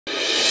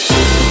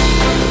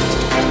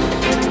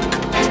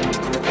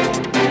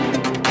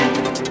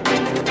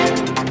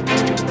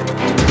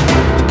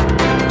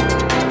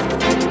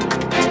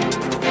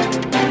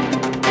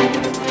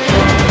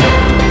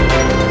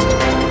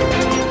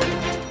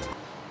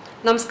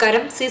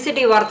നമസ്കാരം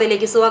സിസിടിവി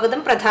വാർത്തയിലേക്ക് സ്വാഗതം.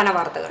 പ്രധാന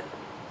വാർത്തകൾ.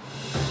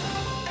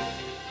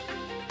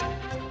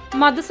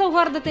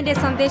 മതസൗഹാർദ്ദത്തിന്റെ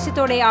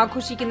സന്ദേശത്തോടെ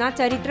ആഘോഷിക്കുന്ന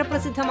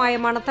ചരിത്രപ്രസിദ്ധമായ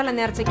മണത്തല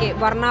നേർച്ചയ്ക്ക്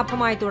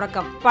വർണ്ണാഭമായ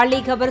തുടക്കം.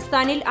 പള്ളി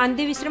ഖബർസ്ഥാനിൽ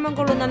അന്ത്യവിശ്രമം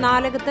കൊള്ളുന്ന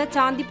നാലകത്ത്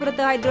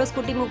ചാന്തിപ്പുറത്ത് ഹൈദ്രോസ്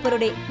കുട്ടി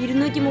മൂപ്പരുടെ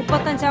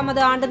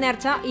 235ാമത് ആണ്ട്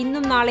നേർച്ച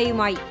ഇന്നും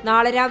നാളെയുമായി.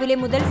 നാളെ രാവിലെ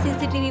മുതൽ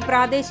സിസിടിവി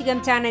പ്രാദേശികം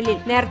ചാനലിൽ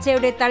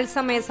നേർച്ചയുടെ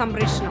തത്സമയ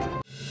സംപ്രേഷണം.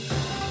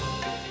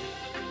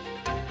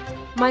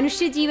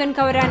 മനുഷ്യജീവൻ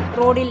കവരാൻ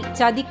റോഡിൽ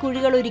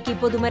ചതിക്കുഴികളൊരുക്കി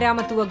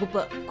പൊതുമരാമത്ത്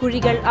വകുപ്പ്.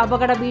 കുഴികൾ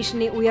അപകട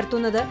ഭീഷണി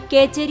ഉയർത്തുന്നത്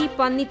കേച്ചേരി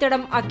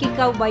പന്നിത്തടം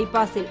അക്കിക്കാവ്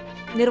ബൈപ്പാസിൽ.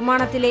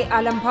 നിർമ്മാണത്തിലെ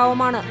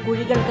അലംഭാവമാണ്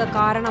കുഴികൾക്ക്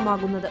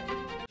കാരണമാകുന്നത്.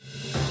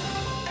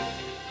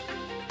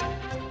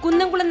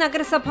 കുന്നംകുളം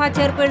നഗരസഭാ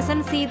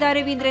ചെയർപേഴ്സൺ സീതാ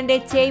രവീന്ദ്രന്റെ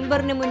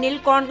ചേംബറിന് മുന്നിൽ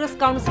കോൺഗ്രസ്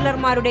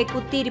കൌൺസിലർമാരുടെ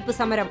കുത്തിയിരിപ്പ്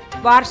സമരം.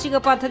 വാർഷിക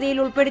പദ്ധതിയിൽ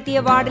ഉൾപ്പെടുത്തിയ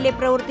വാർഡിലെ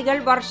പ്രവൃത്തികൾ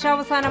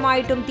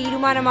വർഷാവസാനമായിട്ടും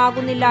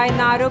തീരുമാനമാകുന്നില്ല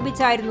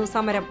എന്നാരോപിച്ചായിരുന്നു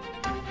സമരം.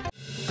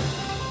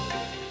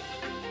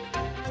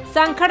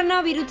 സംഘടനാ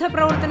വിരുദ്ധ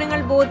പ്രവർത്തനങ്ങൾ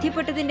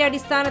ബോധ്യപ്പെട്ടതിന്റെ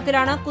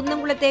അടിസ്ഥാനത്തിലാണ്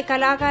കുന്നംകുളത്തെ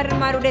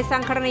കലാകാരന്മാരുടെ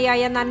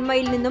സംഘടനയായ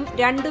നന്മയിൽ നിന്നും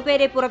 2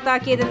 പേരെ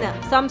പുറത്താക്കിയതെന്ന്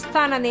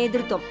സംസ്ഥാന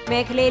നേതൃത്വം.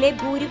 മേഖലയിലെ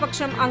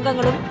ഭൂരിപക്ഷം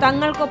അംഗങ്ങളും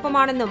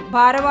തങ്ങൾക്കൊപ്പമാണെന്നും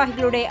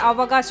ഭാരവാഹികളുടെ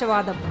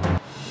അവകാശവാദം.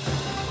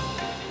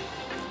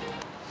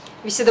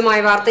 വിശദമായ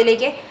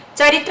വാർത്തയിലേക്ക്.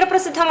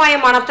 ചരിത്രപ്രസിദ്ധമായ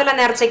മണത്തല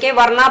നേർച്ചയ്ക്ക്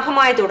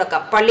വർണ്ണാഭമായ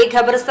തുടക്കം. പള്ളി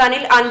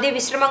ഖബർസ്ഥാനിൽ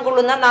അന്ത്യവിശ്രമം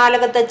കൊള്ളുന്ന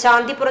നാലകത്ത്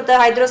ചാന്തിപ്പുറത്ത്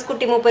ഹൈദ്രോസ്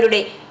കുട്ടി മൂപ്പരുടെ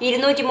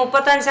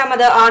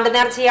 235ാമത് ആണ്ട്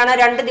നേർച്ചയാണ്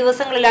 2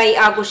 ദിവസങ്ങളിലായി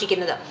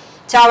ആഘോഷിക്കുന്നത്.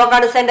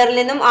 ചാവക്കാട് സെന്ററിൽ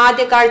നിന്നും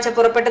ആദ്യ കാഴ്ച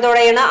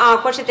പുറപ്പെട്ടതോടെയാണ്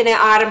ആഘോഷത്തിന്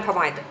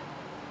ആരംഭമായത്.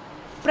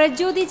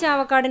 പ്രജ്യോതി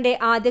ചാവക്കാടിന്റെ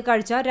ആദ്യ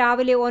കാഴ്ച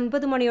രാവിലെ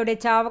 9 മണിയോടെ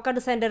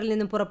ചാവക്കാട് സെന്ററിൽ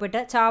നിന്നും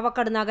പുറപ്പെട്ട്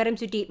ചാവക്കാട് നഗരം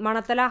ചുറ്റി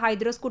മണത്തല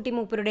ഹൈദ്രോസ് കുട്ടി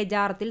മൂപ്പരുടെ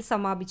ജാറത്തിൽ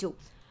സമാപിച്ചു.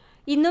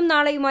 ഇന്നും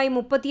നാളെയുമായി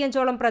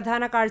 35ഓളം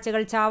പ്രധാന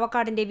കാഴ്ചകൾ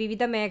ചാവക്കാടിന്റെ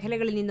വിവിധ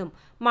മേഖലകളിൽ നിന്നും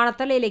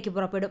മണത്തലയിലേക്ക്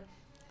പുറപ്പെടും.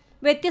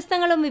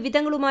 വ്യത്യസ്തങ്ങളും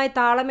വിവിധങ്ങളുമായ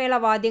താളമേള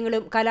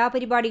വാദ്യങ്ങളും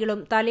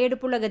കലാപരിപാടികളും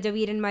തലയെടുപ്പുള്ള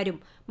ഗജവീരന്മാരും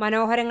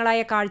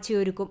മനോഹരങ്ങളായ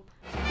കാഴ്ചയൊരുക്കും.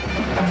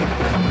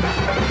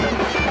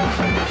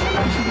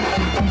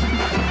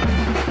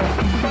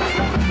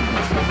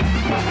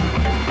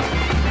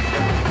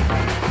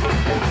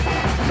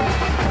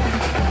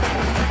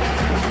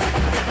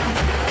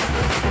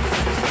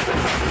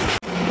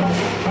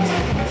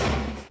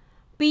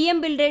 PM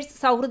ബിൽഡേഴ്സ്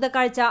സൗഹൃദ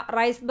കാഴ്ച,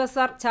 rice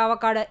Bazar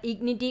Chavakkad,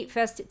 ഇഗ്നിറ്റി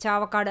fest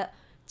Chavakkad,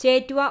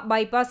 Chettuva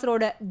bypass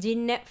road,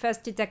 ജിന്ന്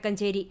ഫെസ്റ്റ്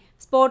ചക്കഞ്ചേരി,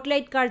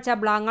 സ്പോട്ട്ലൈറ്റ് കാഴ്ച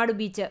ബ്ലാങ്ങാട്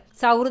ബീച്ച്,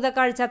 സൗഹൃദ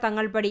കാഴ്ച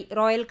തങ്ങൾപ്പടി,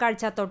 റോയൽ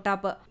കാഴ്ച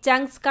തൊട്ടാപ്പ്,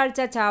 ചങ്ക്സ്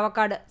കാഴ്ച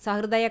ചാവക്കാട്,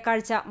 സഹൃദയ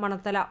കാഴ്ച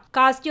Manathala,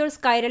 കാസ്റ്റ്യോൾസ്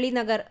Kairali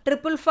Nagar,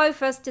 555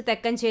 fest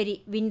Thekkanchery,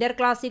 winter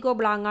Clasico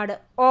Blangad,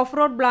 off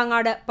road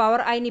Blangad,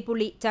 power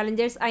Ainippulli,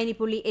 Challengers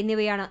Ainippulli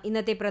എന്നിവയാണ്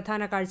ഇന്നത്തെ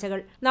പ്രധാന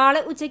കാഴ്ചകൾ.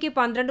 നാളെ ഉച്ചയ്ക്ക്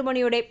 12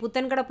 മണിയോടെ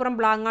പുത്തൻകടപ്പുറം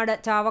ബ്ലാങ്ങാട്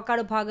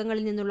ചാവക്കാട്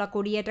ഭാഗങ്ങളിൽ നിന്നുള്ള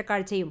കൊടിയേറ്റ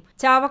കാഴ്ചയും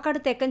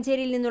ചാവക്കാട്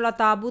തെക്കഞ്ചേരിയിൽ നിന്നുള്ള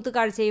താബൂത്ത്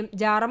കാഴ്ചയും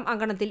ജാറം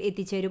അങ്കണത്തിൽ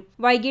എത്തിച്ചേരും.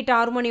 വൈകിട്ട്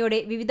 6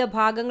 മണിയോടെ വിവിധ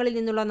ഭാഗങ്ങളിൽ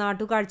നിന്നുള്ള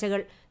നാട്ടുകാഴ്ചകൾ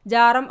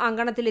ജാറം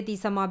അങ്കണത്തിലെത്തി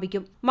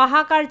സമാപിക്കും.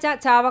 മഹാകാഴ്ച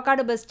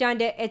Chavakkad bus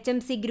stand,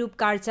 HMC group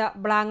കാഴ്ച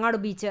ബ്ലാങ്ങാട്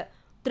ബീച്ച്,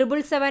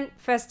 777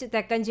 ഫെസ്റ്റ്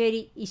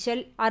തെക്കഞ്ചേരി, ഇശൽ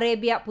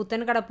Arabia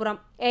Puthenkadappuram,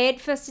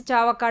 eight fest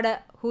Chavakkad,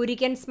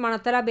 ഹൂരിക്കൻസ്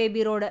Manathala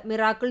baby road,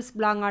 miracles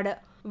Blangad,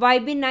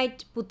 വൈബിൻ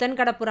night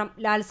Puthenkadappuram,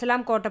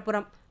 Lal Salaam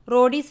Kottappuram,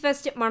 Roadies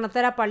fest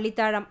Manathala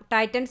Pallithazham,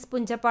 Titans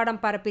Punchappadam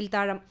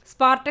പരപ്പിൽത്താഴം,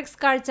 സ്പാർട്ടക്സ്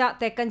കാഴ്ച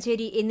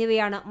തെക്കഞ്ചേരി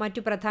എന്നിവയാണ്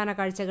മറ്റു പ്രധാന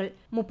കാഴ്ചകൾ.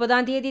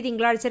 30-ാം തീയതി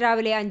തിങ്കളാഴ്ച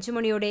രാവിലെ 5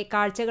 മണിയോടെ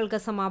കാഴ്ചകൾക്ക്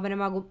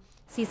സമാപനമാകും.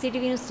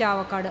 CCTV news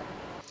Chavakkad.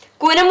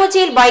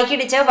 കൂനമുച്ചിയിൽ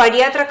ബൈക്കിടിച്ച്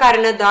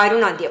വഴിയാത്രക്കാരന്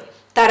ദാരുണാന്ത്യം.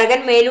 തരകൻ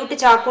മേലൂട്ട്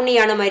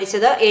ചാക്കുണ്ണിയാണ്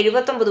മരിച്ചത്.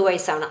 79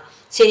 വയസ്സാണ്.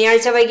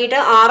 ശനിയാഴ്ച വൈകിട്ട്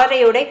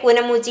 6:30യോടെ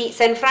കൂനമുച്ചി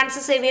സെന്റ്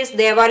ഫ്രാൻസിസ് സേവിയേഴ്സ്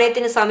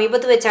ദേവാലയത്തിന്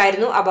സമീപത്ത്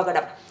വെച്ചായിരുന്നു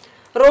അപകടം.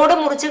 റോഡ്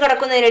മുറിച്ചു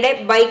കടക്കുന്നതിനിടെ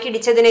ബൈക്ക്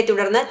ഇടിച്ചതിനെ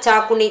തുടർന്ന്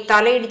ചാക്കുണ്ണി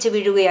തലയിടിച്ച്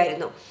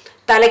വീഴുകയായിരുന്നു.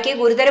 തലയ്ക്ക്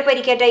ഗുരുതര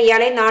പരിക്കേറ്റ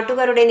ഇയാളെ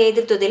നാട്ടുകാരുടെ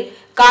നേതൃത്വത്തിൽ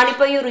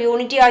കാണിപ്പയ്യൂർ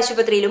യൂണിറ്റി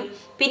ആശുപത്രിയിലും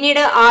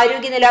പിന്നീട്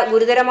ആരോഗ്യനില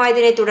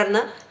ഗുരുതരമായതിനെ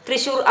തുടർന്ന്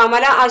തൃശൂർ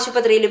അമല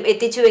ആശുപത്രിയിലും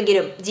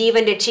എത്തിച്ചുവെങ്കിലും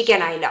ജീവൻ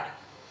രക്ഷിക്കാനായില്ല.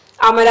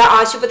 അമല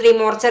ആശുപത്രി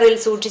മോർച്ചറിയിൽ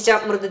സൂക്ഷിച്ച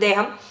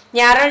മൃതദേഹം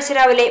ഞായറാഴ്ച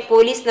രാവിലെ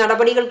പോലീസ്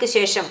നടപടികൾക്ക്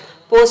ശേഷം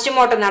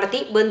പോസ്റ്റ്മോർട്ടം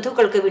നടത്തി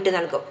ബന്ധുക്കൾക്ക് വിട്ടു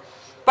നൽകും.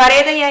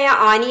 പരേതയായ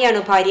ആനിയാണ്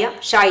ഭാര്യ.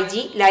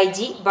 ഷൈജി,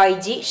 ലൈജി,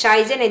 ബൈജി,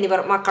 ഷൈജൻ എന്നിവർ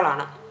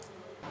മക്കളാണ്.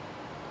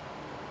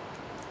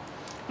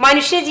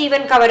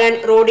 മനുഷ്യജീവൻ കവരാൻ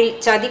റോഡിൽ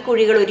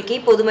ചതിക്കുഴികൾ ഒരുക്കി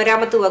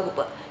പൊതുമരാമത്ത്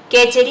വകുപ്പ്.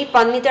 കേച്ചേരി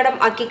പന്നിത്തടം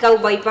അക്കിക്കാവ്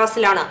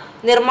ബൈപ്പാസിലാണ്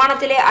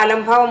നിർമ്മാണത്തിലെ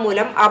അലംഭാവം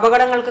മൂലം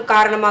അപകടങ്ങൾക്ക്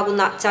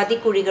കാരണമാകുന്ന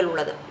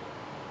ചതിക്കുഴികളുള്ളത്.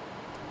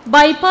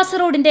 ബൈപ്പാസ്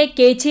റോഡിന്റെ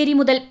കേച്ചേരി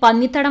മുതൽ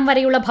പന്നിത്തടം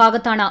വരെയുള്ള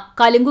ഭാഗത്താണ്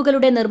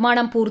കലുങ്കുകളുടെ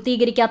നിർമ്മാണം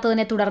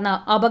പൂർത്തീകരിക്കാത്തതിനെ തുടർന്ന്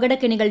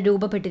അപകടക്കെണികൾ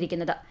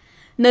രൂപപ്പെട്ടിരിക്കുന്നത്.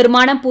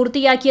 നിർമ്മാണം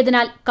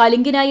പൂർത്തിയാക്കിയതിനാൽ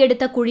കലുങ്കിനായി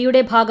എടുത്ത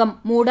കുഴിയുടെ ഭാഗം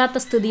മൂടാത്ത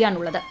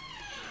സ്ഥിതിയാണുള്ളത്.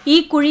 ഈ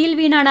കുഴിയിൽ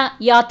വീണാണ്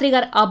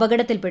യാത്രികർ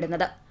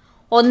അപകടത്തിൽപ്പെടുന്നത്.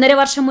 1.5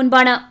 വർഷം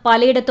മുൻപാണ്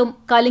പലയിടത്തും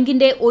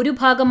കലുങ്കിന്റെ ഒരു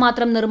ഭാഗം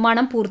മാത്രം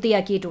നിർമ്മാണം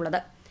പൂർത്തിയാക്കിയിട്ടുള്ളത്.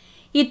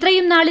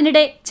 ഇത്രയും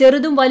നാളിനിടെ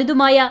ചെറുതും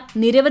വലുതുമായ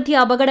നിരവധി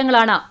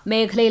അപകടങ്ങളാണ്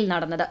മേഖലയിൽ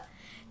നടന്നത്.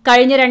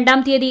 കഴിഞ്ഞ 2-ാം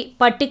തീയതി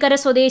പട്ടിക്കര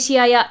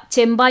സ്വദേശിയായ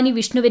ചെമ്പാനി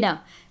വിഷ്ണുവിന്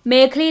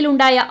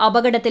മേഖലയിലുണ്ടായ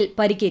അപകടത്തിൽ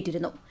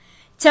പരിക്കേറ്റിരുന്നു.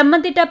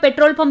 ചെമ്മന്തിട്ട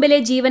പെട്രോൾ പമ്പിലെ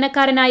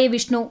ജീവനക്കാരനായ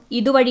വിഷ്ണു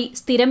ഇതുവഴി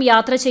സ്ഥിരം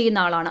യാത്ര ചെയ്യുന്ന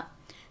ആളാണ്.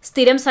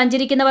 സ്ഥിരം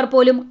സഞ്ചരിക്കുന്നവർ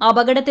പോലും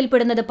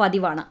അപകടത്തിൽപ്പെടുന്നത്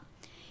പതിവാണ്.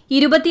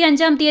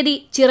 25-ാം തീയതി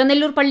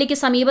ചിറനെല്ലൂർ പള്ളിക്ക്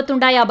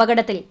സമീപത്തുണ്ടായ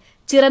അപകടത്തിൽ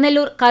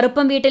ചിറനെല്ലൂർ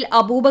കറുപ്പം വീട്ടിൽ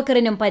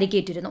അബൂബക്കറിനും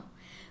പരിക്കേറ്റിരുന്നു.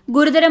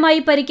 ഗുരുതരമായി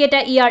പരിക്കേറ്റ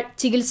ഇയാൾ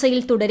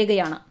ചികിത്സയിൽ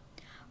തുടരുകയാണ്.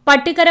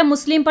 പട്ടിക്കര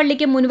മുസ്ലിം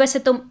പള്ളിക്ക്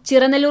മുൻവശത്തും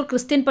ചിറനെല്ലൂർ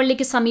ക്രിസ്ത്യൻ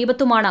പള്ളിക്ക്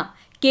സമീപത്തുമാണ്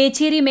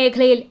കേച്ചേരി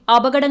മേഖലയിൽ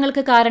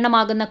അപകടങ്ങൾക്ക്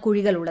കാരണമാകുന്ന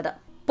കുഴികളുള്ളത്.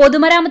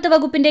 പൊതുമരാമത്ത്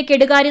വകുപ്പിന്റെ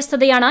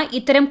കെടുകാര്യസ്ഥതയാണ്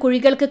ഇത്തരം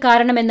കുഴികൾക്ക്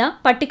കാരണമെന്ന്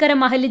പട്ടിക്കര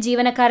മഹല്ല്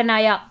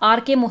ജീവനക്കാരനായ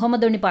RK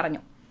മുഹമ്മദ് ഉണ്ണി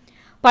പറഞ്ഞു.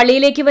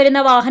 പള്ളിയിലേക്ക് വരുന്ന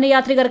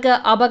വാഹനയാത്രികർക്ക്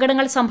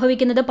അപകടങ്ങൾ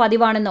സംഭവിക്കുന്നത്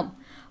പതിവാണെന്നും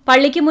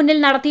പള്ളിക്ക് മുന്നിൽ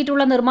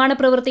നടത്തിയിട്ടുള്ള നിർമ്മാണ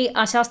പ്രവൃത്തി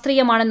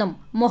അശാസ്ത്രീയമാണെന്നും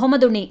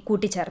മുഹമ്മദ് ഉണ്ണി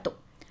കൂട്ടിച്ചേർത്തു.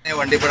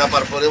 വണ്ടിപ്പുഴ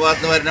പറപ്പൂർ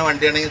ഭാഗത്ത് വരുന്ന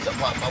വണ്ടിയാണെങ്കിൽ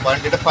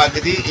വണ്ടിയുടെ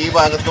പകുതി ഈ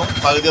ഭാഗത്തും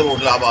പകുതി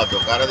റോഡിൽ ആ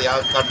ഭാഗത്തും. കാരണം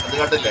ഇത്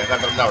കണ്ടില്ലേ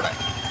കണ്ടറിൻ്റെ അവിടെ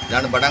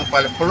ഇതാണ് ഇവിടെ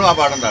പലപ്പോഴും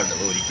അപകടം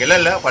ഉണ്ടാകുന്നത്.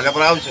 ഒരിക്കലല്ല പല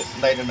പ്രാവശ്യം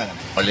ഉണ്ടായിട്ടുണ്ട്.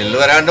 അങ്ങനെ പള്ളിയിൽ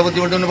വരാണ്ട്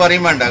ബുദ്ധിമുട്ടൊന്നും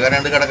പറയും വേണ്ട.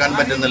 കാരണം കിടക്കാൻ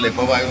പറ്റുന്നില്ല.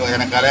 ഇപ്പോൾ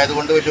വേനൽക്കാലമായത്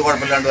കൊണ്ട് വലിയ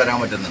കുഴപ്പമില്ലാണ്ട് വരാൻ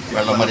പറ്റുന്നുണ്ട്.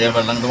 വെള്ളം മറിയാൻ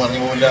വെള്ളം കൊണ്ട് പറഞ്ഞു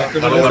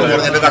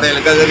പോകില്ല.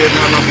 കടയിലൊക്കെ കയറി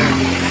വെള്ളമൊക്കെ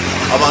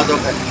ആ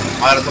ഭാഗത്തൊക്കെ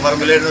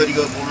മാരത്തപ്പറമ്പിലായിരുന്നു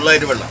ഒരിക്കൽ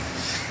ഫുള്ളായിട്ട് വെള്ളം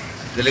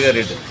ഇതിൽ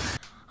കയറിയിട്ട്.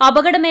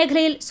 അപകട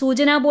മേഖലയിൽ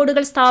സൂചനാ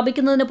ബോർഡുകൾ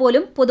സ്ഥാപിക്കുന്നതിന്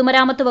പോലും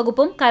പൊതുമരാമത്ത്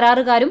വകുപ്പും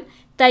കരാറുകാരും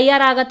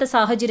തയ്യാറാകാത്ത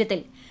സാഹചര്യത്തിൽ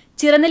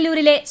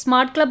ചിറനെല്ലൂരിലെ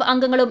സ്മാർട്ട് ക്ലബ്ബ്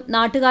അംഗങ്ങളും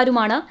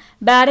നാട്ടുകാരുമാണ്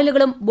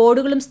ബാരലുകളും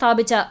ബോർഡുകളും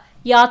സ്ഥാപിച്ച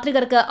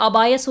യാത്രികർക്ക്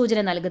അപായ സൂചന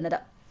നൽകുന്നത്.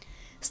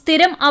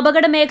 സ്ഥിരം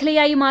അപകട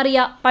മേഖലയായി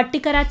മാറിയ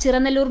പട്ടിക്കര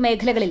ചിറനെല്ലൂർ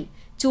മേഖലകളിൽ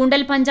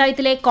ചൂണ്ടൽ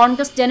പഞ്ചായത്തിലെ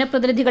കോൺഗ്രസ്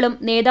ജനപ്രതിനിധികളും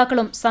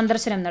നേതാക്കളും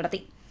സന്ദർശനം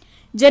നടത്തി.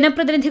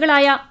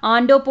 ജനപ്രതിനിധികളായ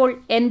ആൻഡോ പോൾ,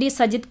 ND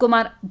സജിത്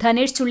കുമാർ,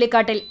 ധനേഷ്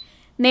ചുള്ളിക്കാട്ടിൽ,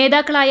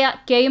 നേതാക്കളായ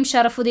KM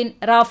ഷറഫുദ്ദീൻ,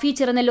 റാഫി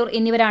ചിറനെല്ലൂർ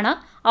എന്നിവരാണ്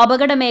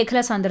അപകട മേഖല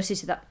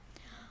സന്ദർശിച്ചത്.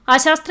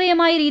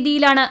 അശാസ്ത്രീയമായ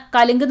രീതിയിലാണ്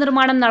കലുങ്ക്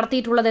നിർമ്മാണം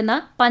നടത്തിയിട്ടുള്ളതെന്ന്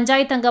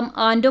പഞ്ചായത്ത് അംഗം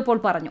ആൻഡോ പോൾ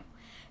പറഞ്ഞു.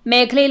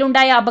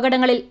 മേഖലയിലുണ്ടായ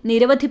അപകടങ്ങളിൽ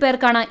നിരവധി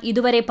പേർക്കാണ്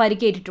ഇതുവരെ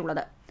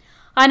പരിക്കേറ്റിട്ടുള്ളത്.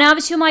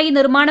 അനാവശ്യമായി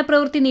നിർമ്മാണ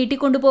പ്രവൃത്തി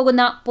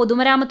നീട്ടിക്കൊണ്ടുപോകുന്ന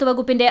പൊതുമരാമത്ത്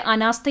വകുപ്പിന്റെ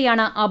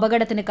അനാസ്ഥയാണ്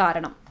അപകടത്തിന്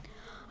കാരണം.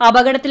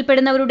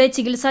 അപകടത്തിൽപ്പെടുന്നവരുടെ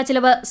ചികിത്സാ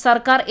ചെലവ്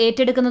സർക്കാർ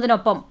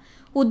ഏറ്റെടുക്കുന്നതിനൊപ്പം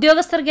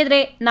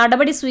ഉദ്യോഗസ്ഥർക്കെതിരെ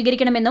നടപടി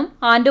സ്വീകരിക്കണമെന്നും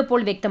ആൻഡോ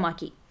പോൾ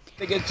വ്യക്തമാക്കി.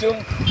 തികച്ചും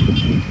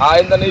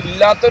ആദ്യം തന്നെ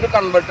ഇല്ലാത്തൊരു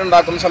കൺവെർട്ട്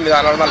ഉണ്ടാക്കുന്ന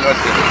സംവിധാനമാണ്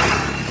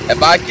നൽകേണ്ടത്.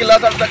 ബാക്കിയുള്ള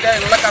സ്ഥലത്തൊക്കെ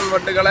ഉള്ള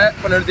കൺവെർട്ടുകളെ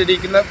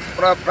പുനരുദ്ധരിക്കുന്ന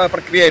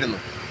പ്രക്രിയയായിരുന്നു.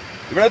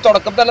 ഇവിടെ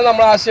തുടക്കം തന്നെ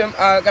നമ്മൾ ആശയം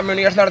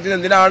കമ്മ്യൂണിക്കേഷൻ നടത്തിയത്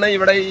എന്തിനാണ്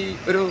ഇവിടെ ഈ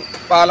ഒരു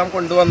പാലം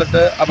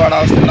കൊണ്ടുവന്നിട്ട്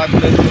അപകടാവസ്ഥ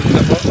ഉണ്ടാക്കുന്നത്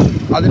ചോദിച്ചപ്പോൾ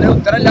അതിന്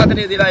ഉത്തരമില്ലാത്ത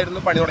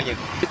രീതിയിലായിരുന്നു പണി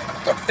തുടങ്ങിയത്.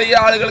 തൊട്ട് ഈ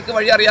ആളുകൾക്ക്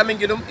വഴി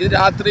അറിയാമെങ്കിലും ഇത്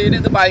രാത്രിയിൽ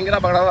ഇത് ഭയങ്കര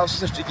അപകടാവസ്ഥ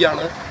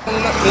സൃഷ്ടിക്കുകയാണ്.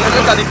 നീണ്ട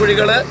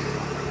ചതിക്കുഴികൾ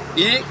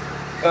ഈ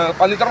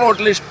പന്നിത്തറ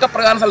റോട്ടിൽ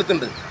ഇഷ്ടപ്രകാരം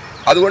സ്ഥലത്തുണ്ട്.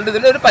 അതുകൊണ്ട്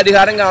ഇതിനൊരു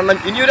പരിഹാരം കാണണം.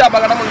 ഇനിയൊരു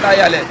അപകടം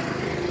ഉണ്ടായാൽ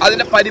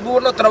അതിൻ്റെ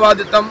പരിപൂർണ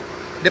ഉത്തരവാദിത്തം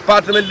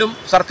ഡിപ്പാർട്ട്മെൻറ്റും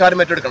സർക്കാരും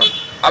ഏറ്റെടുക്കണം.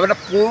 അവരുടെ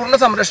പൂർണ്ണ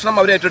സംരക്ഷണം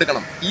അവർ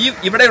ഏറ്റെടുക്കണം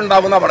ഇവിടെ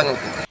ഉണ്ടാകുന്ന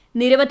അപകടങ്ങൾക്ക്.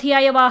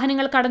 നിരവധിയായ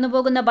വാഹനങ്ങൾ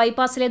കടന്നുപോകുന്ന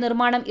ബൈപ്പാസിലെ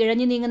നിർമ്മാണം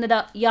ഇഴഞ്ഞു നീങ്ങുന്നത്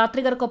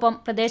യാത്രികർക്കൊപ്പം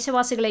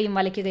പ്രദേശവാസികളെയും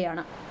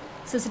വലയ്ക്കുകയാണ്.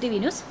 CCTV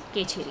news,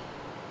 Kecheri.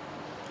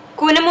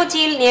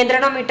 കൂനമുച്ചിയിൽ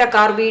നിയന്ത്രണം വിട്ട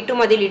കാർ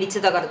വീട്ടുമതിൽ ഇടിച്ചു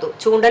തകർത്തു.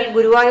 ചൂണ്ടൽ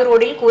ഗുരുവായൂർ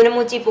റോഡിൽ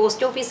കൂനമുച്ചി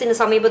പോസ്റ്റ് ഓഫീസിന്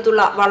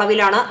സമീപത്തുള്ള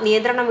വളവിലാണ്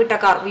നിയന്ത്രണം വിട്ട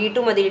കാർ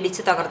വീട്ടുമതിൽ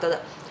ഇടിച്ചു തകർത്തത്.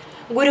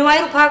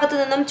 ഗുരുവായൂർ ഭാഗത്തു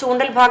നിന്നും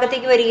ചൂണ്ടൽ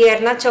ഭാഗത്തേക്ക്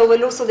വരികയായിരുന്ന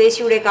ചൊവ്വല്ലൂർ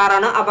സ്വദേശിയുടെ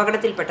കാറാണ്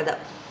അപകടത്തിൽപ്പെട്ടത്.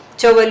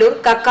 ചൊവ്വല്ലൂർ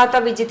കക്കാത്ത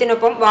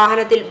വിജിത്തിനൊപ്പം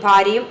വാഹനത്തിൽ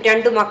ഭാര്യയും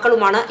 2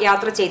 മക്കളുമാണ്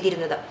യാത്ര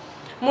ചെയ്തിരുന്നത്.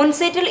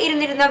 മുൻസീറ്റിൽ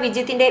ഇരുന്നിരുന്ന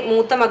വിജിത്തിന്റെ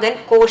മൂത്ത മകൻ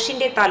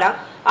കോഷിന്റെ തല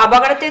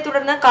അപകടത്തെ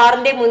തുടർന്ന്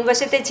കാറിന്റെ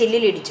മുൻവശത്തെ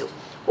ചില്ലിലിടിച്ചു.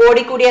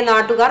 ഓടിക്കൂടിയ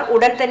നാട്ടുകാർ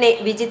ഉടൻ തന്നെ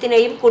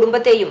വിജിത്തിനെയും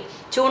കുടുംബത്തെയും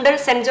ചൂണ്ടൽ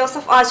സെന്റ്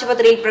ജോസഫ്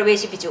ആശുപത്രിയിൽ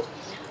പ്രവേശിപ്പിച്ചു.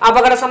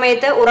 അപകട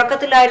സമയത്ത്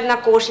ഉറക്കത്തിലായിരുന്ന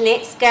കോഷിനെ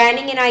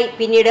സ്കാനിങ്ങിനായി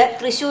പിന്നീട്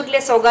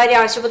തൃശൂരിലെ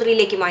സ്വകാര്യ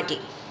ആശുപത്രിയിലേക്ക് മാറ്റി.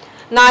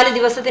 4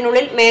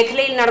 ദിവസത്തിനുള്ളിൽ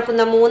മേഖലയിൽ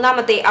നടക്കുന്ന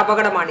 3ാമത്തെ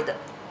അപകടമാണിത്.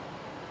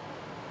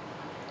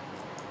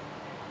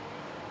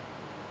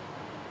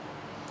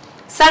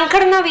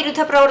 സംഘടനാ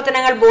വിരുദ്ധ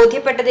പ്രവർത്തനങ്ങൾ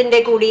ബോധ്യപ്പെട്ടതിന്റെ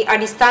കൂടി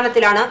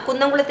അടിസ്ഥാനത്തിലാണ്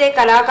കുന്നംകുളത്തെ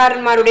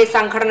കലാകാരന്മാരുടെ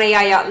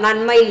സംഘടനയായ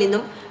നന്മയിൽ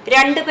നിന്നും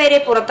 2 പേരെ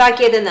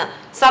പുറത്താക്കിയതെന്ന്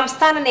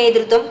സംസ്ഥാന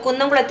നേതൃത്വം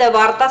കുന്നംകുളത്ത്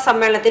വാർത്താ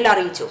സമ്മേളനത്തിൽ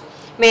അറിയിച്ചു.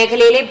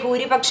 മേഖലയിലെ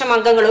ഭൂരിപക്ഷം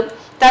അംഗങ്ങളും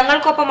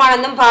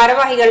തങ്ങൾക്കൊപ്പമാണെന്നും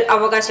ഭാരവാഹികൾ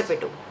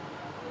അവകാശപ്പെട്ടു.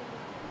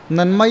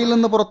 നന്മയിൽ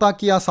നിന്ന്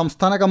പുറത്താക്കിയ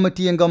സംസ്ഥാന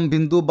കമ്മിറ്റി അംഗം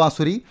ബിന്ദു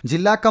ബാസുരി,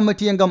 ജില്ലാ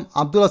കമ്മിറ്റി അംഗം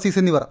അബ്ദുൾ അസീസ്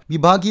എന്നിവർ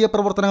വിഭാഗീയ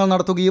പ്രവർത്തനങ്ങൾ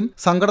നടത്തുകയും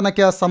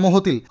സംഘടനയ്ക്ക്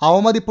സമൂഹത്തിൽ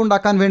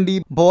അവമതിപ്പുണ്ടാക്കാൻ വേണ്ടി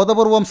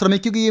ബോധപൂർവം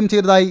ശ്രമിക്കുകയും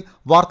ചെയ്തതായി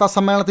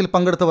വാർത്താസമ്മേളനത്തിൽ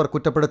പങ്കെടുത്തവർ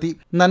കുറ്റപ്പെടുത്തി.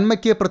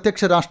 നന്മയ്ക്ക്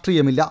പ്രത്യക്ഷ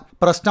രാഷ്ട്രീയമില്ല.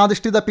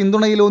 പ്രശ്നാധിഷ്ഠിത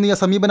പിന്തുണയിലൂന്നിയ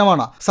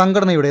സമീപനമാണ്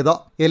സംഘടനയുടേത്.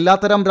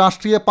 എല്ലാത്തരം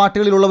രാഷ്ട്രീയ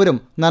പാർട്ടികളിലുള്ളവരും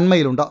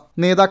നന്മയിലുണ്ട്,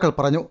 നേതാക്കൾ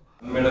പറഞ്ഞു.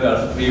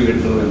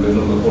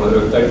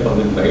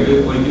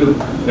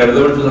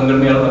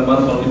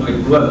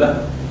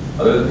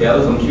 അത്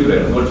യാതൊരു സംശയമില്ല.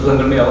 ഇടതുപക്ഷ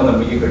സംഘടനയാവാൻ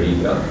നന്മയ്ക്ക്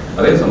കഴിയില്ല.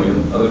 അതേസമയം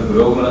അതൊരു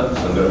പുരോഗമന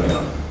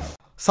സംഘടനയാണ്.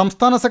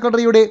 സംസ്ഥാന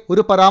സെക്രട്ടറിയുടെ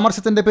ഒരു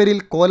പരാമർശത്തിന്റെ പേരിൽ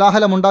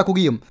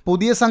കോലാഹലമുണ്ടാക്കുകയും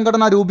പുതിയ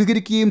സംഘടന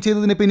രൂപീകരിക്കുകയും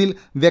ചെയ്തതിന് പിന്നിൽ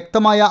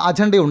വ്യക്തമായ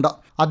അജണ്ടയുണ്ട്.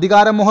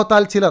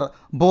 അധികാരമോഹത്താൽ ചിലർ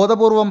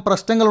ബോധപൂർവം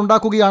പ്രശ്നങ്ങൾ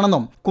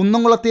ഉണ്ടാക്കുകയാണെന്നും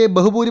കുന്നംകുളത്തെ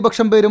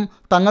ബഹുഭൂരിപക്ഷം പേരും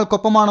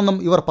തങ്ങൾക്കൊപ്പമാണെന്നും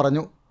ഇവർ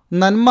പറഞ്ഞു.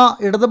 നന്മ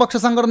ഇടതുപക്ഷ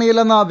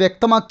സംഘടനയില്ലെന്ന്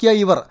വ്യക്തമാക്കിയ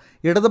ഇവർ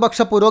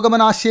ഇടതുപക്ഷ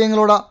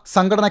പുരോഗമനാശയങ്ങളോട്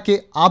സംഘടനയ്ക്ക്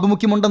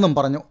ആഭിമുഖ്യമുണ്ടെന്നും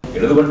പറഞ്ഞു.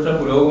 ഇടതുപക്ഷ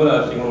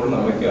പുരോഗമനാശയങ്ങളോട്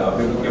നമുക്ക്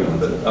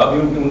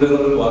ആഭിമുഖ്യമുണ്ട്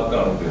എന്നുള്ളൊരു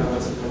വാക്കാണ്.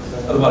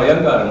 അത് പറയാൻ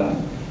കാരണം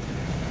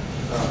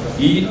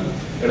ഈ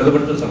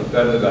ഇടതുപക്ഷ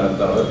സർക്കാരിൻ്റെ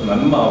കാലത്താണ്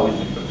നന്മ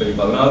ആവശ്യപ്പെട്ട് ഈ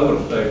 16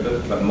 വർഷമായിട്ട്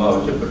നന്മ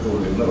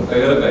ആവശ്യപ്പെട്ടുകൊണ്ടിരുന്ന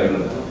ഒട്ടേറെ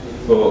കാര്യങ്ങൾ.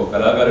 ഇപ്പോൾ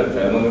കലാകാര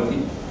ക്ഷേമനിധി,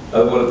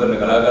 അതുപോലെ തന്നെ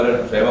കലാകാര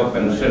ക്ഷേമ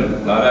പെൻഷൻ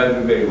 4000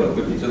 രൂപയായി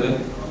വർദ്ധിപ്പിച്ചത്,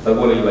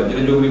 അതുപോലെ ഈ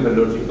വജ്രജൂബിലി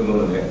ഫെലോഷിപ്പ്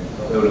എന്നുള്ളതിനെ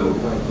ഒരു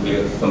പുതിയ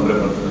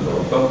സംരംഭത്തിന്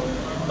തുടക്കം,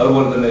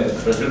 അതുപോലെ തന്നെ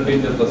സ്പെഷ്യൽ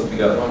ടീച്ചർ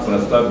തസ്തിക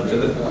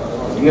പുനഃസ്ഥാപിച്ചത്,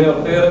 ഇങ്ങനെ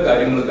ഒട്ടേറെ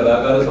കാര്യങ്ങൾ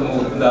കലാകാര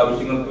സമൂഹത്തിന്റെ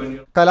ആവശ്യങ്ങൾക്ക് വേണ്ടി.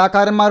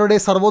 കലാകാരന്മാരുടെ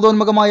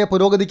സർവ്വതോന്മുഖമായ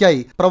പുരോഗതിക്കായി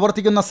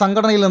പ്രവർത്തിക്കുന്ന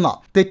സംഘടനയിൽ നിന്ന്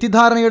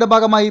തെറ്റിദ്ധാരണയുടെ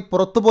ഭാഗമായി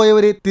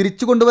പുറത്തുപോയവരെ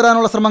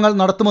തിരിച്ചുകൊണ്ടുവരാനുള്ള ശ്രമങ്ങൾ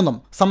നടത്തുമെന്നും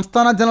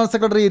സംസ്ഥാന ജനറൽ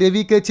സെക്രട്ടറി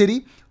രവി കേച്ചേരി,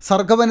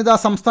 സർഗവനിതാ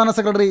സംസ്ഥാന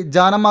സെക്രട്ടറി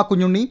ജാനമ്മ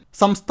കുഞ്ഞുണ്ണി,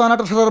 സംസ്ഥാന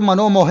ട്രഷറർ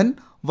മനോമോഹൻ,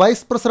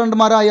 വൈസ്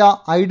പ്രസിഡന്റുമാരായ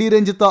ID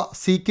Ranjith,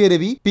 CK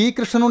Ravi, P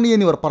Krishnanunni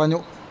എന്നിവർ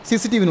പറഞ്ഞു.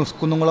 CCTV news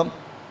Kunnamkulam.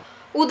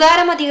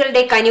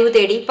 ഉദാരമതികളുടെ കനിവ്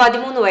തേടി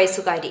 13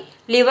 വയസ്സുകാരി.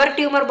 ലിവർ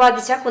ട്യൂമർ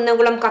ബാധിച്ച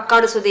കുന്നംകുളം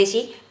കക്കാട്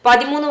സ്വദേശി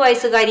 13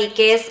 വയസ്സുകാരി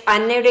KS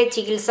അന്നയുടെ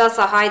ചികിത്സാ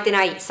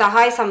സഹായത്തിനായി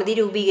സഹായ സമിതി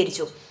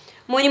രൂപീകരിച്ചു.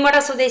 മുനിമട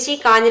സ്വദേശി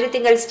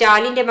കാഞ്ഞിരത്തിങ്കൽ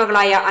സ്റ്റാലിന്റെ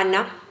മകളായ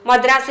അന്ന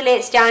മദ്രാസിലെ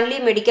സ്റ്റാൻലി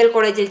മെഡിക്കൽ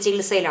കോളേജിൽ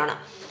ചികിത്സയിലാണ്.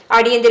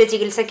 അടിയന്തര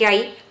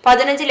ചികിത്സയ്ക്കായി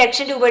 15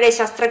 ലക്ഷം രൂപയുടെ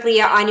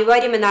ശസ്ത്രക്രിയ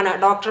അനിവാര്യമെന്നാണ്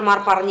ഡോക്ടർമാർ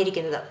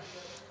പറഞ്ഞിരിക്കുന്നത്.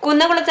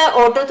 കുന്നംകുളത്ത്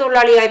ഓട്ടോ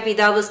തൊഴിലാളിയായ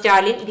പിതാവ്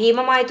സ്റ്റാലിൻ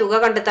ഭീമമായ തുക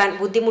കണ്ടെത്താൻ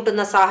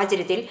ബുദ്ധിമുട്ടുന്ന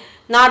സാഹചര്യത്തിൽ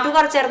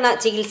നാട്ടുകാർ ചേർന്ന്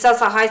ചികിത്സാ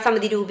സഹായ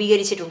സമിതി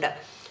രൂപീകരിച്ചിട്ടുണ്ട്.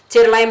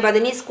 ചെറുളായം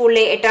ബദനി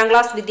സ്കൂളിലെ 8ാം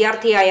ക്ലാസ്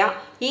വിദ്യാർത്ഥിയായ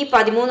ഈ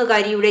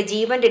 13-കാരിയുടെ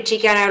ജീവൻ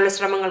രക്ഷിക്കാനായുള്ള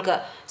ശ്രമങ്ങൾക്ക്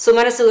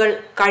സുമനസുകൾ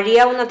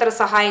കഴിയാവുന്നത്ര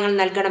സഹായങ്ങൾ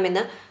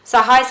നൽകണമെന്ന്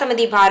സഹായ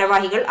സമിതി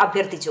ഭാരവാഹികൾ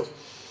അഭ്യർത്ഥിച്ചു.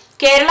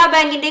 കേരള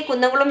ബാങ്കിന്റെ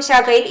കുന്നംകുളം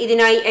ശാഖയിൽ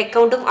ഇതിനായി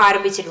അക്കൗണ്ടും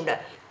ആരംഭിച്ചിട്ടുണ്ട്.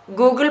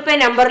 ഗൂഗിൾ പേ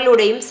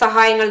നമ്പറിലൂടെയും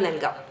സഹായങ്ങൾ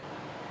നൽകാം.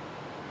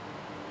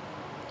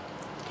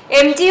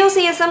 MGO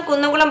CSM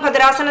കുന്നംകുളം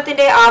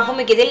ഭദ്രാസനത്തിന്റെ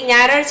ആഭിമുഖ്യത്തിൽ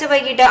ഞായറാഴ്ച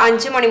വൈകിട്ട്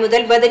 5 മണി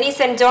മുതൽ ബദനി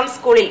സെന്റ് ജോൺ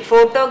സ്കൂളിൽ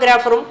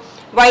ഫോട്ടോഗ്രാഫറും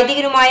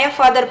വൈദികനുമായ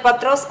ഫാദർ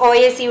പത്രോസ്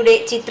OACയുടെ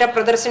ചിത്ര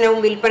പ്രദർശനവും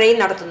വിൽപ്പനയും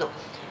നടത്തുന്നു.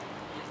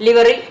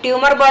 ലിവറിൽ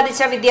ട്യൂമർ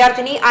ബാധിച്ച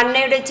വിദ്യാർത്ഥിനി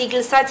അന്നയുടെ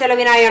ചികിത്സാ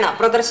ചെലവിനായാണ്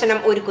പ്രദർശനം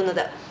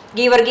ഒരുക്കുന്നത്.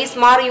 ഗീവർഗീസ്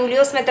മാർ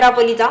യൂലിയോസ്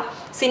മെത്രാപ്പൊലീത്ത,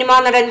 സിനിമാ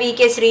നടൻ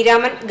VK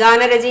ശ്രീരാമൻ,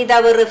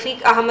 ഗാനരചയിതാവ്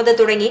റഫീഖ് അഹമ്മദ്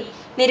തുടങ്ങി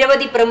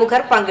നിരവധി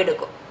പ്രമുഖർ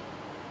പങ്കെടുക്കും.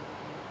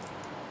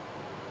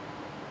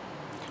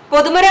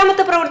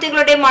 പൊതുമരാമത്ത്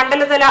പ്രവൃത്തികളുടെ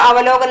മണ്ഡലതല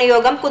അവലോകന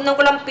യോഗം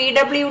കുന്നംകുളം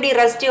PWD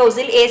റെസ്റ്റ്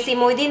ഹൌസിൽ AC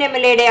മൊയ്തീൻ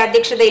MLAയുടെ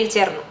അധ്യക്ഷതയിൽ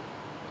ചേർന്നു.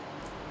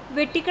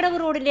 വെട്ടിക്കടവ്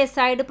റോഡിന്റെ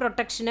സൈഡ്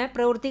പ്രൊട്ടക്ഷന്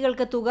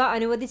പ്രവൃത്തികൾക്ക് തുക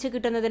അനുവദിച്ചു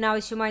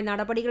കിട്ടുന്നതിനാവശ്യമായ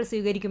നടപടികൾ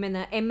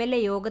സ്വീകരിക്കുമെന്ന് MLA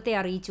യോഗത്തെ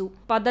അറിയിച്ചു.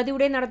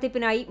 പദ്ധതിയുടെ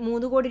നടത്തിപ്പിനായി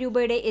 3 കോടി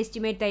രൂപയുടെ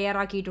എസ്റ്റിമേറ്റ്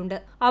തയ്യാറാക്കിയിട്ടുണ്ട്.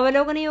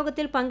 അവലോകന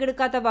യോഗത്തിൽ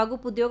പങ്കെടുക്കാത്ത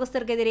വകുപ്പ്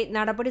ഉദ്യോഗസ്ഥർക്കെതിരെ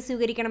നടപടി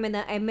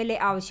സ്വീകരിക്കണമെന്ന് MLA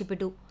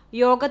ആവശ്യപ്പെട്ടു.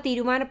 യോഗ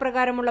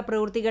തീരുമാനപ്രകാരമുള്ള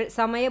പ്രവൃത്തികൾ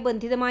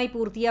സമയബന്ധിതമായി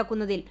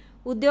പൂർത്തിയാക്കുന്നതിൽ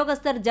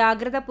ഉദ്യോഗസ്ഥർ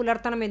ജാഗ്രത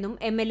പുലർത്തണമെന്നും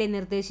MLA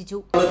നിർദ്ദേശിച്ചു.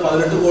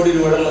 18 കോടി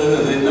രൂപയുടെ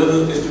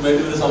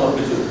എസ്റ്റിമേറ്റ്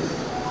സമർപ്പിച്ചു.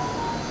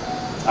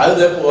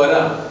 അത്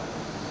പോരാ,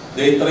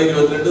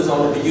 22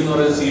 സമർപ്പിക്കുന്ന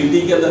പറയുന്നത്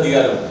CTക്ക് എന്താ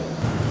അധികാരം?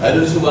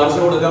 അതിനൊരു ശുപാർശ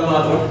കൊടുക്കാൻ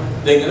മാത്രം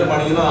ഇതെങ്ങനെ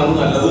പണിയുന്നതാണ്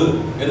നല്ലത്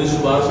എന്ന്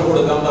ശുപാർശ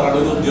കൊടുക്കാൻ പറഞ്ഞ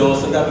ഒരു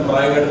ഉദ്യോഗസ്ഥന്റെ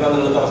അഭിപ്രായം കേട്ടിട്ടാണ്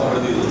നിങ്ങൾ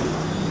തടസ്സപ്പെടുത്തിയത്.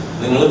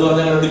 നിങ്ങളെന്ന്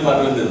പറഞ്ഞാൽ ഞങ്ങളുടെ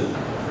ഡിപ്പാർട്ട്മെന്റ്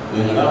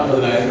നിങ്ങളുടെ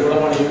 50,000 രൂപയുടെ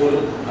പണി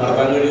പോലും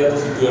നടത്താൻ കഴിയാത്ത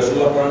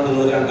സിറ്റുവേഷനിലപ്പോഴാണ്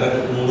നിങ്ങൾ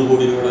 2.5-3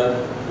 കോടി രൂപയുടെ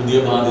പുതിയ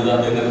ബാധ്യത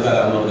എങ്ങനെ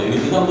തരാമെന്ന് പറഞ്ഞത്.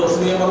 എനിക്ക്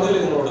സന്തോഷം ഞാൻ പറഞ്ഞില്ല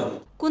നിങ്ങളോട്.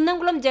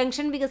 കുന്നംകുളം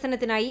ജംഗ്ഷൻ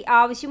വികസനത്തിനായി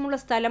ആവശ്യമുള്ള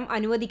സ്ഥലം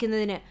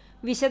അനുവദിക്കുന്നതിന്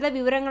വിശദ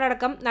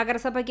വിവരങ്ങളടക്കം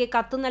നഗരസഭയ്ക്ക്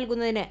കത്ത്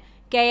നൽകുന്നതിന്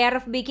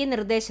KRFBക്ക്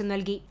നിർദ്ദേശം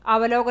നൽകി.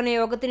 അവലോകന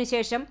യോഗത്തിനു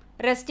ശേഷം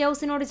റെസ്റ്റ്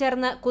ഹൌസിനോട്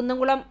ചേർന്ന്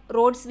കുന്നംകുളം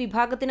റോഡ്സ്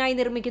വിഭാഗത്തിനായി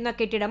നിർമ്മിക്കുന്ന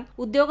കെട്ടിടം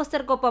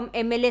ഉദ്യോഗസ്ഥർക്കൊപ്പം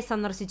MLA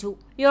സന്ദർശിച്ചു.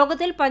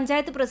 യോഗത്തിൽ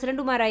പഞ്ചായത്ത്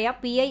പ്രസിഡന്റുമാരായ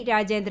PI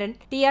രാജേന്ദ്രൻ,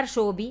 TR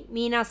ഷോബി,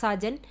 മീന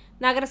സാജൻ,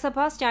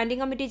 നഗരസഭാ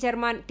standing committee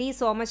chairman T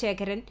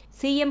Somasekharan,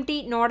 CMT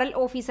nodal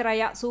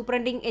ഓഫീസറായ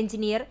സൂപ്രണ്ടിംഗ്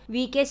എഞ്ചിനീയർ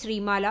VK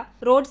ശ്രീമാല,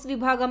 റോഡ്സ്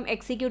വിഭാഗം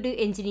executive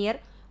engineer,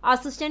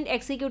 assistant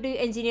executive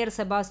engineer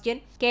Sebastian,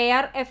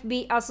 KRFB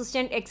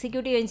assistant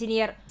executive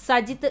engineer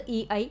Sajith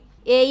EI,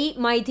 AE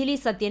Maithili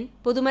Sathyan,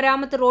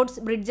 പൊതുമരാമത്ത്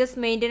റോഡ്സ് ബ്രിഡ്ജസ്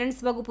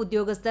മെയിന്റനൻസ് വകുപ്പ്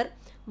ഉദ്യോഗസ്ഥർ,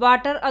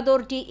 വാട്ടർ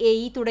അതോറിറ്റി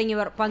AE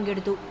തുടങ്ങിയവർ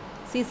പങ്കെടുത്തു.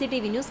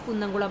 CCTV news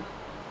Kunnamkulam.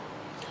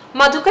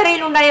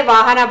 മധുക്കരയിലുണ്ടായ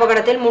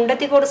വാഹനാപകടത്തിൽ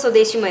മുണ്ടത്തിക്കോട്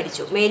സ്വദേശി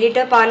മരിച്ചു.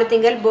 മേലിട്ട്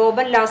പാലത്തിങ്കൽ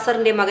ബോബൻ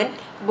ലാസറിന്റെ മകൻ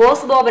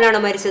ബോസ് ബോബനാണ്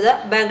മരിച്ചത്.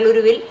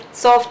 ബാംഗ്ലൂരുവിൽ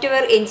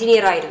സോഫ്റ്റ്വെയർ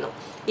എഞ്ചിനീയറായിരുന്നു.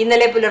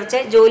 ഇന്നലെ പുലർച്ചെ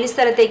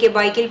ജോലിസ്ഥലത്തേക്ക്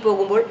ബൈക്കിൽ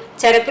പോകുമ്പോൾ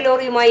ചരക്ക്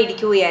ലോറിയുമായി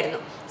ഇടിക്കുകയായിരുന്നു.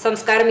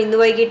 സംസ്കാരം ഇന്ന്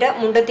വൈകിട്ട്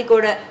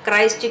മുണ്ടത്തിക്കോട്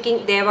ക്രൈസ്റ്റ്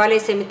കിങ്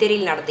ദേവാലയ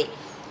സെമിത്തേരിയിൽ നടത്തി.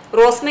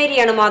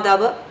 റോസ്മേരിയാണ്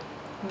മാതാവ്.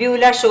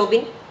 ബ്യൂല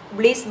ഷോബിൻ,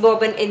 ബ്ലീസ്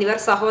ബോബൻ എന്നിവർ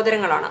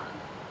സഹോദരങ്ങളാണ്.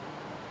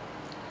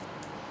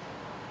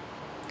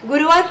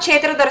 ഗുരുവായൂർ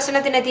ക്ഷേത്ര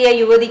ദർശനത്തിനെത്തിയ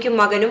യുവതിക്കും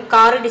മകനും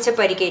കാറിടിച്ച്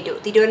പരിക്കേറ്റു.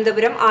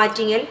 തിരുവനന്തപുരം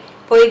ആറ്റിങ്ങൽ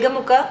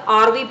പൊയ്കമുക്ക്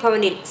RV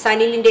ഭവനിൽ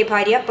സനിലിന്റെ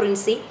ഭാര്യ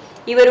പ്രിൻസി,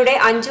 ഇവരുടെ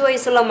 5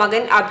 വയസ്സുള്ള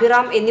മകൻ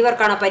അഭിറാം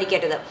എന്നിവർക്കാണ്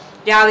പരിക്കേറ്റത്.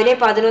 രാവിലെ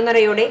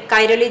 11:30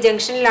 കൈരളി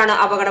ജംഗ്ഷനിലാണ്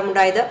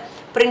അപകടമുണ്ടായത്.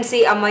 പ്രിൻസി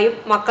അമ്മയും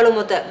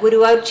മക്കളുമൊത്ത്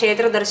ഗുരുവായൂർ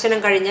ക്ഷേത്ര ദർശനം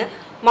കഴിഞ്ഞ്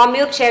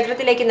മമ്മിയൂർ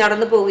ക്ഷേത്രത്തിലേക്ക്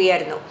നടന്നു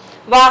പോവുകയായിരുന്നു.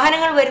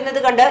 വാഹനങ്ങൾ വരുന്നത്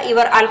കണ്ട്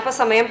ഇവർ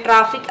അല്പസമയം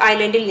ട്രാഫിക്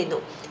ഐലൻഡിൽ നിന്നു.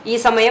 ഈ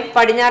സമയം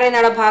പടിഞ്ഞാറേ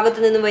നട ഭാഗത്തു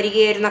നിന്നും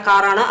വരികയായിരുന്ന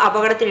കാറാണ്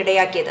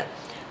അപകടത്തിനിടയാക്കിയത്.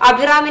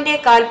 അഭിറാമിന്റെ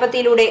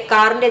കാൽപ്പത്തിയിലൂടെ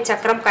കാറിന്റെ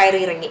ചക്രം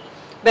കയറിയിറങ്ങി.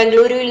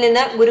 ബംഗളൂരുവിൽ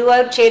നിന്ന്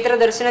ഗുരുവായൂർ ക്ഷേത്ര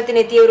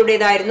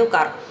ദർശനത്തിനെത്തിയവരുടേതായിരുന്നു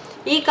കാർ.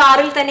 ഈ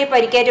കാറിൽ തന്നെ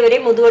പരിക്കേറ്റവരെ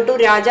മുതുവട്ടൂർ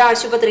രാജ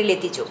ആശുപത്രിയിൽ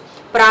എത്തിച്ചു.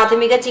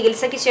 പ്രാഥമിക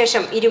ചികിത്സയ്ക്ക്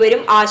ശേഷം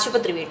ഇരുവരും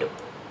ആശുപത്രി വിട്ടു.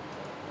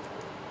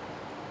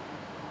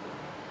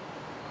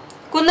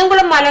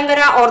 കുന്നംകുളം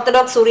മലങ്കര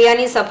ഓർത്തഡോക്സ്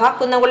സുറിയാനി സഭ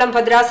കുന്നംകുളം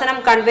ഭദ്രാസനം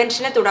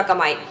കൺവെൻഷന്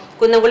തുടക്കമായി.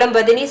 Kunnamkulam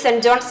Bethany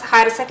saint John's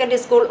higher secondary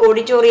school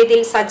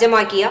ഓഡിറ്റോറിയത്തിൽ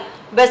സജ്ജമാക്കിയ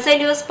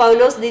ബസേലിയോസ്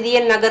പൗലോസ്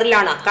ദ്വിതീയൻ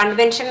നഗറിലാണ്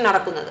കൺവെൻഷൻ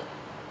നടക്കുന്നത്.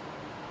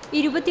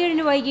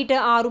 27 വൈകിട്ട്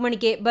 6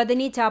 മണിക്ക്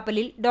ബദനി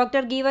ചാപ്പലിൽ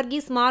ഡോക്ടർ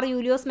ഗീവർഗീസ് മാർ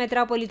യൂലിയോസ്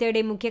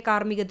മെത്രാപ്പൊലീത്തയുടെ മുഖ്യ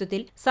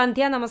കാർമ്മികത്വത്തിൽ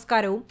സന്ധ്യാ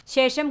നമസ്കാരവും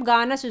ശേഷം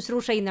ഗാന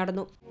ശുശ്രൂഷയും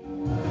നടന്നു.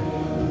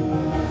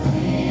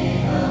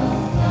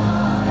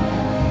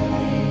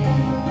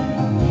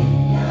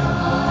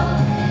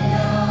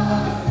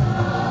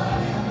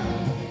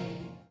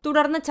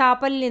 തുടർന്ന്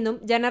ചാപ്പലിൽ നിന്നും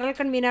ജനറൽ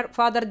കൺവീനർ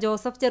ഫാദർ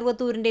ജോസഫ്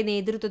ചെറുവത്തൂരിന്റെ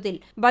നേതൃത്വത്തിൽ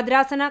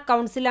ഭദ്രാസന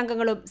കൌൺസിൽ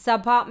അംഗങ്ങളും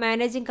സഭ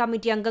മാനേജിംഗ്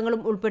കമ്മിറ്റി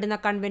അംഗങ്ങളും ഉൾപ്പെടുന്ന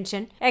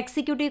കൺവെൻഷൻ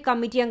എക്സിക്യൂട്ടീവ്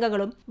കമ്മിറ്റി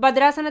അംഗങ്ങളും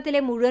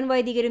ഭദ്രാസനത്തിലെ മുഴുവൻ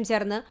വൈദികരും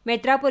ചേർന്ന്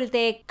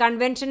മെത്രാപ്പൊലീത്തയെ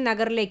കൺവെൻഷൻ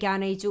നഗറിലേക്ക്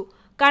ആനയിച്ചു.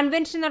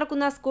 കൺവെൻഷൻ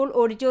നടക്കുന്ന സ്കൂൾ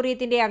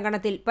ഓഡിറ്റോറിയത്തിന്റെ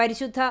അങ്കണത്തിൽ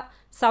പരിശുദ്ധ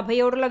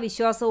സഭയോടുള്ള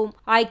വിശ്വാസവും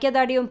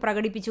ഐക്യദാർഢ്യവും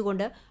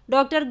പ്രകടിപ്പിച്ചുകൊണ്ട്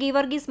ഡോക്ടർ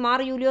ഗീവർഗീസ് മാർ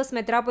യൂലിയോസ്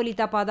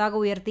മെത്രാപ്പൊലീത്ത പതാക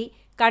ഉയർത്തി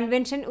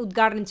കൺവെൻഷൻ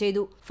ഉദ്ഘാടനം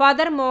ചെയ്തു.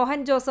 ഫാദർ മോഹൻ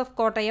ജോസഫ്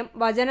കോട്ടയം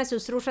വചന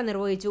ശുശ്രൂഷ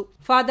നിർവഹിച്ചു.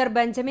 ഫാദർ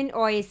ബെഞ്ചമിൻ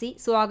OAC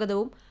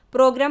സ്വാഗതവും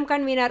പ്രോഗ്രാം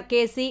കൺവീനർ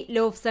KC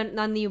ലോഫ്സൺ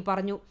നന്ദിയും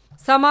പറഞ്ഞു.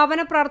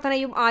 സമാപന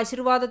പ്രാർത്ഥനയും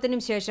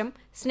ആശീർവാദത്തിനും ശേഷം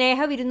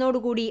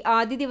സ്നേഹവിരുന്നോടുകൂടി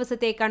ആദ്യ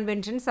ദിവസത്തെ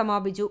കൺവെൻഷൻ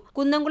സമാപിച്ചു.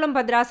 കുന്നംകുളം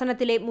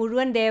ഭദ്രാസനത്തിലെ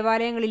മുഴുവൻ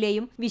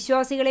ദേവാലയങ്ങളിലെയും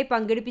വിശ്വാസികളെ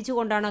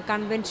പങ്കെടുപ്പിച്ചുകൊണ്ടാണ്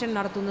കൺവെൻഷൻ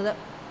നടത്തുന്നത്.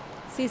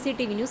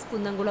 CCTV news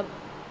Kunnamkulam.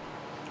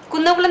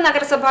 കുന്നംകുളം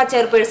നഗരസഭാ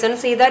ചെയർപേഴ്സൺ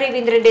സീതാ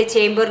രവീന്ദ്രന്റെ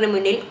ചേംബറിന്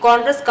മുന്നിൽ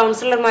കോൺഗ്രസ്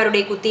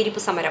കൌൺസിലർമാരുടെ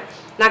കുത്തിയിരിപ്പ് സമരം.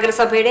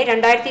 നഗരസഭയുടെ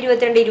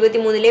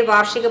 2022-23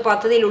 വാർഷിക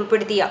പദ്ധതിയിൽ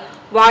ഉൾപ്പെടുത്തിയ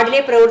വാർഡിലെ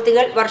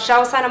പ്രവൃത്തികൾ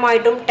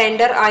വർഷാവസാനമായിട്ടും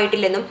ടെൻഡർ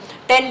ആയിട്ടില്ലെന്നും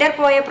ടെൻഡർ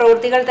പോയ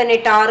പ്രവൃത്തികൾ തന്നെ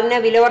ടാറിന്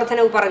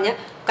വിലവർദ്ധനവ് പറഞ്ഞ്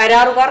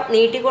കരാറുകാർ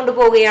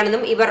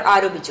നീട്ടിക്കൊണ്ടുപോവുകയാണെന്നും ഇവർ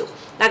ആരോപിച്ചു.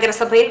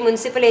 നഗരസഭയിൽ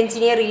മുനിസിപ്പൽ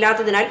എഞ്ചിനീയർ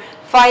ഇല്ലാത്തതിനാൽ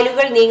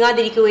ഫയലുകൾ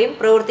നീങ്ങാതിരിക്കുകയും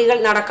പ്രവൃത്തികൾ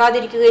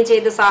നടക്കാതിരിക്കുകയും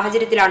ചെയ്ത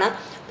സാഹചര്യത്തിലാണ്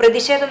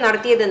പ്രതിഷേധം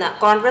നടത്തിയതെന്ന്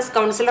Congress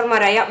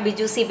കൌൺസിലർമാരായ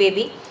Biju C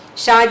baby,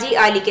 Shaji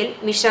Alikkal,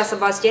 Misha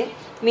Sebastian,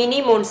 mini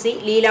Moncy,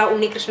 Leela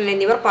Unnikrishnan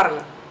എന്നിവർ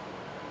പറഞ്ഞു.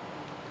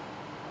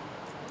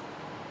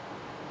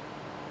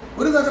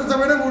 ഒരു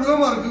നഗരസഭയുടെ മുഴുവൻ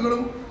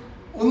വർക്കുകളും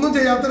ഒന്നും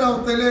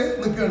ചെയ്യാത്തൊരവസ്ഥയിൽ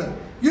നിൽക്കുകയാണ്.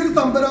 ഈ ഒരു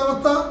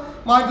സ്തംഭനാവസ്ഥ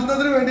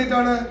മാറ്റുന്നതിന്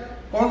വേണ്ടിയിട്ടാണ്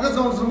കോൺഗ്രസ്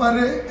കൗൺസിലർമാർ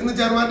ഇന്ന്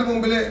ചെയർമാന്റെ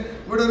മുമ്പിൽ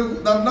ഇവിടെ ഒരു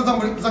ധർണ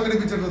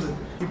സംഘടിപ്പിച്ചിട്ടുള്ളത്.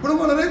 ഇപ്പോഴും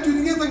വളരെ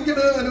ചുരുങ്ങിയ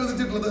സംഖ്യയാണ്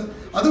അനുവദിച്ചിട്ടുള്ളത്.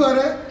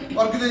 അതുവരെ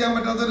വർക്ക് ചെയ്യാൻ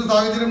പറ്റാത്ത ഒരു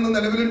സാഹചര്യം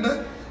നിലവിലുണ്ട്.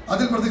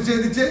 അതിൽ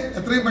പ്രതിഷേധിച്ച്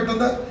എത്രയും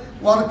പെട്ടെന്ന്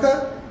വർക്ക്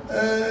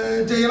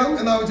ചെയ്യണം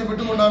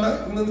എന്നാവശ്യപ്പെട്ടുകൊണ്ടാണ്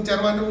ഇന്ന്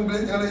ചെയർമാന്റെ മുമ്പിൽ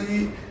ഞങ്ങൾ ഈ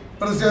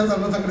പ്രതിഷേധ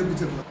ധർണ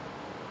സംഘടിപ്പിച്ചിട്ടുള്ളത്.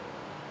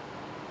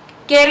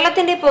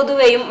 കേരളത്തിന്റെ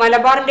പൊതുവെയും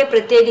മലബാറിന്റെ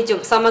പ്രത്യേകിച്ചും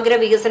സമഗ്ര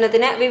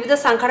വികസനത്തിന് വിവിധ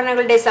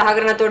സംഘടനകളുടെ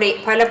സഹകരണത്തോടെ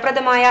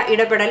ഫലപ്രദമായ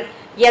ഇടപെടൽ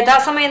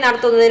യഥാസമയം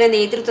നടത്തുന്നതിന്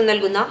നേതൃത്വം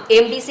നൽകുന്ന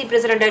MDC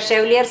പ്രസിഡന്റ്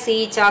ഷെവലിയർ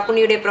CE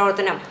ചാക്കുണിയുടെ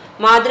പ്രവർത്തനം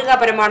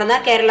മാതൃകാപരമാണെന്ന്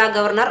കേരള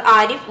ഗവർണർ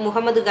ആരിഫ്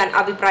മുഹമ്മദ് ഖാൻ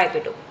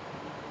അഭിപ്രായപ്പെട്ടു.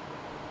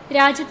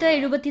 രാജ്യത്ത്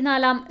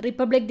 74ാം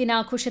റിപ്പബ്ലിക്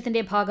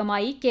ദിനാഘോഷത്തിന്റെ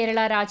ഭാഗമായി കേരള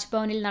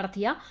രാജ്ഭവനിൽ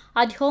നടത്തിയ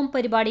അറ്റ്ഹോം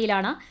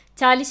പരിപാടിയിലാണ്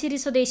ചാലിശ്ശേരി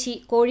സ്വദേശി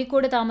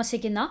കോഴിക്കോട്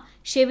താമസിക്കുന്ന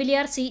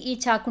ഷെവലിയർ CE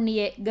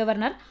ചാക്കുണ്ണിയെ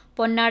ഗവർണർ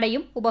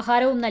പൊന്നാടയും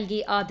ഉപഹാരവും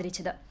നൽകി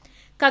ആദരിച്ചത്.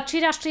 കക്ഷി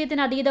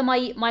രാഷ്ട്രീയത്തിന്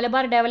അതീതമായി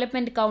Malabar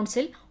development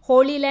council,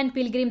 holy land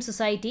pilgrim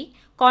society,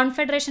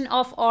 confederation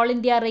of all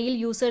India rail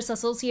users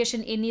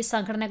association എന്നീ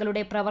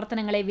സംഘടനകളുടെ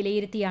പ്രവർത്തനങ്ങളെ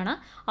വിലയിരുത്തിയാണ്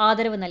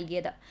ആദരവ്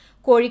നൽകിയത്.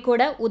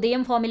 കോഴിക്കോട്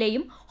ഉദയം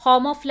ഹോമിലെയും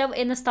ഹോം ഓഫ് ലവ്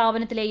എന്ന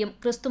സ്ഥാപനത്തിലെയും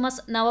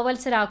ക്രിസ്തുമസ്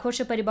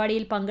നവവത്സരാഘോഷ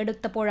പരിപാടിയിൽ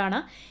പങ്കെടുത്തപ്പോഴാണ്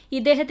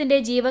ഇദ്ദേഹത്തിന്റെ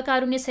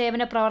ജീവകാരുണ്യ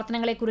സേവന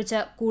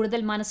പ്രവർത്തനങ്ങളെക്കുറിച്ച്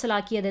കൂടുതൽ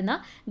മനസ്സിലാക്കിയതെന്ന്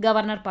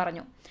ഗവർണർ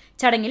പറഞ്ഞു.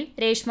 ചടങ്ങിൽ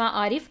Reshma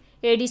Arif,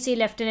 ADC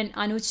lieutenant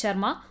Anuj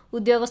Sharma,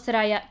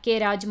 ഉദ്യോഗസ്ഥരായ K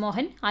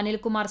Rajmohan,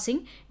 Anilkumar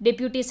Singh,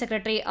 deputy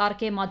secretary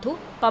RK മധു,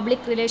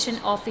 public relation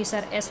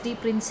officer SD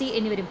Princy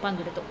എന്നിവരും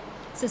പങ്കെടുത്തു.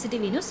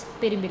 CCTV news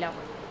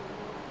Perumpilavu.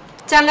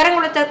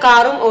 ചങ്ങരംകുളത്ത്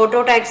കാറും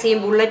ഓട്ടോ ടാക്സിയും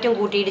ബുള്ളറ്റും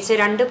കൂട്ടിയിടിച്ച്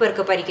 2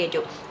 പേർക്ക്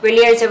പരിക്കേറ്റു.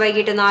 വെള്ളിയാഴ്ച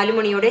വൈകിട്ട് 4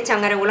 മണിയോടെ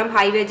ചങ്ങരംകുളം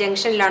ഹൈവേ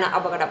ജംഗ്ഷനിലാണ്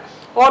അപകടം.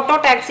 ഓട്ടോ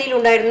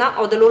ടാക്സിയിലുണ്ടായിരുന്ന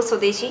ഒതലൂർ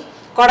സ്വദേശി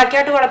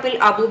കൊടക്കാട്ടുവളപ്പിൽ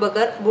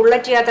അബൂബക്കർ,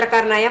 ബുള്ളറ്റ്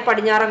യാത്രക്കാരനായ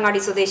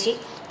പടിഞ്ഞാറങ്ങാടി സ്വദേശി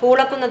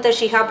പൂളക്കുന്നത്ത്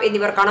ഷിഹാബ്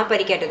എന്നിവർക്കാണ്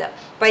പരിക്കേറ്റത്.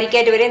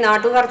 പരിക്കേറ്റവരെ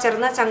നാട്ടുകാർ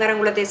ചേർന്ന്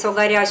ചങ്ങരംകുളത്തെ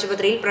സ്വകാര്യ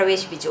ആശുപത്രിയിൽ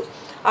പ്രവേശിപ്പിച്ചു.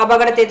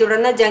 അപകടത്തെ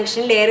തുടർന്ന്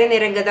ജംഗ്ഷനിൽ ഏറെ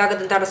നേരം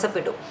ഗതാഗതം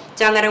തടസ്സപ്പെട്ടു.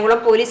 ചങ്ങരംകുളം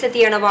പോലീസ്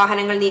എത്തിയാണ്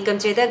വാഹനങ്ങൾ നീക്കം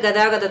ചെയ്ത്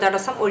ഗതാഗത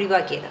തടസ്സം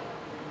ഒഴിവാക്കിയത്.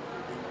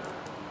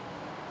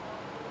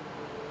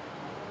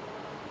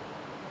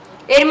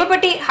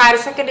 എരുമപ്പെട്ടി ഹയർ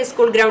സെക്കൻഡറി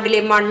സ്കൂൾ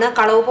ഗ്രൗണ്ടിലെ മണ്ണ്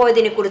കളവ്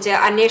പോയതിനെക്കുറിച്ച്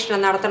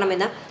അന്വേഷണം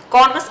നടത്തണമെന്ന്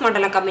കോൺഗ്രസ്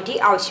മണ്ഡലം കമ്മിറ്റി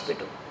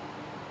ആവശ്യപ്പെട്ടു.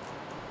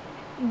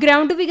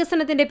 ഗ്രൗണ്ട്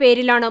വികസനത്തിന്റെ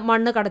പേരിലാണ്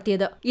മണ്ണ്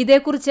കടത്തിയത്.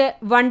 ഇതേക്കുറിച്ച്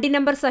വണ്ടി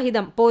നമ്പർ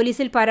സഹിതം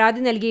പോലീസിൽ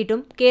പരാതി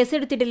നൽകിയിട്ടും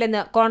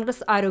കേസെടുത്തിട്ടില്ലെന്ന്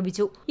കോൺഗ്രസ്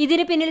ആരോപിച്ചു.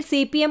 ഇതിന് പിന്നിൽ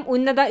CPM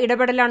ഉന്നത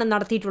ഇടപെടലാണ്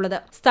നടത്തിയിട്ടുള്ളത്.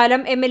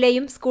 സ്ഥലം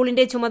MLAയും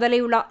സ്കൂളിന്റെ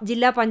ചുമതലയുള്ള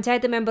ജില്ലാ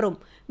പഞ്ചായത്ത് മെമ്പറും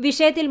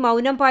വിഷയത്തിൽ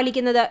മൗനം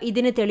പാലിക്കുന്നത്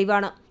ഇതിന്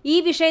തെളിവാണ്. ഈ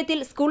വിഷയത്തിൽ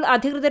സ്കൂൾ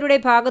അധികൃതരുടെ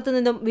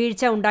ഭാഗത്തുനിന്നും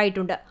വീഴ്ച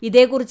ഉണ്ടായിട്ടുണ്ട്.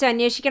 ഇതേക്കുറിച്ച്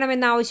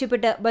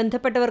അന്വേഷിക്കണമെന്നാവശ്യപ്പെട്ട്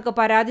ബന്ധപ്പെട്ടവർക്ക്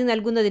പരാതി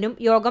നൽകുന്നതിനും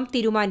യോഗം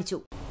തീരുമാനിച്ചു.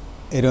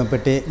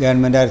 എരുമപ്പെട്ടി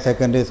ഗവൺമെന്റ് ഹയർ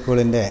സെക്കൻഡറി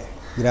സ്കൂളിന്റെ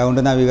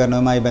ഗ്രൗണ്ട്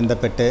നവീകരണവുമായി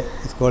ബന്ധപ്പെട്ട്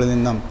സ്കൂളിൽ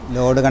നിന്നും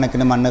ലോഡ്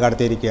കണക്കിന് മണ്ണ്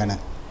കടത്തിയിരിക്കുകയാണ്.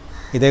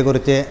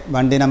 ഇതേക്കുറിച്ച്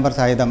വണ്ടി നമ്പർ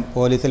സഹിതം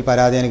പോലീസിൽ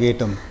പരാതി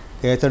നൽകിയിട്ടും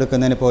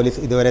കേസെടുക്കുന്നതിന് പോലീസ്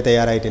ഇതുവരെ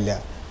തയ്യാറായിട്ടില്ല.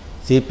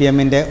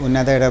 CPMൻ്റെ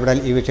ഉന്നത ഇടപെടൽ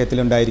ഈ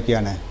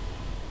വിഷയത്തിലുണ്ടായിരിക്കുകയാണ്.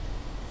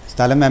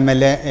 സ്ഥലം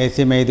MLA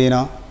AC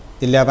മെയ്തീനോ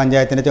ജില്ലാ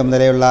പഞ്ചായത്തിൻ്റെ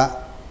ചുമതലയുള്ള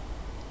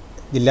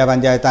ജില്ലാ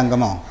പഞ്ചായത്ത്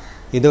അംഗമോ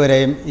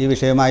ഇതുവരെയും ഈ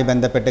വിഷയവുമായി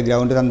ബന്ധപ്പെട്ട്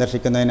ഗ്രൗണ്ട്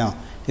സന്ദർശിക്കുന്നതിനോ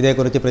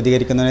ഇതേക്കുറിച്ച്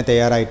പ്രതികരിക്കുന്നതിന്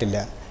തയ്യാറായിട്ടില്ല.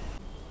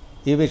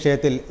 ഈ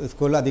വിഷയത്തിൽ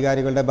സ്കൂൾ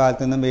അധികാരികളുടെ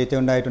ഭാഗത്തു നിന്നും വീഴ്ച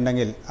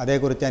ഉണ്ടായിട്ടുണ്ടെങ്കിൽ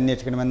അതേക്കുറിച്ച്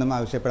അന്വേഷിക്കണമെന്നും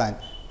ആവശ്യപ്പെടാൻ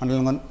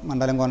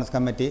മണ്ഡലം കോൺഗ്രസ്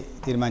കമ്മിറ്റി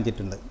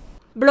തീരുമാനിച്ചിട്ടുണ്ട്.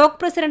 Block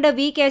president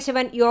V.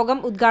 കേശവൻ യോഗം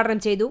ഉദ്ഘാടനം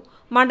ചെയ്തു.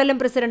 മണ്ഡലം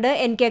പ്രസിഡന്റ്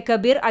NK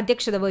കബീർ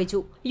അധ്യക്ഷത വഹിച്ചു.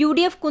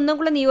 UDF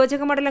കുന്നംകുളം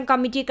നിയോജക മണ്ഡലം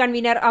കമ്മിറ്റി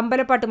കൺവീനർ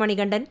അമ്പലപ്പാട്ട്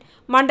മണികണ്ഠൻ,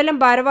 മണ്ഡലം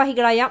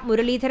ഭാരവാഹികളായ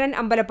മുരളീധരൻ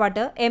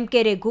അമ്പലപ്പാട്ട്,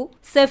 MK രഘു,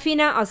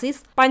 സഫീന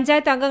അസീസ്,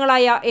 പഞ്ചായത്ത്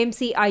അംഗങ്ങളായ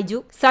MC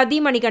ഐജു, സതി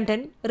മണികണ്ഠൻ,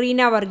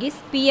 റീന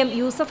വർഗീസ്, PM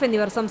യൂസഫ്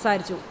എന്നിവർ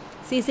സംസാരിച്ചു.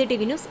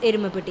 CCTV news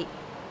Erumapetty.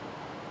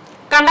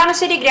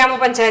 കണ്ടാണശ്ശേരി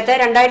ഗ്രാമപഞ്ചായത്ത്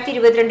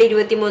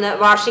 2022-23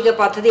 വാർഷിക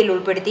പദ്ധതിയിൽ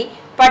ഉൾപ്പെടുത്തി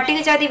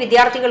പട്ടികജാതി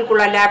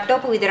വിദ്യാർത്ഥികൾക്കുള്ള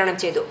ലാപ്ടോപ്പ് വിതരണം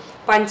ചെയ്തു.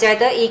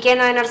 പഞ്ചായത്ത് EK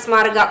നായനാർ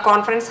സ്മാരക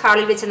കോൺഫറൻസ്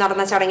ഹാളിൽ വെച്ച്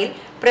നടന്ന ചടങ്ങിൽ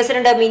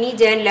പ്രസിഡന്റ് മിനി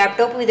ജയൻ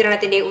ലാപ്ടോപ്പ്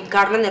വിതരണത്തിന്റെ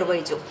ഉദ്ഘാടനം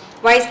നിർവഹിച്ചു.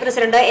 വൈസ്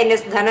പ്രസിഡന്റ്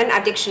NS ധനൻ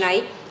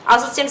അധ്യക്ഷനായി.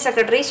 അസിസ്റ്റന്റ്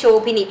സെക്രട്ടറി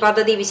ശോഭിനി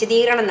പദ്ധതി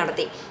വിശദീകരണം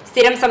നടത്തി.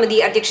 സ്ഥിരം സമിതി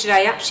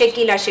അധ്യക്ഷരായ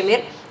ഷക്കീല ഷമീർ,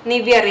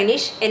 നിവ്യ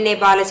റിനീഷ്, NA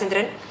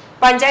ബാലചന്ദ്രൻ,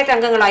 പഞ്ചായത്ത്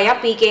അംഗങ്ങളായ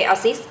PK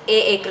Azeez,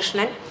 AA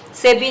Krishnan,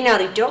 Sebina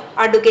Ritto,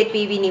 advocate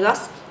PV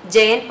Niwas,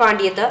 Jayan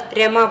Pandyath,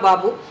 Rama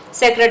Babu,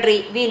 secretary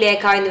V.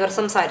 Lekha എന്നിവർ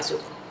സംസാരിച്ചു.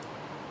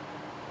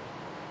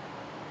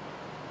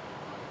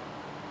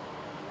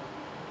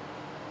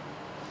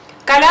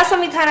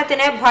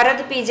 കലാസംവിധാനത്തിന്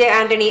ഭരത് PJ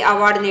ആന്റണി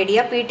അവാർഡ് നേടിയ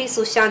PT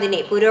സുശാന്തിനെ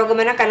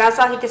പുരോഗമന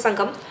കലാസാഹിത്യ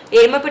സംഘം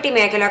എരുമപ്പെട്ടി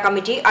മേഖലാ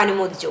കമ്മിറ്റി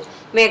അനുമോദിച്ചു.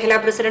 മേഖലാ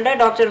president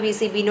doctor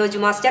VC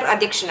Binoj master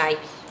അധ്യക്ഷനായി.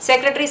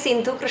 സെക്രട്ടറി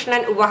സിന്ധു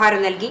കൃഷ്ണൻ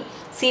ഉപഹാരം നൽകി.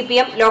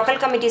 CPM local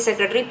committee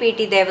secretary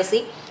PT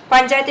Devasi,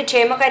 panchayat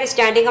ക്ഷേമകാര്യ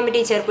standing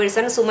committee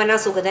chairperson Sumana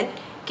Sugathan,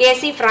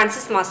 KC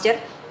Francis master,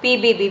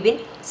 PB Bibin,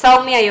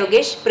 Soumya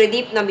Yogesh,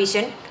 Pradeep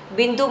Nambeesan,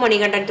 Bindu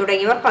Manikandan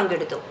തുടങ്ങിയവർ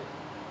പങ്കെടുത്തു.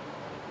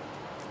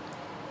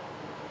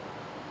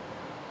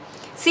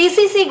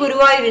 CCC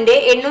ഗുരുവായൂരിന്റെ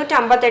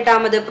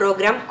 858ാമത്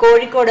പ്രോഗ്രാം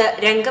കോഴിക്കോട്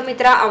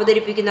രംഗമിത്ര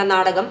അവതരിപ്പിക്കുന്ന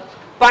നാടകം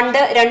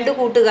പണ്ട് രണ്ടു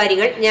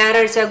കൂട്ടുകാരികൾ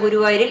ഞായറാഴ്ച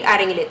ഗുരുവായൂരിൽ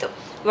അരങ്ങിലെത്തും.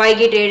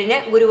 വൈകിട്ട് 7-ന്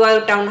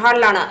ഗുരുവായൂർ ടൗൺ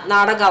ഹാളിലാണ്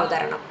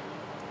നാടകാവതരണം.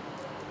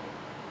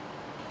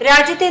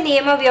 രാജ്യത്തെ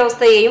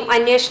നിയമവ്യവസ്ഥയെയും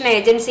അന്വേഷണ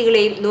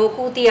ഏജൻസികളെയും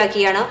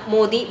നോക്കുകുത്തിയാക്കിയാണ്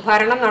മോദി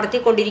ഭരണം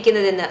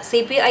നടത്തിക്കൊണ്ടിരിക്കുന്നതെന്ന്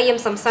CPIM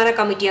സംസ്ഥാന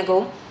കമ്മിറ്റി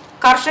അംഗവും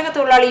കർഷക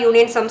തൊഴിലാളി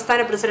യൂണിയൻ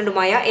സംസ്ഥാന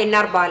പ്രസിഡന്റുമായ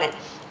NR ബാലൻ.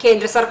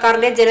 കേന്ദ്ര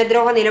സർക്കാരിന്റെ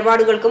ജനദ്രോഹ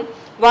നിലപാടുകൾക്കും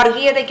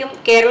വർഗീയതയ്ക്കും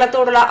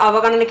കേരളത്തോടുള്ള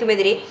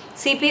അവഗണനയ്ക്കുമെതിരെ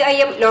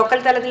CPIM ലോക്കൽ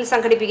തലത്തിൽ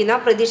സംഘടിപ്പിക്കുന്ന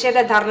പ്രതിഷേധ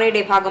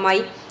ധർണയുടെ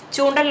ഭാഗമായി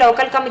ചൂണ്ടൽ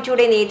ലോക്കൽ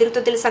കമ്മിറ്റിയുടെ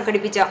നേതൃത്വത്തിൽ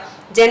സംഘടിപ്പിച്ച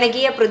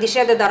ജനകീയ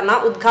പ്രതിഷേധ ധർണ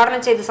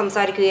ഉദ്ഘാടനം ചെയ്ത്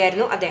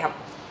സംസാരിക്കുകയായിരുന്നു അദ്ദേഹം.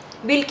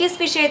 ബിൽക്കിസ്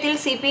വിഷയത്തിൽ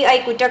CPI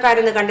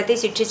കുറ്റക്കാരെന്ന് കണ്ടെത്തി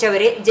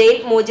ശിക്ഷിച്ചവരെ ജയിൽ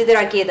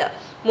മോചിതരാക്കിയത്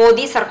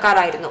മോദി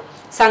സർക്കാരായിരുന്നു.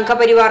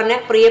 സംഘപരിവാറിന്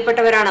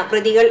പ്രിയപ്പെട്ടവരാണ്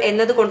പ്രതികൾ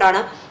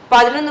എന്നതുകൊണ്ടാണ്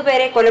 11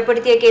 പേരെ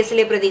കൊലപ്പെടുത്തിയ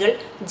കേസിലെ പ്രതികൾ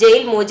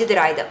ജയിൽ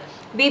മോചിതരായത്.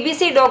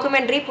 BBC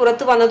ഡോക്യുമെന്ററി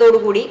പുറത്തു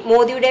വന്നതോടുകൂടി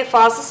മോദിയുടെ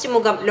ഫാസിസ്റ്റ്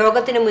മുഖം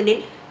ലോകത്തിനു മുന്നിൽ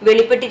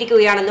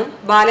വെളിപ്പെട്ടിരിക്കുകയാണെന്നും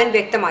ബാലൻ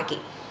വ്യക്തമാക്കി.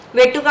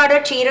 വെട്ടുകാട്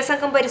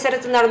ക്ഷീരസംഘം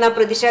പരിസരത്ത് നടന്ന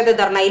പ്രതിഷേധ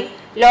ധർണയിൽ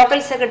ലോക്കൽ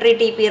സെക്രട്ടറി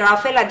TP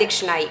റാഫേൽ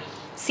അധ്യക്ഷനായി.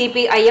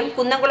 CPIM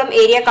കുന്നംകുളം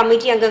ഏരിയ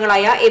കമ്മിറ്റി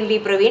അംഗങ്ങളായ MB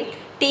Praveen,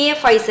 TA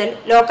Faisal,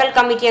 local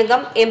committee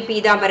അംഗം M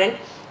പീതാംബരൻ,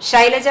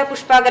 ശൈലജ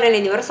പുഷ്പാകരൻ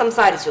എന്നിവർ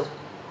സംസാരിച്ചു.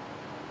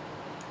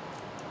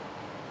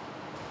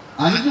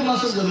 5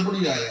 മാസം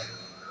ഗർഭിണിയായ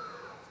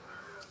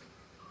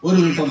ഒരു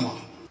വീട്ടമ്മ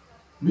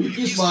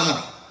ബിൽക്കിസ് ബാനർ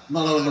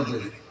എന്നാണ് അവരുടെ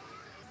പേര്.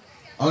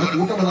 അവരുടെ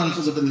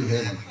കൂട്ടബലാത്സംഗത്തിൽ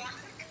വിധേയനം.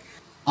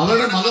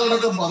 അവരുടെ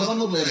മകളടക്കം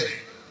 11 പേരെ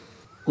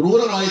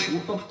ക്രൂരമായി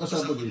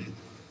കൂട്ടക്കശാപ്പ് ചെയ്തു.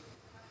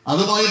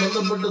 അതുമായി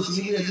ബന്ധപ്പെട്ട്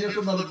CBI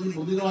അന്വേഷണം നടത്തി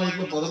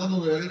പ്രതികളായിട്ടുള്ള 11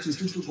 പേരെ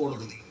ശിക്ഷിച്ചു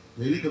കോടതി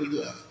ജയിലിൽ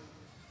കിടക്കുക.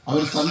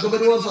 അവർ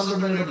സംഘപരിവാർ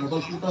സംഘടനയുടെ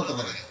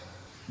മുതൽക്കൂട്ടാത്തവരെ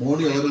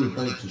മോഡി അവർ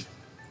വിട്ടയച്ചു.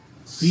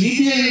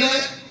 CBIയുടെ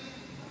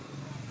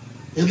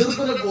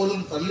എതിർപ്പിനെ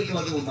പോലും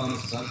തള്ളിക്കളഞ്ഞുകൊണ്ടാണ്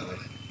സർക്കാർ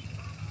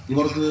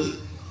ഇവർക്ക്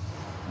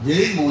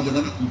ജയിൽ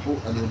മോചനം ഇപ്പോൾ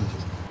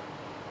അനുവദിച്ചത്.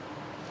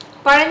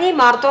 പഴഞ്ഞി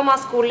മാർത്തോമ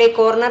സ്കൂളിലെ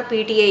കോർണർ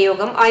PTA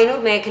യോഗം അയനൂർ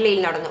മേഖലയിൽ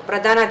നടന്നു.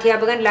 പ്രധാന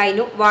അധ്യാപകൻ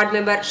line, ward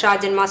member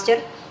Shajan master,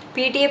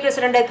 PTA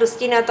president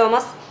Christina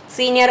Thomas,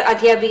 senior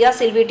അധ്യാപിക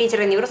സിൽവി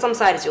ടീച്ചർ എന്നിവർ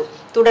സംസാരിച്ചു.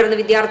 തുടർന്ന്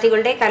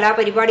വിദ്യാർത്ഥികളുടെ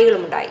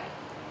കലാപരിപാടികളുമുണ്ടായി.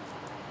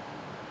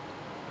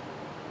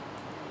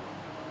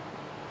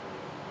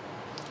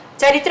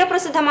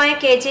 ചരിത്രപ്രസിദ്ധമായ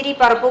കേച്ചേരി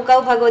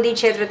പറപ്പൂക്കാവ് ഭഗവതി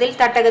ക്ഷേത്രത്തിൽ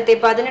തട്ടകത്തെ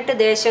 18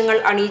 ദേശങ്ങൾ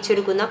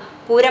അണിയിച്ചൊരുക്കുന്ന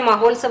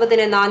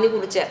പൂരമഹോത്സവത്തിന് നാന്ദി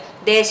കുറിച്ച്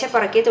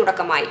ദേശപ്പറയ്ക്ക്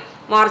തുടക്കമായി.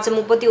 മാർച്ച്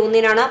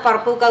 31-നാണ്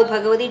പറപ്പൂക്കാവ്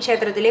ഭഗവതി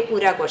ക്ഷേത്രത്തിലെ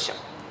പൂരാഘോഷം.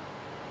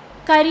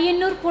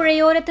 കരിയന്നൂർ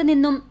പുഴയോരത്ത്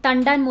നിന്നും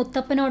തണ്ടാൻ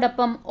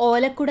മുത്തപ്പനോടൊപ്പം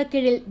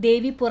ഓലക്കുടക്കീഴിൽ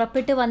ദേവി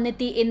പുറപ്പെട്ടു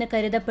വന്നെത്തി എന്ന്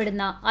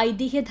കരുതപ്പെടുന്ന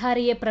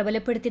ഐതിഹ്യധാരയെ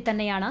പ്രബലപ്പെടുത്തി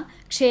തന്നെയാണ്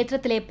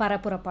ക്ഷേത്രത്തിലെ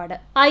പറപ്പുറപ്പാട്.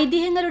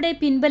 ഐതിഹ്യങ്ങളുടെ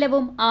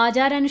പിൻബലവും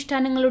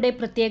ആചാരാനുഷ്ഠാനങ്ങളുടെ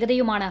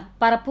പ്രത്യേകതയുമാണ്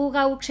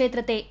പറപ്പൂക്കാവ്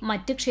ക്ഷേത്രത്തെ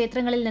മറ്റ്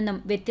ക്ഷേത്രങ്ങളിൽ നിന്നും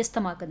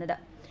വ്യത്യസ്തമാക്കുന്നത്.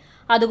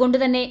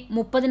 അതുകൊണ്ടുതന്നെ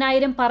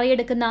 30,000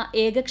 പറയെടുക്കുന്ന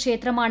ഏക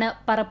ക്ഷേത്രമാണ്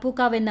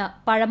പറപ്പൂക്കാവെന്ന്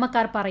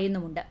പഴമക്കാർ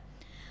പറയുന്നുമുണ്ട്.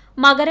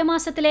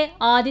 മകരമാസത്തിലെ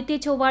ആദ്യത്തെ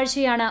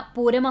ചൊവ്വാഴ്ചയാണ്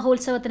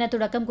പൂരമഹോത്സവത്തിന്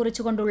തുടക്കം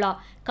കുറിച്ചുകൊണ്ടുള്ള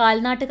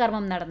കാൽനാട്ട്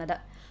കർമ്മം നടന്നത്.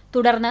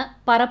 തുടർന്ന്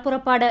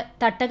പറപ്പുറപ്പാട്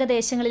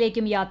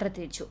തട്ടകദേശങ്ങളിലേക്കും യാത്ര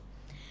തിരിച്ചു.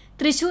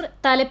 തൃശൂർ,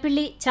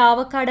 തലപ്പിള്ളി,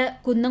 ചാവക്കാട്,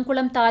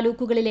 കുന്നംകുളം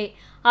താലൂക്കുകളിലെ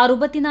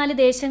 64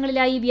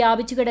 ദേശങ്ങളിലായി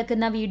വ്യാപിച്ചു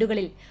കിടക്കുന്ന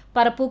വീടുകളിൽ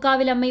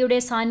പറപ്പൂക്കാവിലമ്മയുടെ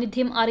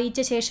സാന്നിധ്യം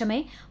അറിയിച്ച ശേഷമേ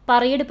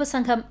പറയെടുപ്പ്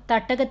സംഘം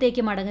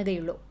തട്ടകത്തേക്ക്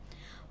മടങ്ങുകയുള്ളൂ.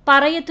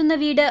 പറയെത്തുന്ന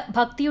വീട്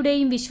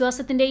ഭക്തിയുടെയും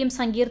വിശ്വാസത്തിന്റെയും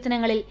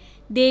സങ്കീർത്തനങ്ങളിൽ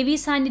ദേവീ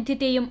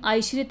സാന്നിധ്യത്തെയും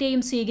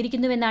ഐശ്വര്യത്തെയും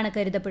സ്വീകരിക്കുന്നുവെന്നാണ്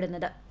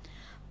കരുതപ്പെടുന്നത്.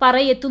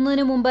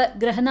 പറയെത്തുന്നതിനു മുമ്പ്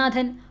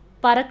ഗൃഹനാഥൻ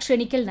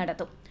പറക്ഷണിക്കൽ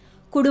നടത്തും.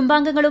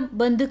 കുടുംബാംഗങ്ങളും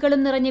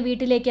ബന്ധുക്കളും നിറഞ്ഞ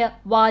വീട്ടിലേക്ക്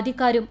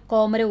വാദിക്കാരും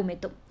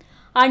കോമരവുമെത്തും.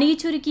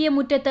 അണിയിച്ചൊരുക്കിയ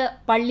മുറ്റത്ത്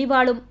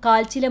പള്ളിവാളും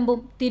കാൽച്ചിലമ്പും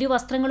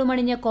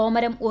തിരുവസ്ത്രങ്ങളുമണിഞ്ഞ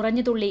കോമരം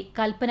ഉറഞ്ഞുതുള്ളി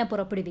കൽപ്പന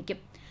പുറപ്പെടുവിക്കും.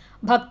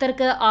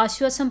 ഭക്തർക്ക്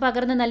ആശ്വാസം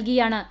പകർന്നു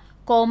നൽകിയാണ്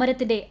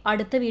കോമരത്തിന്റെ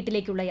അടുത്ത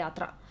വീട്ടിലേക്കുള്ള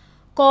യാത്ര.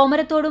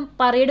 കോമരത്തോടും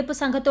പറയെടുപ്പ്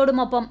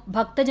സംഘത്തോടുമൊപ്പം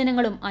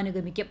ഭക്തജനങ്ങളും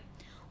അനുഗമിക്കും.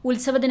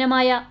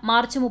 ഉത്സവദിനമായ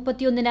മാർച്ച്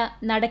 31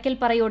 നടക്കൽ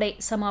പറയോടെ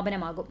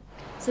സമാപനമാകും.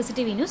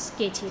 CCTV news,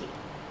 Kecheri.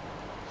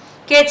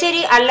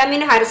 Kecheri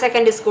Allameen higher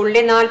secondary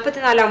സ്കൂളിന്റെ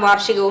 44ാം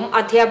വാർഷികവും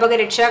അധ്യാപക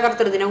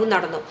രക്ഷാകർതൃ ദിനവും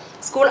നടന്നു.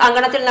 സ്കൂൾ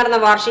അങ്കണത്തിൽ നടന്ന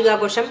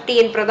വാർഷികാഘോഷം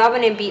TN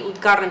പ്രതാപൻ MP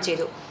ഉദ്ഘാടനം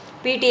ചെയ്തു.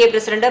 PTA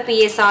പ്രസിഡന്റ്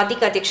PA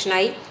സാദിഖ്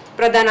അധ്യക്ഷനായി.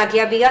 പ്രധാന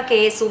അധ്യാപിക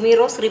KS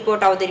സുമീറോസ്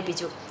റിപ്പോർട്ട്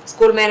അവതരിപ്പിച്ചു.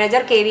 School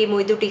manager KV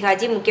Moidutty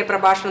Haji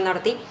മുഖ്യപ്രഭാഷണം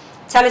നടത്തി.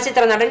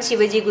 ചലച്ചിത്ര നടൻ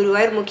ശിവജി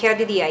ഗുരുവായൂർ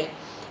മുഖ്യാതിഥിയായി.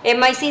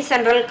 MIC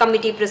central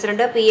committee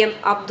president PM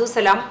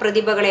Abdussalam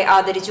പ്രതിഭകളെ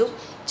ആദരിച്ചു.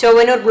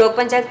 Chowwanur block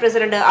panchayat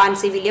president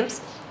Ancy Williams,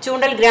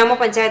 ചൂണ്ടൽ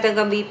ഗ്രാമപഞ്ചായത്ത്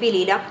അംഗം VP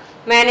Leela,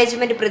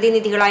 management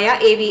പ്രതിനിധികളായ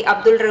AV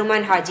Abdul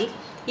Rahman Haji,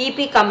 EP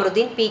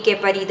Kamaruddin, PK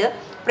Pareed,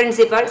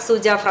 principal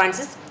Suja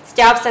Francis,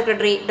 staff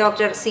secretary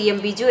doctor CM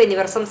Biju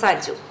എന്നിവർ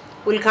സംസാരിച്ചു.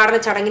 ഉദ്ഘാടന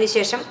ചടങ്ങിന്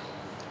ശേഷം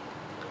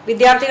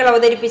വിദ്യാർത്ഥികൾ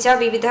അവതരിപ്പിച്ച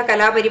വിവിധ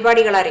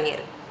കലാപരിപാടികൾ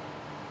അരങ്ങേറി.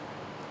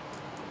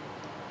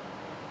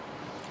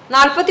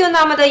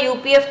 41ാമത്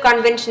UPF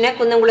കൺവെൻഷന്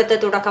കുന്നംകുളത്ത്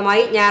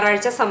തുടക്കമായി.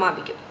 ഞായറാഴ്ച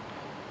സമാപിക്കും.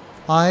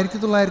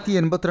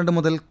 1982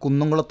 മുതൽ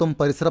കുന്നംകുളത്തും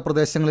പരിസര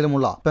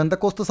പ്രദേശങ്ങളിലുമുള്ള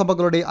പെന്തക്കോസ്ത്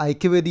സഭകളുടെ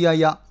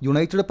ഐക്യവേദിയായ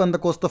യുണൈറ്റഡ്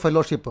പെന്തക്കോസ്ത്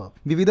ഫെലോഷിപ്പ്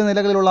വിവിധ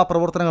നിലകളിലുള്ള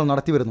പ്രവർത്തനങ്ങൾ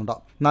നടത്തിവരുന്നുണ്ട്.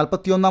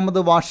 41ാമത്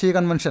വാർഷിക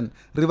കൺവെൻഷൻ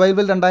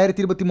റിവൈവൽ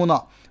 2023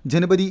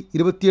 ജനുവരി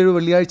 27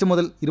 വെള്ളിയാഴ്ച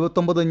മുതൽ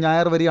 29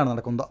 ഞായർ വരെയാണ്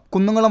നടക്കുന്നത്.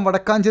 കുന്നംകുളം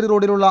വടക്കാഞ്ചേരി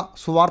റോഡിലുള്ള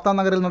സുവാർത്ത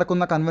നഗറിൽ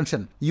നടക്കുന്ന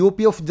convention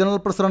UPF general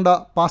president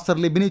pastor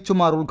ലിബിനി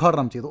ചുമാർ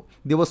ഉദ്ഘാടനം ചെയ്തു.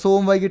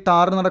 ദിവസവും വൈകിട്ട്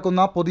 6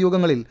 നടക്കുന്ന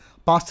പൊതുയോഗങ്ങളിൽ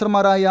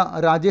പാസ്റ്റർമാരായ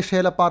രാജേഷ്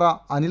ഏലപ്പാറ,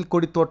 അനിൽ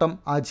കൊടിത്തോട്ടം,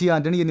 അജി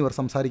ആന്റണി എന്നിവർ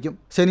സംസാരിക്കും.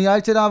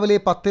 ശനിയാഴ്ച രാവിലെ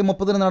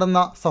 10:30 നടന്ന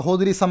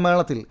സഹോദരി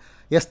സമ്മേളനത്തിൽ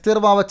എസ്തേർ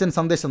വാവച്ചൻ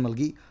സന്ദേശം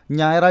നൽകി.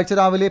 ഞായറാഴ്ച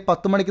രാവിലെ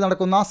 10 മണിക്ക്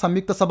നടക്കുന്ന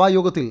സംയുക്ത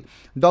സഭായോഗത്തിൽ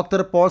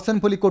ഡോക്ടർ പോൾസൺ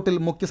പുലിക്കോട്ടിൽ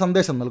മുഖ്യ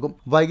സന്ദേശം നൽകും.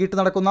 വൈകിട്ട്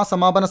നടക്കുന്ന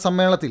സമാപന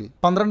സമ്മേളനത്തിൽ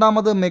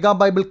 12ാമത് മെഗാ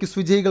ബൈബിൾ ക്വിസ്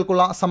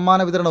വിജയികൾക്കുള്ള സമ്മാന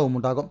വിതരണവും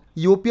ഉണ്ടാകും.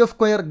 UPF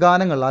കൊയർ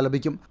ഗാനങ്ങൾ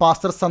ആലപിക്കും.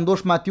 Pastor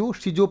Santhosh Mathew,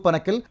 Shiju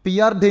Panakkal,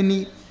 PR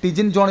Denny,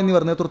 Tijin John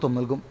എന്നിവർ നേതൃത്വം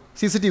നൽകും.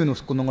 CCTV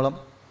news, Kunnamkulam.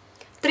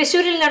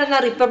 തൃശൂരിൽ നടന്ന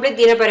റിപ്പബ്ലിക്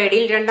ദിന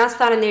പരേഡിൽ 2ാം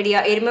സ്ഥാനം നേടിയ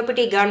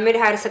എരുമപ്പെട്ടി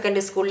ഗവൺമെന്റ് ഹയർ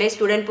സെക്കൻഡറി സ്കൂളിലെ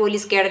സ്റ്റുഡന്റ്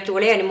പോലീസ്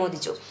കേഡറ്റുകളെ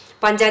അനുമോദിച്ചു.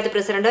 Panchayat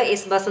president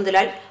S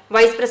Basantlal,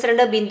 vice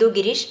president Bindu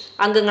Girish,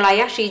 അംഗങ്ങളായ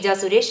ഷീജ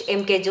സുരേഷ്,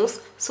 MK ജോസ്,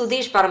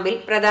 സുധീഷ് പറമ്പിൽ,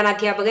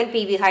 പ്രധാനാധ്യാപകൻ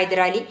PV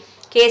Hyder Ali,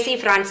 KC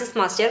Francis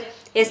master,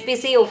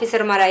 SPC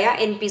ഓഫീസർമാരായ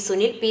NP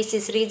സുനിൽ,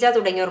 PC ശ്രീജ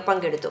തുടങ്ങിയവർ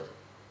പങ്കെടുത്തു.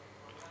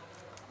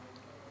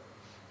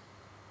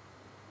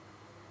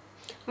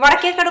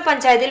 വടക്കേക്കാട്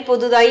പഞ്ചായത്തിൽ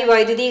പുതുതായി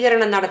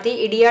വൈദ്യുതീകരണം നടത്തി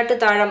ഇടിയാട്ട്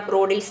താഴം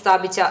റോഡിൽ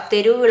സ്ഥാപിച്ച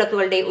തെരുവ്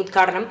വിളക്കുകളുടെ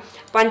ഉദ്ഘാടനം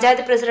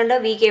പഞ്ചായത്ത് പ്രസിഡന്റ്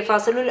VK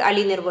ഫസലുൽ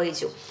അലി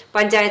നിർവഹിച്ചു.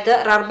 പഞ്ചായത്ത്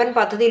റർബൻ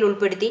പദ്ധതിയിൽ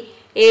ഉൾപ്പെടുത്തി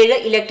 7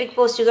 ഇലക്ട്രിക്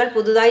പോസ്റ്റുകൾ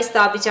പുതുതായി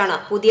സ്ഥാപിച്ചാണ്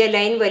പുതിയ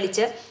ലൈൻ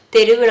വലിച്ച്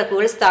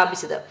തെരുവിളക്കുകൾ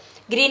സ്ഥാപിച്ചത്.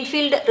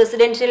 ഗ്രീൻഫീൽഡ്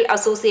റെസിഡൻഷ്യൽ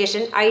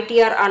അസോസിയേഷൻ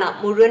ITR ആണ്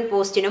മുഴുവൻ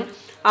പോസ്റ്റിനും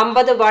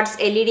 50 വാട്ട്സ്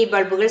LED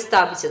ബൾബുകൾ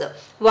സ്ഥാപിച്ചത്.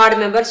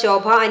 വാർഡ് മെമ്പർ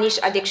ശോഭ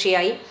അനീഷ്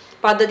അധ്യക്ഷയായി.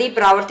 പദ്ധതി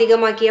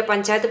പ്രാവർത്തികമാക്കിയ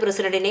പഞ്ചായത്ത്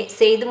പ്രസിഡന്റിനെ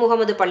സെയ്ദ്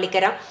മുഹമ്മദ്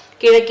പള്ളിക്കര,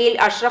 കിഴക്കിയിൽ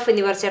അഷ്റഫ്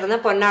എന്നിവർ ചേർന്ന്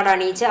പൊന്നാട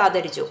അണിയിച്ച്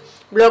ആദരിച്ചു.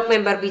 Block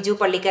member Biju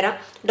Pallikkara,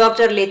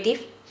 doctor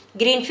Latheef,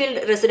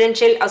 greenfield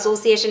residential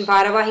association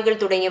ഭാരവാഹികൾ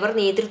തുടങ്ങിയവർ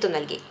നേതൃത്വം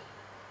നൽകി.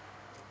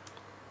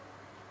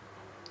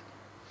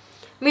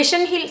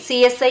 Mission hill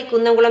CSI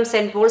Kunnamkulam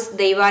saint Paul's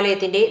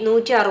ദൈവാലയത്തിന്റെ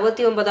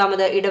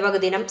 169ാമത് ഇടവക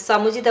ദിനം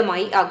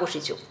സമുചിതമായി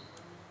ആഘോഷിച്ചു.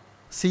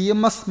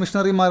 CMS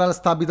മിഷണറിമാരാൽ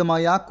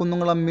സ്ഥാപിതമായ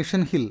Kunnamkulam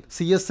mission hill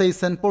CSI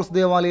saint Paul's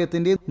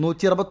ദേവാലയത്തിന്റെ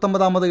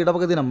 169ാമത്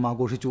ഇടവക ദിനം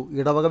ആഘോഷിച്ചു.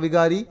 ഇടവക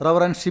വികാരി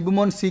റവറൻ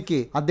ഷിബുമോൻ CK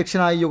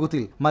അധ്യക്ഷനായ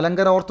യോഗത്തിൽ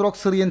Malankara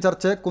orthodox Syrian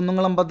church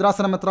Kunnamkulam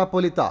ഭദ്രാസന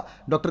മെത്രാപ്പോലിത്ത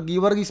ഡോക്ടർ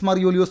ഗീവർഗീസ് മാർ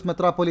യൂലിയോസ്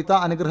മെത്രാപ്പോലിത്ത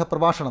അനുഗ്രഹ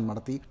പ്രഭാഷണം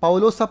നടത്തി.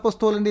 പൗലോസ്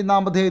അപ്പോസ്തലന്റെ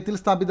നാമധേയത്തിൽ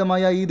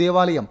സ്ഥാപിതമായ ഈ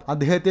ദേവാലയം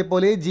അദ്ദേഹത്തെ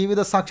പോലെ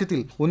ജീവിത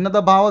സാക്ഷ്യത്തിൽ ഉന്നത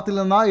ഭാവത്തിൽ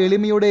നിന്ന്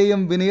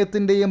എളിമയുടെയും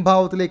വിനയത്തിന്റെയും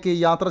ഭാവത്തിലേക്ക്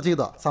യാത്ര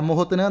ചെയ്ത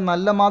സമൂഹത്തിന്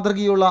നല്ല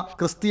മാതൃകയുള്ള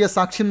ക്രിസ്തീയ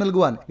സാക്ഷ്യം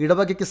നൽകുവാൻ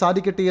ഇടവകയ്ക്ക് സാധിക്കട്ടെ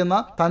എന്ന്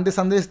തന്റെ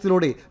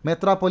സന്ദേശത്തിലൂടെ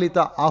മെത്രാപ്പൊലീത്ത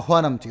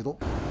ആഹ്വാനം ചെയ്തു.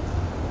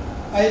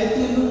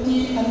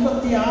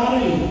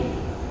 1856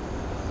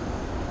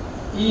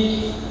 ഈ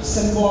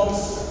സെന്റ്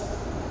പോൾസ്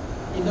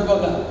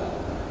ഇടവക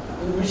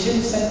ഒരു മിഷൻ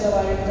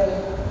സെന്ററായിട്ട്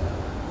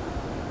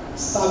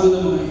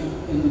സ്ഥാപിതമായി.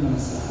 എന്ന്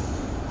മനസ്സിലാക്കി.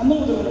 അന്ന്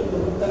മുതലുള്ള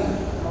പ്രവർത്തനം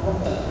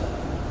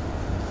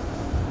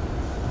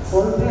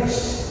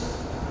ഫോൾബ്രഷ്റ്റ്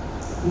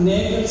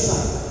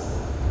നേഗൽസാൻ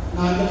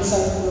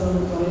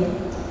പറയും,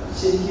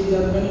 ശരിക്കും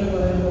ജർമ്മനിൽ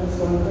പറയുമ്പോൾ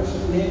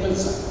ഫോൾബ്രഷ്റ്റ്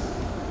നേഗൽസാൻ.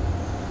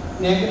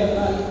 നേഗൽ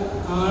എന്നാൽ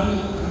ആണി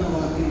എന്ന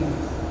വാക്കിലാണ്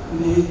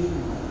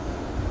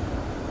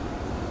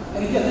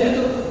എനിക്ക്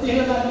അദ്ദേഹത്തിന് പ്രത്യേക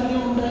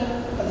താല്പര്യമുണ്ട്.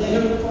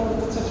 അദ്ദേഹം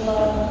പ്രവർത്തിച്ചിട്ടുള്ള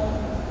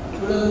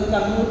ഇവിടെ നിന്ന്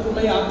കണ്ണൂർക്കുള്ള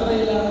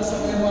യാത്രയിലാണ്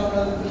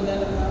സമയമാകുന്നതിൽ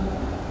ഞാനെന്ന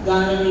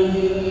ഗാനം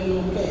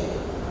എഴുതിയതെന്നൊക്കെ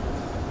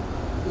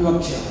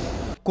വിവക്ഷം.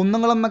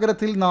 കുന്നംകുളം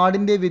നഗരത്തിൽ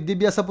നാടിന്റെ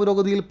വിദ്യാഭ്യാസ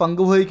പുരോഗതിയിൽ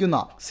പങ്കുവഹിക്കുന്ന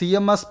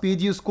CMS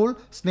PG school,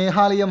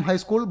 Snehalayam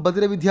high school,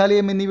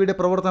 ബദിരവിദ്യാലയം എന്നിവയുടെ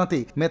പ്രവർത്തനത്തെ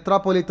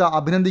മെത്രാപ്പൊലീത്ത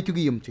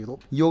അഭിനന്ദിക്കുകയും ചെയ്തു.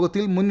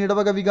 യോഗത്തിൽ മുൻ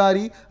ഇടവക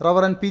വികാരി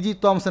റവറൻ PG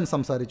തോമസൻ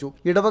സംസാരിച്ചു.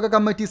 ഇടവക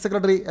കമ്മിറ്റി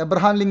സെക്രട്ടറി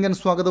എബ്രഹാം ലിങ്കൻ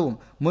സ്വാഗതവും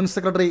മുൻ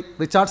സെക്രട്ടറി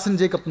റിച്ചാർഡ്സൺ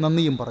ജേക്കബ്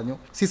നന്ദിയും പറഞ്ഞു.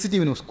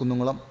 CCTV news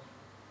Kunnamkulam.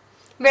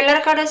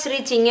 വെള്ളർക്കാട് ശ്രീ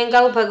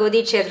ചിങ്ങങ്കാവ്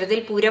ഭഗവതി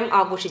ക്ഷേത്രത്തിൽ പൂരം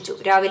ആഘോഷിച്ചു.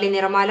 രാവിലെ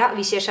നിറമാല,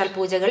 വിശേഷാൽ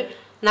പൂജകൾ,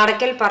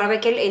 നടക്കൽ,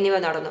 പറവയ്ക്കൽ എന്നിവ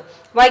നടന്നു.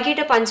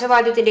 വൈകിട്ട്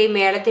പഞ്ചവാദ്യത്തിന്റെയും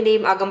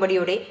മേളത്തിന്റെയും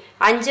അകമ്പടിയോടെ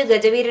 5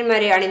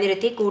 ഗജവീരന്മാരെ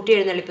അണിനിരത്തി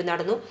കൂട്ടിയെഴുന്നള്ളിപ്പ്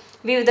നടന്നു.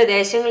 വിവിധ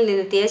ദേശങ്ങളിൽ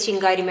നിന്നെത്തിയ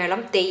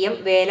ശിങ്കാരിമേളം, തെയ്യം,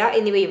 വേല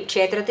എന്നിവയും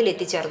ക്ഷേത്രത്തിൽ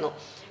എത്തിച്ചേർന്നു.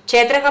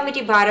 ക്ഷേത്ര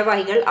കമ്മിറ്റി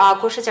ഭാരവാഹികൾ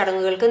ആഘോഷ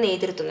ചടങ്ങുകൾക്ക്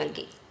നേതൃത്വം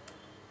നൽകി.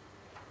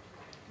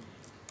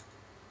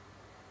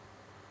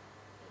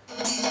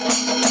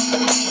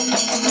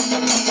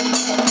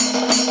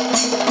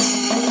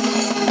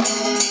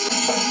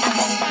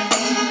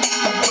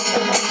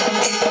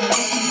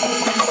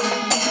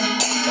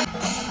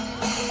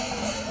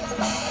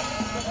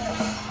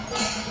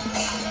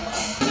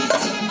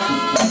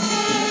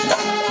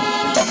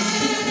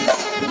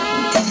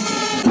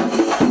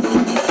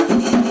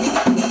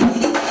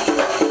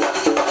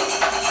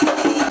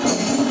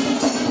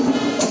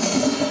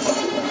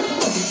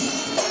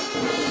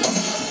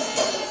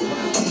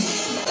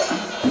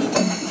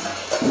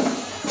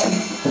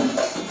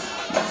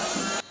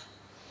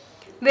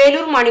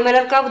 വേലൂർ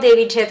മണിമലർക്കാവ്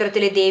ദേവി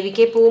ക്ഷേത്രത്തിലെ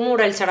ദേവിക്ക്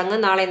പൂമൂടൽ ചടങ്ങ്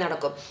നാളെ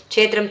നടക്കും.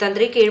 ക്ഷേത്രം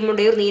തന്ത്രി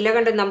കീഴ്മുണ്ടയൂർ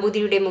നീലകണ്ഠൻ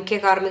നമ്പൂതിരിയുടെ മുഖ്യ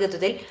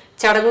കാർമ്മികത്വത്തിൽ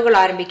ചടങ്ങുകൾ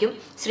ആരംഭിക്കും.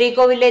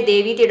 ശ്രീകോവിലെ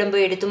ദേവി തിടമ്പ്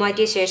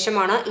എടുത്തുമാറ്റിയ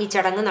ശേഷമാണ് ഈ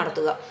ചടങ്ങ്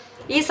നടത്തുക.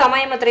 ഈ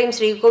സമയമത്രയും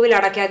ശ്രീകോവിൽ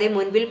അടയ്ക്കാതെ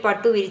മുൻപിൽ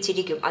പട്ടു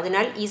വിരിച്ചിരിക്കും.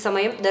 അതിനാൽ ഈ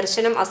സമയം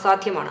ദർശനം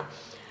അസാധ്യമാണ്.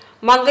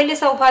 മംഗല്യ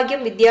സൗഭാഗ്യം,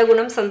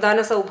 വിദ്യാഗുണം, സന്താന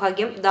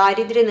സൗഭാഗ്യം,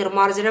 ദാരിദ്ര്യ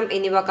നിർമ്മാർജ്ജനം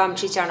എന്നിവ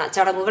കാംക്ഷിച്ചാണ്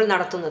ചടങ്ങുകൾ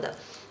നടത്തുന്നത്.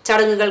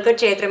 ചടങ്ങുകൾക്ക്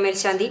ക്ഷേത്ര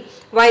മേൽശാന്തി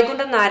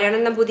വൈകുണ്ഠം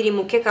നാരായണൻ നമ്പൂതിരി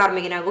മുഖ്യ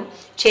കാർമ്മികനാകും.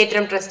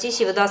 ക്ഷേത്രം trustee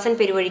Sivadasan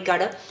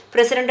പെരുവഴിക്കാട്,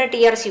 president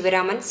TR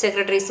Sivaraman,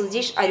 secretary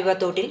Sujeesh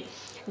അരുവത്തോട്ടിൽ,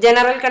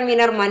 general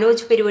convener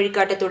Manoj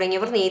പെരുവഴിക്കാട്ട്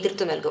തുടങ്ങിയവർ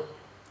നേതൃത്വം നൽകും.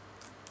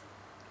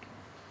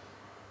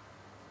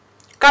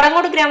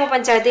 കടങ്ങോട്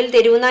ഗ്രാമപഞ്ചായത്തിൽ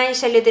തെരുവുനായ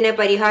ശല്യത്തിന്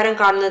പരിഹാരം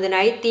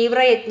കാണുന്നതിനായി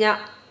തീവ്രയജ്ഞ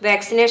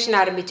വാക്സിനേഷൻ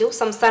ആരംഭിച്ചു.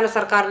 സംസ്ഥാന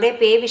സർക്കാരിന്റെ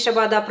പേ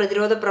വിഷബാധ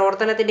പ്രതിരോധ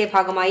പ്രവർത്തനത്തിന്റെ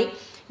ഭാഗമായി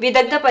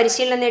വിദഗ്ധ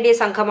പരിശീലനം നേടിയ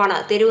സംഘമാണ്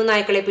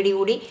തെരുവുനായ്ക്കളെ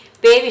പിടികൂടി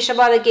പേ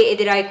വിഷബാധയ്ക്ക്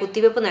എതിരായ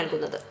കുത്തിവയ്പ്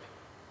നൽകുന്നത്.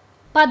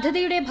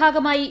 പദ്ധതിയുടെ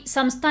ഭാഗമായി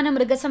സംസ്ഥാന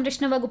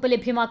മൃഗസംരക്ഷണ വകുപ്പ്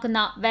ലഭ്യമാക്കുന്ന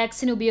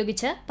വാക്സിൻ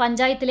ഉപയോഗിച്ച്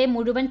പഞ്ചായത്തിലെ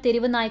മുഴുവൻ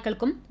തെരുവ്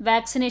നായ്ക്കൾക്കും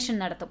വാക്സിനേഷൻ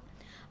നടത്തും.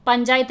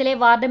 പഞ്ചായത്തിലെ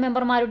വാർഡ്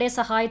മെമ്പർമാരുടെ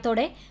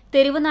സഹായത്തോടെ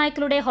തെരുവ്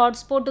നായ്ക്കളുടെ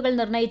ഹോട്ട്സ്പോട്ടുകൾ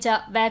നിർണയിച്ച്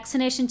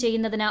വാക്സിനേഷൻ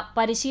ചെയ്യുന്നതിന്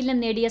പരിശീലനം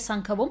നേടിയ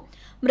സംഘവും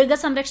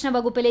മൃഗസംരക്ഷണ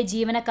വകുപ്പിലെ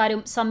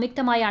ജീവനക്കാരും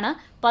സംയുക്തമായാണ്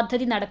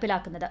പദ്ധതി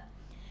നടപ്പിലാക്കുന്നത്.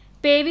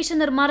 പേവിഷ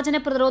നിർമ്മാർജ്ജന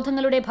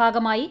പ്രതിരോധങ്ങളുടെ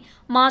ഭാഗമായി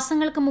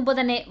മാസങ്ങൾക്ക് മുമ്പ്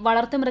തന്നെ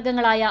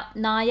വളർത്തുമൃഗങ്ങളായ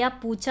നായ,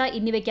 പൂച്ച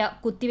എന്നിവയ്ക്ക്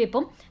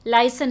കുത്തിവയ്പും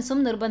ലൈസൻസും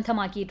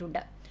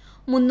നിർബന്ധമാക്കിയിട്ടുണ്ട്.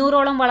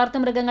 300ഓളം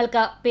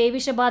വളർത്തുമൃഗങ്ങൾക്ക്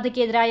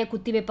പേവിഷബാധയ്ക്കെതിരായ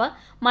കുത്തിവയ്പ്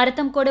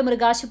മരത്തംകോട്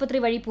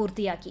മൃഗാശുപത്രി വഴി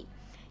പൂർത്തിയാക്കി.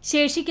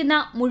 ശേഷിക്കുന്ന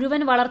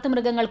മുഴുവൻ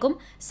വളർത്തുമൃഗങ്ങൾക്കും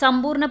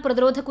സമ്പൂർണ്ണ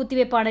പ്രതിരോധ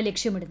കുത്തിവയ്പ്പാണ്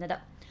ലക്ഷ്യമിടുന്നത്.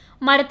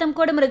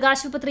 Marathamkode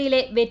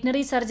മൃഗാശുപത്രിയിലെ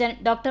veterinary surgeon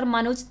doctor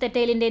Manoj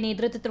തെറ്റേലിന്റെ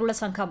നേതൃത്വത്തിലുള്ള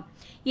സംഘം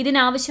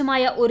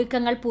ഇതിനാവശ്യമായ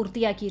ഒരുക്കങ്ങൾ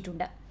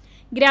പൂർത്തിയാക്കിയിട്ടുണ്ട്.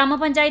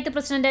 ഗ്രാമപഞ്ചായത്ത്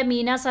പ്രസിഡന്റ്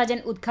മീന സാജൻ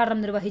ഉദ്ഘാടനം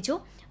നിർവഹിച്ചു.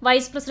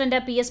 വൈസ് പ്രസിഡന്റ്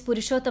PS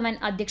പുരുഷോത്തമൻ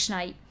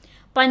അധ്യക്ഷനായി.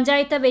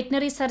 Panchayat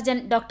veterinary surgeon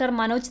doctor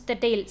Manoj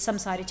Thettayil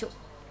സംസാരിച്ചു.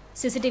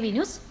 CCTV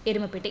news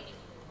Erumapetty.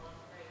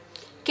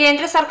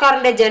 കേന്ദ്ര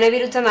സർക്കാരിന്റെ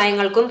ജനവിരുദ്ധ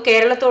നയങ്ങൾക്കും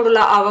കേരളത്തോടുള്ള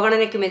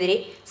അവഗണനയ്ക്കുമെതിരെ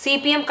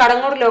CPM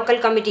കടങ്ങോട് ലോക്കൽ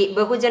കമ്മിറ്റി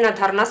ബഹുജന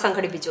ധർണ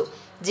സംഘടിപ്പിച്ചു.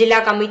 ജില്ലാ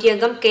കമ്മിറ്റി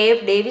അംഗം KF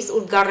ഡേവിസ്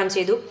ഉദ്ഘാടനം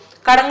ചെയ്തു.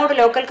 കടങ്ങോട്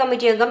ലോക്കൽ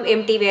കമ്മിറ്റി അംഗം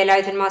MT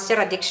വേലായുധൻ മാസ്റ്റർ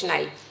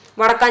അധ്യക്ഷനായി.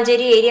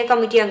 വടക്കാഞ്ചേരി ഏരിയ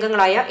കമ്മിറ്റി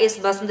അംഗങ്ങളായ S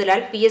ബസന്ത്ലാൽ,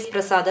 PS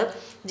പ്രസാദ്,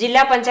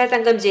 ജില്ലാ പഞ്ചായത്ത്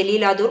അംഗം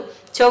ജലീലാദൂർ,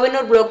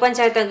 ചൊവ്വന്നൂർ ബ്ലോക്ക്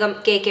പഞ്ചായത്ത് അംഗം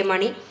KK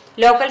മണി,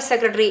 local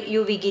secretary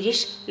UV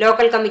Girish,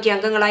 local committee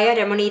അംഗങ്ങളായ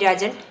രമണി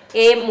രാജൻ,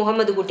 AM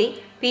മുഹമ്മദ് കുട്ടി,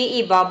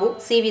 PE ബാബു,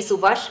 CV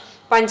സുഭാഷ്,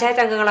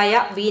 പഞ്ചായത്ത് അംഗങ്ങളായ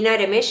വീന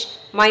രമേശ്,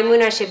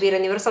 മൈമൂന ഷബീർ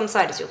എന്നിവർ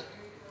സംസാരിച്ചു.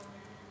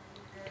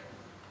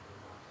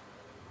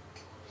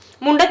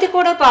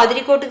 മുണ്ടത്തിക്കോട്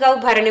പാതിരിക്കോട്ടുകാവ്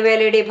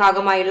ഭരണവേലയുടെ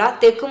ഭാഗമായുള്ള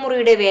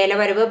തെക്കുമുറിയുടെ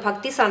വേലവരവ്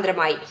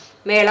ഭക്തിസാന്ദ്രമായി.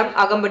 മേളം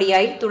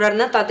അകമ്പടിയായി.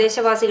 തുടർന്ന്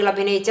തദ്ദേശവാസികൾ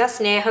അഭിനയിച്ച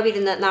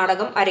സ്നേഹവിരുന്ന്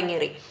നാടകം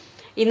അരങ്ങേറി.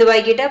 ഇന്ന്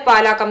വൈകിട്ട്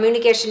പാലാ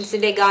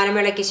കമ്മ്യൂണിക്കേഷൻസിന്റെ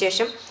ഗാനമേളയ്ക്ക്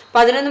ശേഷം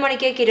 11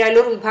 മണിക്ക്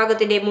കിരാലൂർ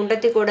വിഭാഗത്തിന്റെ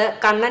മുണ്ടത്തിക്കോട്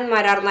കണ്ണൻ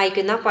മാരാർ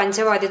നയിക്കുന്ന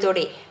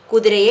പഞ്ചവാദ്യത്തോടെ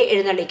കുതിരയെ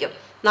എഴുന്നള്ളിക്കും.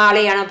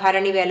 നാളെയാണ്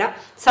ഭരണിവേല.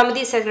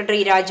 സമിതി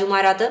secretary Raju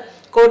Marath,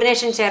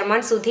 coordination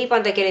chairman Sudhi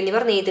Panthakkal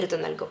എന്നിവർ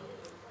നേതൃത്വം നൽകും.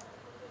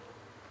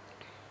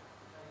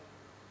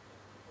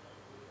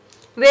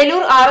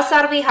 വേലൂർ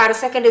RSRV ഹയർ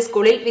സെക്കൻഡറി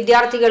സ്കൂളിൽ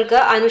വിദ്യാർത്ഥികൾക്ക്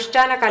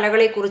അനുഷ്ഠാന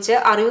കലകളെക്കുറിച്ച്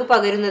അറിവ്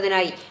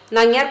പകരുന്നതിനായി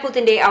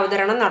നങ്ങ്യാർകൂത്തിന്റെ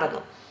അവതരണം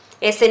നടന്നു.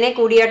 SNA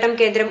കൂടിയാട്ടം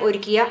കേന്ദ്രം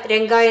ഒരുക്കിയ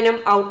രംഗായനം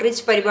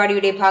ഔട്ട്റീച്ച്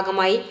പരിപാടിയുടെ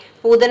ഭാഗമായി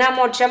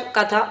പൂതനാമോക്ഷം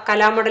കഥ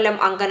കലാമണ്ഡലം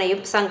അങ്കനയും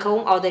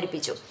സംഘവും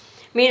അവതരിപ്പിച്ചു.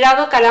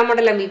 മീഴാവ്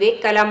കലാമണ്ഡലം വിവേക്,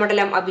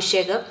 കലാമണ്ഡലം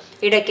അഭിഷേക്,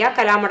 ഇടയ്ക്ക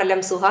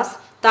കലാമണ്ഡലം സുഹാസ്,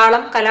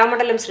 താളം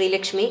കലാമണ്ഡലം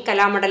ശ്രീലക്ഷ്മി,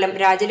 കലാമണ്ഡലം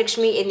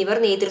രാജലക്ഷ്മി എന്നിവർ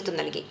നേതൃത്വം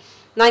നൽകി.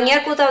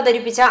 നങ്ങ്യാർകൂത്ത്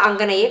അവതരിപ്പിച്ച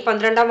അങ്കനയെ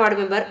 12ാം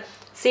വാർഡ് മെമ്പർ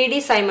CD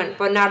സൈമൺ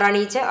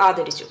പൊന്നാടണിയിച്ച്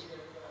ആദരിച്ചു.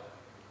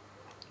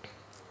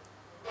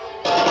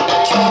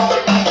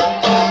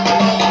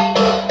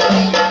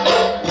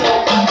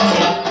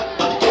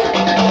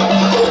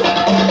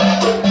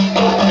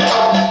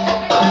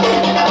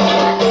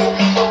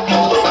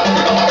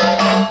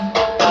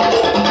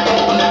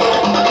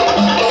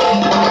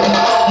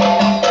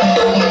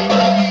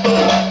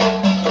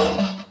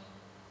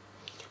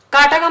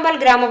 കാട്ടകമ്പൽ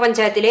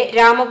ഗ്രാമപഞ്ചായത്തിലെ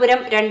രാമപുരം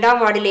 2ാം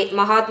വാർഡിലെ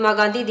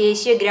മഹാത്മാഗാന്ധി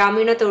ദേശീയ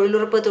ഗ്രാമീണ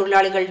തൊഴിലുറപ്പ്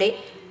തൊഴിലാളികളുടെ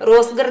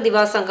റോസ്ഗർ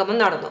ദിവാസ് സംഗമം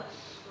നടന്നു.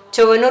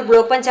 Chowwannur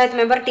block panchayat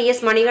member TS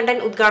Manikandan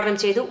ഉദ്ഘാടനം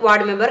ചെയ്തു.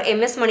 വാർഡ് മെമ്പർ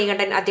MS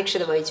മണികണ്ഠൻ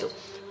അധ്യക്ഷത വഹിച്ചു.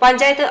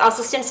 Panchayat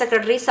assistant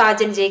secretary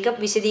Sajan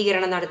Jacob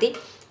വിശദീകരണം നടത്തി.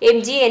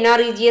 MG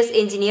NREGS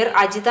engineer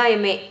Ajitha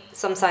MA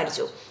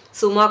സംസാരിച്ചു.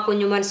 സുമ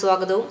കുഞ്ഞുമൻ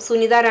സ്വാഗതവും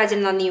സുനിത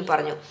രാജൻ നന്ദിയും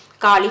പറഞ്ഞു.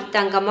 കാളി,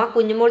 തങ്കമ്മ,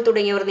 കുഞ്ഞുമോൾ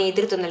തുടങ്ങിയവർ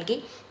നേതൃത്വം നൽകി.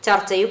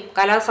 ചർച്ചയും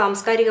കലാ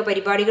സാംസ്കാരിക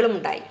പരിപാടികളും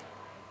ഉണ്ടായി.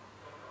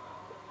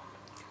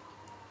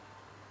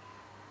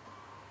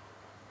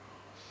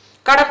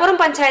 കടപ്പുറം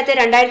പഞ്ചായത്ത്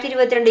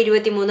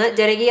 2022-23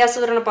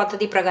 ജനകീയാസൂത്രണ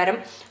പദ്ധതി പ്രകാരം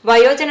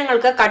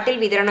വയോജനങ്ങൾക്ക് കട്ടിൽ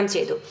വിതരണം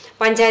ചെയ്തു.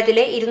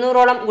 പഞ്ചായത്തിലെ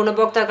 200ഓളം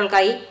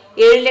ഗുണഭോക്താക്കൾക്കായി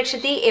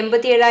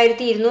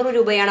 7,87,200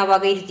 രൂപയാണ്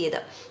വകയിരുത്തിയത്.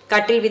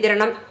 കട്ടിൽ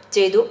വിതരണം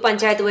ചെയ്തു.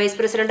 പഞ്ചായത്ത് വൈസ്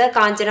പ്രസിഡന്റ്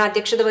കാഞ്ചന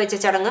അധ്യക്ഷത വഹിച്ച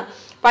ചടങ്ങ്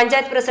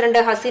പഞ്ചായത്ത്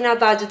പ്രസിഡന്റ് ഹസീന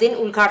താജുദ്ദീൻ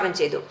ഉദ്ഘാടനം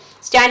ചെയ്തു.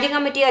 Standing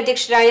committee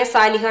അധ്യക്ഷരായ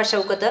Saliha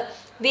Shoukath,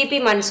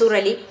 VP Mansoor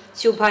Ali,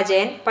 ശുഭ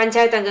ജയൻ,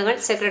 പഞ്ചായത്ത് അംഗങ്ങൾ,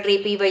 secretary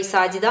PY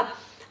Sajida,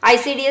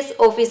 ICDS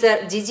officer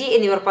Jiji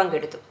എന്നിവർ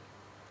പങ്കെടുത്തു.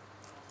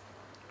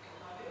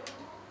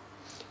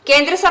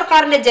 കേന്ദ്ര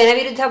സർക്കാരിന്റെ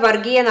ജനവിരുദ്ധ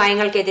വർഗീയ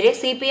നയങ്ങൾക്കെതിരെ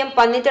CPM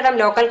പന്നിത്തടം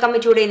ലോക്കൽ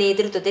കമ്മിറ്റിയുടെ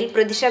നേതൃത്വത്തിൽ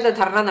പ്രതിഷേധ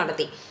ധർണ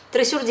നടത്തി.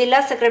 തൃശൂർ ജില്ലാ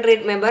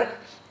സെക്രട്ടേറിയറ്റ് മെമ്പർ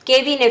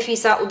KV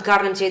നഫീസ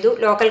ഉദ്ഘാടനം ചെയ്തു.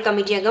 ലോക്കൽ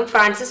കമ്മിറ്റി അംഗം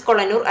ഫ്രാൻസിസ്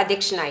കൊളന്നൂർ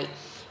അധ്യക്ഷനായി.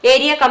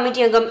 ഏരിയ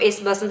കമ്മിറ്റി അംഗം S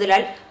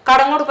Basanthalal,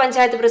 Kadangode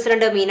panchayat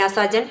president Meena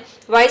Sajan,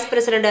 vice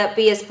president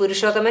PS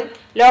Purushothaman,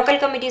 local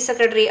committee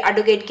secretary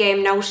advocate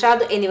KM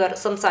Naushad എന്നിവർ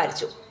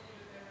സംസാരിച്ചു.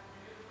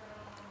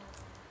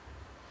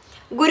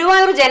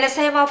 ഗുരുവായൂർ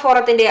ജനസേവാ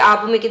ഫോറത്തിന്റെ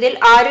ആഭിമുഖ്യത്തിൽ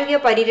ആരോഗ്യ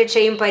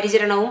പരിരക്ഷയും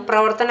പരിചരണവും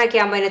പ്രവർത്തന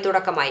ക്യാമ്പയിന്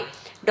തുടക്കമായി.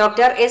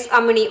 ഡോക്ടർ S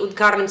അമ്മിണി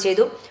ഉദ്ഘാടനം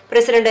ചെയ്തു.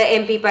 പ്രസിഡന്റ്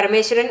MP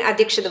പരമേശ്വരൻ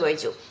അധ്യക്ഷത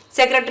വഹിച്ചു.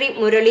 സെക്രട്ടറി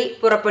മുരളി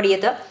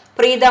പുറപ്പടിയത്ത്,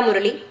 പ്രീത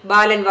മുരളി,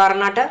 ബാലൻ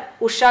വാറനാട്ട്,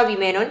 ഉഷ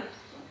വിമേനോൻ,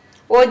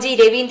 OG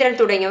രവീന്ദ്രൻ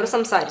തുടങ്ങിയവർ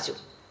സംസാരിച്ചു.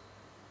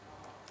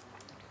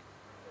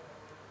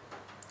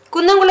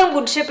 കുന്നംകുളം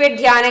ഗുഡ്ഷപ്പേട്ട്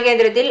ധ്യാന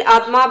കേന്ദ്രത്തിൽ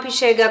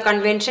ആത്മാഭിഷേക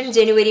കൺവെൻഷൻ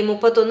ജനുവരി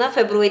 31,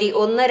 ഫെബ്രുവരി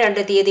 1,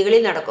 2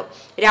 തീയതികളിൽ നടക്കും.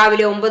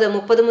 രാവിലെ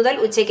 9:30 മുതൽ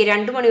ഉച്ചയ്ക്ക്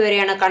 2 മണി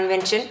വരെയാണ്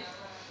കൺവെൻഷൻ.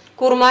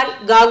 കുർമാൽ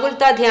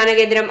ഗാഗുൽത്ത ധ്യാന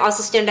കേന്ദ്രം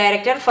assistant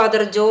director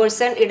father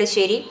Jolson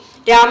Edasseri,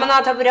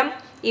 Ramanathapuram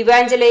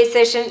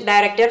evangelisation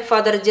director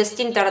father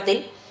Justin തടത്തിൽ,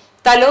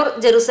 Thalore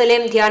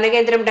Jerusalem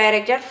ധ്യാനകേന്ദ്രം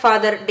director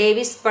father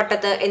Davis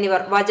പട്ടത്ത്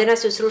എന്നിവർ വചന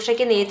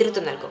ശുശ്രൂഷയ്ക്ക്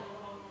നേതൃത്വം നൽകും.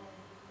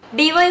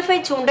 ഡിവൈഎഫ്ഐ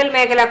ചൂണ്ടൽ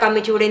മേഖലാ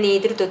കമ്മിറ്റിയുടെ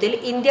നേതൃത്വത്തിൽ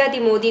ഇന്ത്യ ദി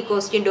മോദി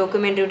കോസ്റ്റ്യൂം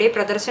ഡോക്യുമെന്ററിയുടെ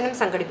പ്രദർശനം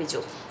സംഘടിപ്പിച്ചു.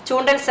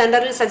 ചൂണ്ടൽ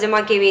സെന്ററിൽ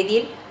സജ്ജമാക്കിയ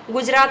വേദിയിൽ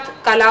ഗുജറാത്ത്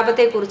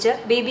കലാപത്തെക്കുറിച്ച്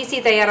BBC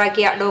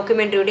തയ്യാറാക്കിയ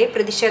ഡോക്യുമെന്ററിയുടെ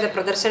പ്രതിഷേധ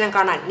പ്രദർശനം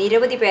കാണാൻ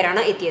നിരവധി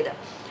പേരാണ് എത്തിയത്.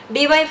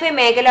 ഡിവൈഎഫ്ഐ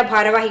മേഖലാ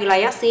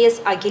ഭാരവാഹികളായ CS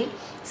അഖിൽ,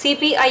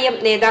 CPIM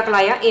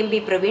നേതാക്കളായ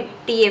MB Praveen,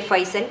 TA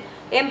Faisal,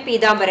 M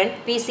Peethambaran,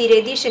 PC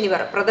Ratheesh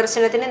എന്നിവർ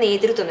പ്രദർശനത്തിന്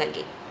നേതൃത്വം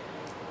നൽകി.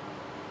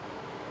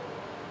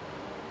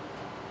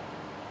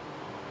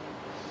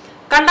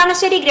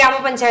 കണ്ടാണശ്ശേരി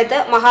ഗ്രാമപഞ്ചായത്ത്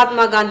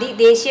മഹാത്മാഗാന്ധി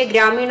ദേശീയ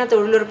ഗ്രാമീണ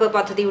തൊഴിലുറപ്പ്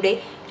പദ്ധതിയുടെ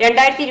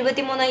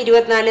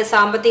 2023-24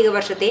 സാമ്പത്തിക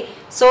വർഷത്തെ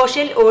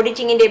സോഷ്യൽ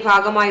ഓഡിറ്റിംഗിന്റെ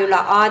ഭാഗമായുള്ള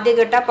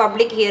ആദ്യഘട്ട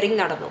പബ്ലിക് ഹിയറിംഗ്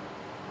നടന്നു.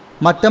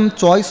 മറ്റം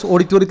ചോയ്സ്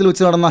ഓഡിറ്റോറിയത്തിൽ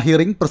വെച്ച് നടന്ന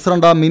ഹിയറിംഗ്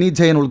പ്രസിഡന്റ് മിനി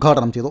ജയൻ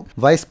ഉദ്ഘാടനം ചെയ്തു.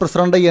 വൈസ്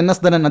പ്രസിഡന്റ് NS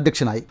ധനൻ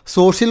അധ്യക്ഷനായി.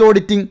 Social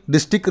auditing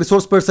district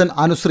resource person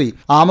Anusree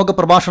ആമുഖ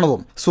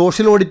പ്രഭാഷണവും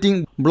social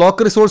auditing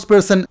block resource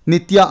person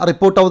നിത്യ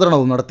റിപ്പോർട്ട്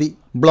അവതരണവും നടത്തി.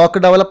 ബ്ലോക്ക്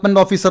ഡെവലപ്മെന്റ്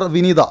ഓഫീസർ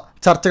വിനീത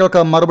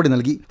ചർച്ചകൾക്ക് മറുപടി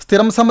നൽകി.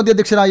 സ്ഥിരം സമിതി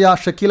അധ്യക്ഷരായ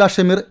Shakeela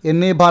Shameer,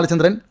 NA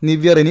Balachandran,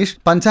 Nivea Renish,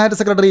 panchayat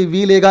secretary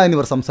V Lekha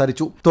എന്നിവർ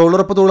സംസാരിച്ചു.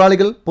 തൊഴിലുറപ്പ്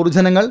തൊഴിലാളികൾ,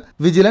 പൊതുജനങ്ങൾ,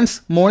 വിജിലൻസ്,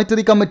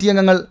 മോണിറ്ററി കമ്മിറ്റി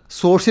അംഗങ്ങൾ,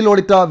 social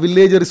auditor,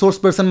 village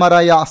resource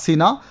പേഴ്സൺമാരായ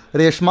സിന,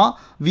 Reshma,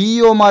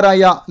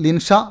 VEOമാരായ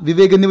Linsha,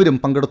 Vivek എന്നിവരും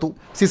പങ്കെടുത്തു.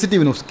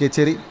 CCTV news,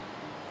 Kecheri.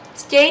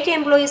 State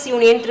employees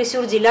union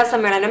Thrissur ജില്ലാ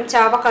സമ്മേളനം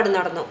ചാവക്കാട്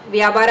നടന്നു.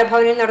 വ്യാപാര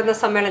ഭവനിൽ നടന്ന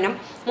സമ്മേളനം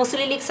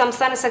മുസ്ലിം ലീഗ്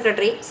സംസ്ഥാന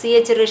സെക്രട്ടറി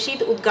CH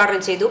റഷീദ്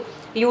ഉദ്ഘാടനം ചെയ്തു.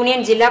 യൂണിയൻ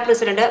ജില്ലാ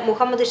പ്രസിഡന്റ്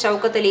മുഹമ്മദ്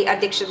ഷൌക്കത്ത് അലി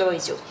അധ്യക്ഷത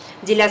വഹിച്ചു.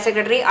 ജില്ലാ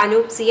സെക്രട്ടറി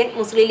അനൂപ് CN,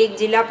 മുസ്ലിം ലീഗ്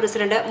ജില്ലാ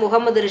പ്രസിഡന്റ്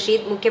മുഹമ്മദ്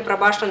റഷീദ്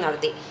മുഖ്യപ്രഭാഷണം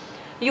നടത്തി.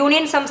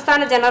 യൂണിയൻ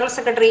സംസ്ഥാന general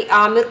secretary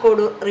Aamir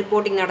Kodur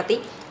reporting നടത്തി.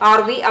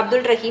 RV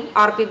Abdul Rahim,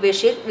 RP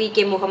Basheer,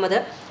 VK Muhammad,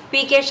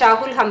 PK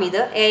Shahul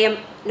Hameed, AM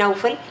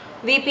Noufal,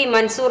 VP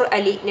Mansoor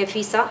Ali,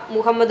 Nafeesa,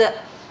 Muhammad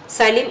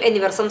Saleem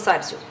എന്നിവർ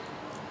സംസാരിച്ചു.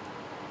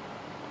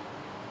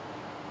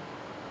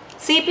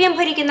 CPM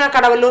ഭരിക്കുന്ന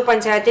കടവല്ലൂർ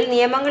പഞ്ചായത്തിൽ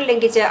നിയമങ്ങൾ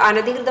ലംഘിച്ച്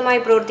അനധികൃതമായി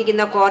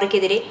പ്രവർത്തിക്കുന്ന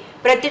ക്വാറിക്കെതിരെ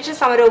പ്രത്യക്ഷ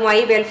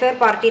സമരവുമായി വെൽഫെയർ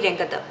പാർട്ടി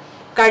രംഗത്ത്.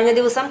 കഴിഞ്ഞ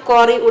ദിവസം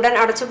ക്വാറി ഉടൻ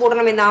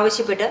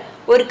അടച്ചുപൂട്ടണമെന്നാവശ്യപ്പെട്ട്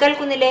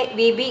ഒരിക്കൽക്കുന്നിലെ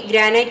VB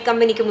ഗ്രാനൈറ്റ്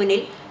കമ്പനിക്ക്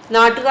മുന്നിൽ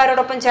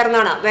നാട്ടുകാരോടൊപ്പം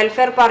ചേർന്നാണ്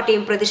വെൽഫെയർ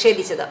പാർട്ടിയും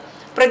പ്രതിഷേധിച്ചത്.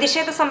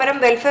 പ്രതിഷേധ സമരം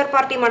വെൽഫെയർ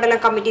പാർട്ടി മണ്ഡലം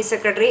കമ്മിറ്റി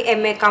സെക്രട്ടറി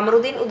MA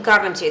കമറുദ്ദീൻ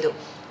ഉദ്ഘാടനം ചെയ്തു.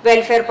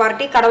 Welfare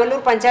party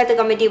Kadavallur panchayat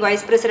committee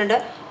vice president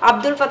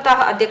Abdul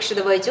Fattah അധ്യക്ഷത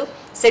വഹിച്ചു.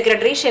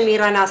 Secretary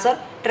Shameera Nasar,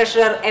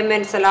 treasurer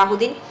MN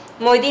Salahuddin,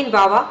 Moideen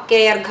ബാവ,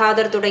 KR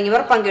ഖാദർ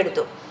തുടങ്ങിയവർ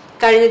പങ്കെടുത്തു.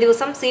 കഴിഞ്ഞ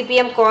ദിവസം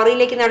CPM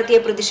ക്വാറിയിലേക്ക് നടത്തിയ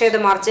പ്രതിഷേധ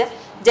മാർച്ച്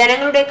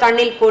ജനങ്ങളുടെ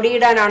കണ്ണിൽ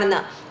പൊടിയിടാനാണെന്ന്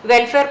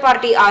വെൽഫെയർ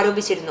പാർട്ടി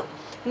ആരോപിച്ചിരുന്നു.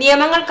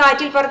 നിയമങ്ങൾ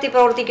കാറ്റിൽ പറത്തി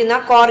പ്രവർത്തിക്കുന്ന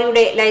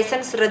ക്വാറിയുടെ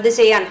ലൈസൻസ് റദ്ദ്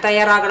ചെയ്യാൻ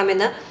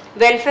തയ്യാറാകണമെന്ന്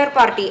വെൽഫെയർ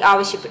പാർട്ടി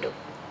ആവശ്യപ്പെട്ടു.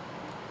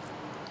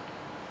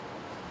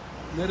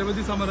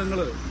 നിരവധി സമരങ്ങൾ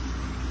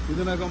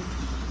ഇതിനകം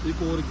ഈ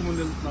ക്വാറിക്ക്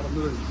മുന്നിൽ നടന്നു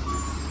കഴിഞ്ഞു.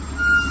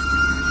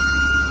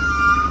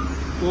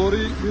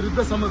 ക്വാറി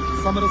വിരുദ്ധ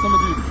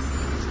സമരസമിതി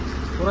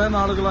കുറേ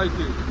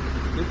നാളുകളായിട്ട്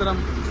ഇത്തരം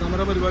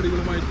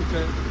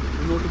സമരപരിപാടികളുമായിട്ടൊക്കെ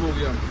മുന്നോട്ട്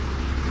പോവുകയാണ്.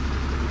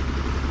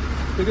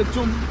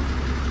 തികച്ചും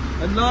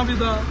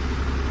എല്ലാവിധ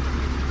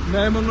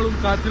നിയമങ്ങളും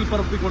കാറ്റിൽ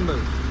പറത്തിക്കൊണ്ട്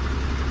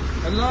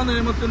എല്ലാ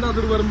നിയമത്തിന്റെ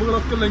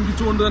അതിർവരമ്പുകളൊക്കെ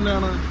ലംഘിച്ചുകൊണ്ട്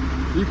തന്നെയാണ്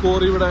ഈ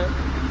ക്വാറിയുടെ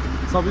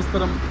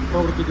സവിസ്തരം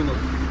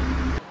പ്രവർത്തിക്കുന്നത്.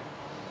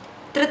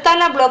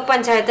 തൃത്താല ബ്ലോക്ക്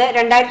പഞ്ചായത്ത്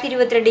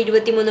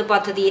 2022-23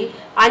 പദ്ധതിയിൽ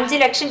 5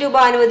 ലക്ഷം രൂപ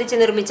അനുവദിച്ച്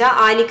നിർമ്മിച്ച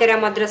ആലിക്കര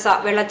മദ്രസ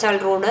വെള്ളച്ചാൽ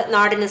റോഡ്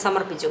നാടിന്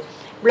സമർപ്പിച്ചു.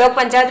 Block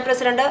panchayat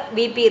president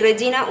BP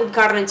Regina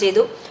ഉദ്ഘാടനം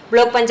ചെയ്തു.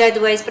 Block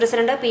panchayat vice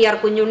president PR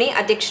Kunjunni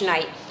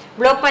അധ്യക്ഷനായി.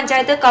 ബ്ലോക്ക്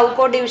പഞ്ചായത്ത്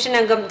കൗക്കോട് ഡിവിഷൻ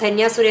അംഗം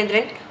ധന്യ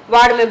സുരേന്ദ്രൻ,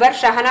 വാർഡ് മെമ്പർ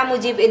ഷഹന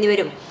മുജീബ്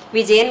എന്നിവരും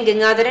വിജയൻ,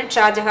 ഗംഗാധരൻ,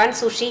 ഷാജഹാൻ,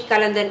 സുഷി,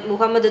 കലന്തൻ,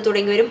 മുഹമ്മദ്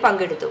തുടങ്ങിയവരും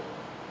പങ്കെടുത്തു.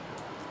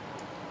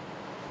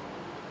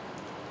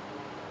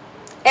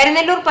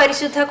 എരനെല്ലൂർ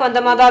പരിശുദ്ധ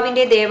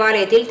കൊന്തമാതാവിന്റെ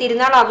ദേവാലയത്തിൽ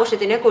തിരുനാൾ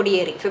ആഘോഷത്തിന്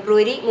കൊടിയേറി.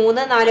 ഫെബ്രുവരി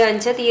 3, 4,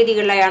 5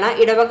 തീയതികളിലായാണ്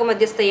ഇടവക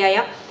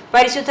മധ്യസ്ഥയായ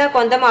പരിശുദ്ധ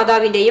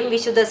കൊന്തമാതാവിന്റെയും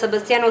വിശുദ്ധ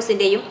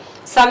സെബസ്ത്യാനോസിന്റെയും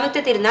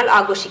സംയുക്ത തിരുനാൾ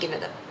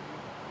ആഘോഷിക്കുന്നത്.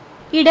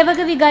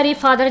 ഇടവക വികാരി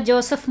ഫാദർ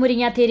ജോസഫ്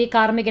മുരിങ്ങാത്തേരി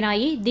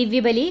കാർമ്മികനായി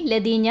ദിവ്യബലി,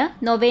 ലതീഞ്ഞ്,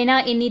 നൊവേന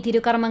എന്നീ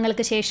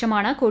തിരുക്കർമ്മങ്ങൾക്ക്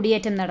ശേഷമാണ്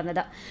കൊടിയേറ്റം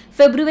നടന്നത്.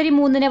 ഫെബ്രുവരി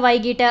 3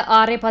 വൈകിട്ട്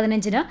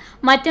 6:15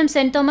 മറ്റം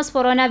സെന്റ് തോമസ്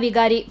ഫൊറോന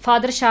വികാരി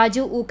ഫാദർ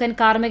ഷാജു ഊക്കൻ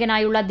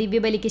കാർമ്മികനായുള്ള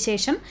ദിവ്യബലിക്ക്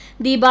ശേഷം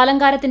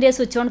ദീപാലങ്കാരത്തിന്റെ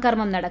സ്വിച്ച് ഓൺ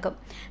കർമ്മം നടക്കും.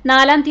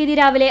 4 തീയതി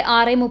രാവിലെ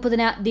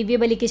 6:30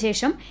 ദിവ്യബലിക്ക്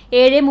ശേഷം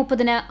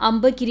 7:30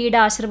 അമ്പ് കിരീട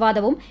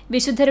ആശീർവാദവും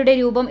വിശുദ്ധരുടെ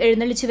രൂപം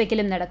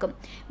എഴുന്നള്ളിച്ചുവെക്കലും നടക്കും.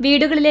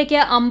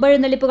 വീടുകളിലേക്ക്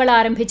അമ്പെഴുന്നള്ളിപ്പുകൾ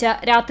ആരംഭിച്ച്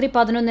രാത്രി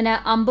 11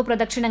 അമ്പ്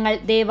പ്രദക്ഷിണങ്ങൾ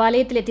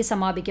ദേവാലയത്തിലെത്തി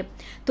സമാപിക്കും.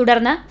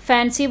 തുടർന്ന്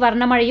ഫാൻസി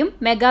വർണ്ണമഴയും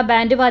മെഗാ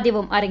ബാൻഡ്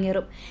വാദ്യവും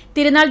അരങ്ങേറും.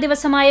 തിരുനാൾ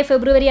ദിവസമായ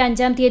ഫെബ്രുവരി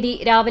 5 തീയതി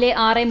രാവിലെ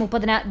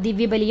 6:30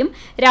 ദിവ്യബലിയും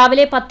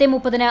രാവിലെ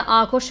 10:30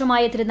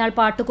 ആഘോഷമായ തിരുനാൾ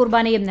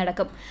പാട്ടുകുർബാനയും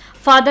നടക്കും.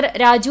 ഫാദർ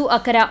രാജു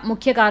അക്കര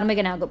മുഖ്യ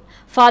കാർമ്മികനാകും.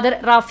 ഫാദർ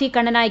റാഫി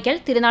കണ്ണനായ്ക്കൽ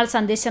തിരുനാൾ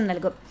സന്ദേശം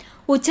നൽകും.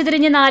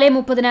 ഉച്ചതിരിഞ്ഞ്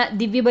 4:30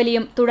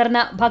 ദിവ്യബലിയും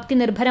തുടർന്ന് ഭക്തി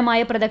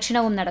നിർഭരമായ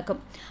പ്രദക്ഷിണവും നടക്കും.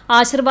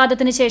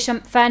 ആശീർവാദത്തിന് ശേഷം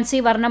ഫാൻസി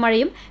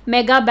വർണ്ണമഴയും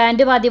മെഗാ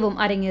ബാൻഡ് വാദ്യവും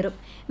അരങ്ങേറും.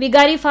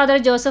 വികാരി father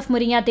Joseph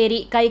Muringatheri,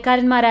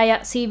 കൈക്കാരന്മാരായ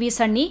CB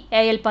Sunny,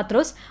 AL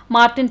പത്രോസ്,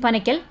 Martin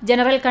Panakkal,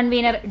 general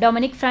convener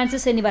Dominic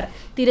Francis എന്നിവർ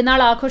തിരുനാൾ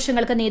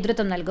ആഘോഷങ്ങൾക്ക്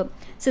നേതൃത്വം നൽകും.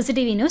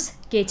 CCTV news,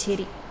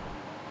 Kecheri.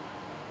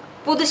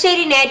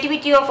 Puthussery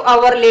nativity of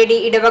our lady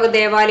ഇടവക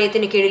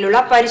ദേവാലയത്തിന് കീഴിലുള്ള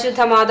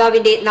പരിശുദ്ധ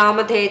മാതാവിന്റെ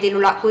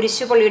നാമധേയത്തിലുള്ള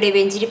കുരിശുപള്ളിയുടെ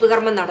വെഞ്ചിരിപ്പ്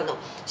കർമ്മം നടന്നു.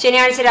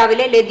 ശനിയാഴ്ച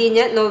രാവിലെ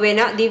ലതീഞ്ഞ്,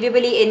 നൊവേന,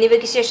 ദിവ്യബലി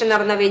എന്നിവയ്ക്ക് ശേഷം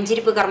നടന്ന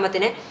വെഞ്ചിരിപ്പ്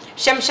കർമ്മത്തിന്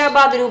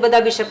ശംഷാബാദ്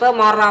രൂപത ബിഷപ്പ്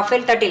മാർ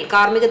റാഫേൽ തട്ടിൽ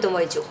കാർമ്മികത്വം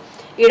വഹിച്ചു.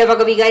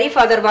 ഇടവക വികാരി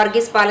father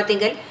Varghese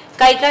Palathingal,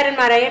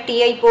 കൈക്കാരന്മാരായ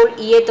TI Paul,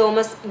 EA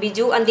Thomas,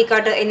 Biju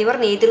അന്തിക്കാട്ട് എന്നിവർ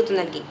നേതൃത്വം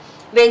നൽകി.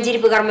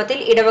 വെഞ്ചിരിപ്പ് കർമ്മത്തിൽ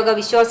ഇടവക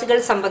വിശ്വാസികൾ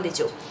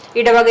സംബന്ധിച്ചു.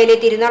 ഇടവകയിലെ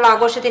തിരുനാൾ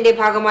ആഘോഷത്തിന്റെ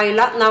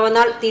ഭാഗമായുള്ള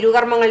നവനാൾ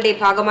തിരുകർമ്മങ്ങളുടെ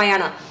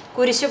ഭാഗമായാണ്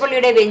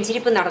കുരിശുപള്ളിയുടെ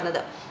വെഞ്ചിരിപ്പ്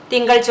നടന്നത്.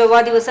 തിങ്കൾ,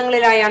 ചൊവ്വ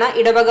ദിവസങ്ങളിലായാണ്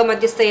ഇടവക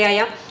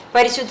മധ്യസ്ഥയായ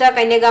പരിശുദ്ധ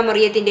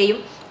കന്യകാമറിയത്തിന്റെയും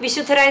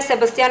വിശുദ്ധരായ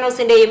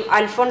സെബസ്ത്യാനോസിന്റെയും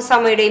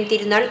അൽഫോൺസാമയുടെയും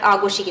തിരുനാൾ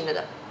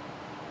ആഘോഷിക്കുന്നത്.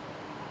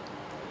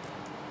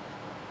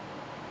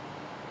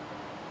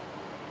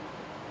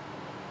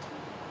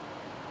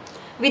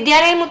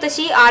 വിദ്യാലയ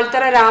മുത്തശ്ശി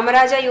ആൽത്തറ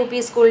രാമരാജ UP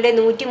സ്കൂളിന്റെ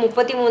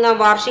 133ാം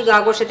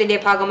വാർഷികാഘോഷത്തിന്റെ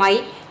ഭാഗമായി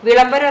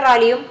വിളംബര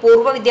റാലിയും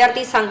പൂർവ്വ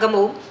വിദ്യാർത്ഥി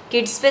സംഗമവും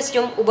കിഡ്സ്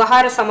ഫെസ്റ്റും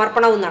ഉപഹാര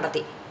സമർപ്പണവും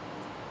നടത്തി.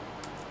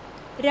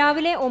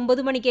 രാവിലെ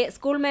 9 മണിക്ക്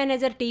സ്കൂൾ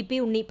മാനേജർ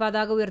TP ഉണ്ണി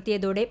പതാക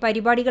ഉയർത്തിയതോടെ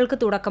പരിപാടികൾക്ക്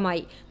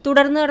തുടക്കമായി.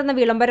 തുടർന്ന് നടന്ന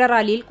വിളംബര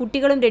റാലിയിൽ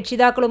കുട്ടികളും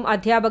രക്ഷിതാക്കളും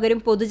അധ്യാപകരും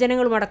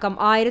പൊതുജനങ്ങളുമടക്കം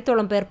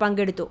 1000-ഓളം പേർ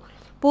പങ്കെടുത്തു.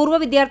 പൂർവ്വ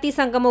വിദ്യാർത്ഥി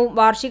സംഗമവും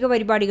വാർഷിക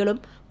പരിപാടികളും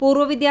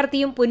പൂർവ്വ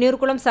വിദ്യാർത്ഥിയും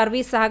പുന്നൂർകുളം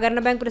സർവീസ് സഹകരണ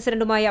ബാങ്ക്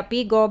പ്രസിഡന്റുമായ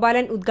P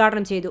ഗോപാലൻ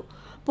ഉദ്ഘാടനം ചെയ്തു.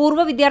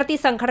 പൂർവ്വ വിദ്യാർത്ഥി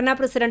സംഘടനാ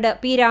പ്രസിഡന്റ്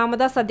P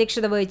രാമദാസ്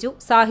അധ്യക്ഷത വഹിച്ചു.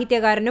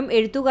 സാഹിത്യകാരനും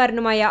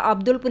എഴുത്തുകാരനുമായ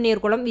അബ്ദുൾ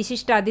പുന്നൂർകുളം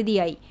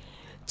വിശിഷ്ടാതിഥിയായി.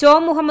 ചോ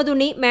മുഹമ്മദ്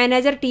ഉണ്ണി,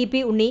 മാനേജർ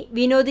TP ഉണ്ണി,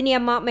 വിനോദിനി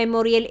അമ്മ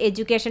memorial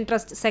education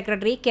trust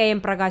secretary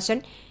KM Prakashan,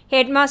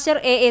 headmaster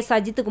AA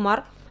Sajith Kumar,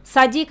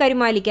 Saji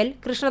Karumalikkal,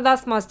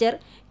 Krishnadas master,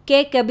 K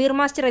Kabir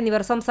master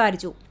എന്നിവർ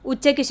സംസാരിച്ചു.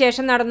 ഉച്ചയ്ക്ക്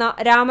ശേഷം നടന്ന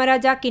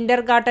Ramaraja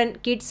Kinder Garten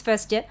kids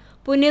fest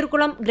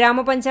Punneerkulam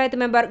ഗ്രാമപഞ്ചായത്ത്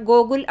മെമ്പർ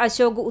ഗോകുൽ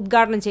അശോക്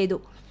ഉദ്ഘാടനം ചെയ്തു.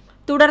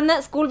 തുടർന്ന്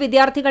സ്കൂൾ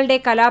വിദ്യാർത്ഥികളുടെ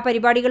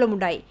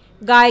കലാപരിപാടികളുമുണ്ടായി.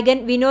 ഗായകൻ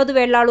Vinod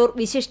Vellalur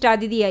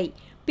വിശിഷ്ടാതിഥിയായി.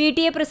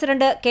 PTA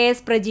president KS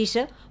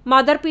Prajeesh,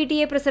 mother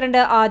PTA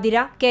president Athira,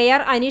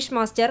 KR Aneesh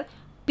master,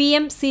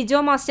 PM Sijo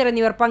master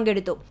എന്നിവർ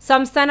പങ്കെടുത്തു.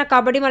 സംസ്ഥാന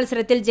കബഡി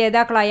മത്സരത്തിൽ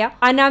ജേതാക്കളായ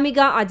അനാമിക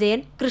അജയൻ,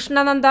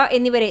 കൃഷ്ണനന്ദ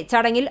എന്നിവരെ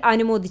ചടങ്ങിൽ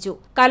അനുമോദിച്ചു.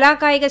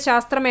 കലാകായിക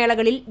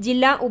ശാസ്ത്രമേളകളിൽ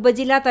ജില്ലാ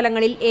ഉപജില്ലാ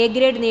തലങ്ങളിൽ A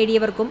ഗ്രേഡ്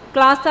നേടിയവർക്കും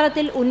ക്ലാസ്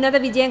തലത്തിൽ ഉന്നത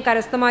വിജയം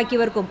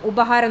കരസ്ഥമാക്കിയവർക്കും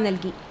ഉപഹാരം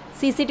നൽകി.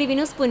 CCTV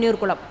news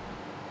Punnoorkulam.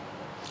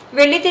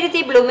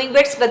 Vellithiruthi blooming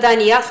beds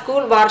Badania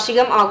school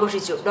വാർഷികം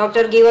ആഘോഷിച്ചു.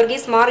 ഡോക്ടർ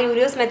ഗീവർഗീസ് മാർ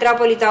യൂലിയോസ്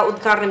മെത്രാപ്പൊലീത്ത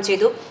ഉദ്ഘാടനം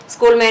ചെയ്തു.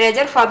 School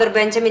manager father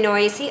Benjamin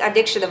OIC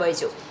അധ്യക്ഷത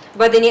വഹിച്ചു.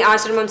 ബദനി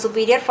ആശ്രമം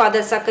സുപ്പീരിയർ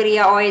ഫാദർ സക്കറിയ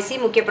OIC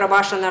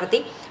മുഖ്യപ്രഭാഷണം നടത്തി.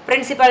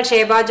 പ്രിൻസിപ്പൽ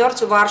ഷേബ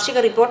ജോർജ് വാർഷിക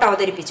റിപ്പോർട്ട്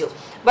അവതരിപ്പിച്ചു.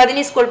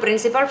 ബദനി സ്കൂൾ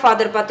പ്രിൻസിപ്പൽ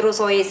ഫാദർ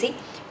പത്രോസ് OIC,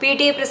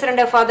 PTA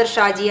president father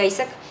Shaji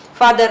Isaac,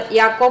 father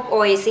യാക്കോബ്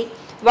OIC,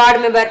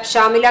 ward member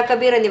Shamila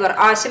Kabir എന്നിവർ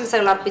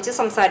ആശംസകൾ അർപ്പിച്ച്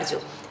സംസാരിച്ചു.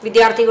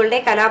 വിദ്യാർത്ഥികളുടെ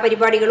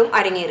കലാപരിപാടികളും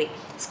അരങ്ങേറി.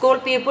 School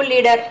people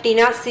leader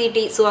TINA CT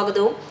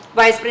സ്വാഗതവും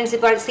വൈസ്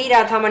പ്രിൻസിപ്പൽ C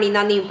രാധാമണി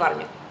നന്ദിയും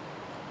പറഞ്ഞു.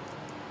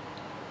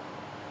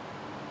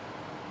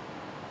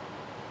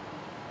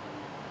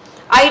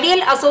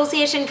 Ideal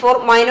association for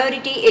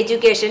minority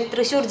education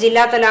Thrissur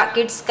ജില്ലാതല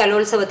കിഡ്സ്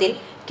കലോത്സവത്തിൽ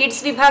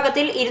കിഡ്സ്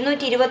വിഭാഗത്തിൽ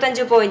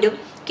 225 പോയിന്റും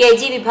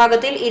KG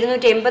വിഭാഗത്തിൽ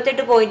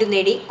 288 പോയിന്റും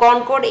നേടി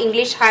concord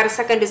English higher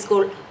secondary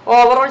school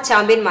overall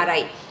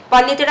ചാമ്പ്യന്മാരായി.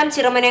 Pannithadam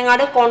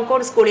Chiramanangad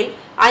concord സ്കൂളിൽ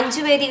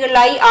 5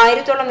 വേദികളിലായി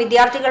 1000ഓളം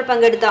വിദ്യാർത്ഥികൾ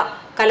പങ്കെടുത്ത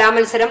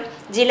കലാമത്സരം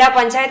ജില്ലാ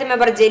പഞ്ചായത്ത്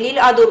മെമ്പർ ജലീൽ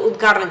ആദൂർ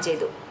ഉദ്ഘാടനം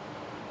ചെയ്തു.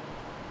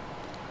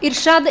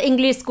 ഇർഷാദ്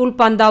ഇംഗ്ലീഷ് സ്കൂൾ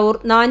പന്താവൂർ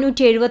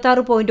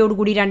 476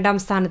 പോയിന്റോടുകൂടി 2ാം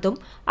സ്ഥാനത്തും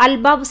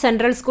അൽബാബ്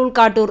സെൻട്രൽ സ്കൂൾ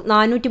കാട്ടൂർ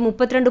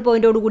 432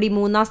 പോയിന്റോടുകൂടി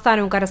 3ാം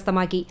സ്ഥാനവും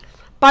കരസ്ഥമാക്കി.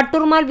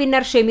 പട്ടൂർമാൽ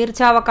winner Shameer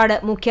Chavakkad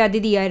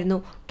മുഖ്യാതിഥിയായിരുന്നു.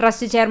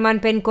 Trust chairman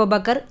Penco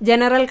Backer,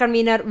 general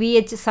convener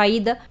VH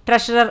Sayyid,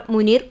 treasurer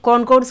Muneer,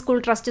 concord school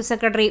trust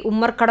secretary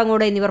Ummer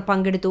Kadangode എന്നിവർ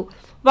പങ്കെടുത്തു.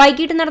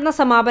 വൈകിട്ട് നടന്ന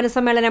സമാപന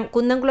സമ്മേളനം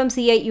കുന്നംകുളം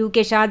CI UK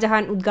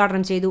ഷാജഹാൻ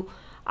ഉദ്ഘാടനം ചെയ്തു.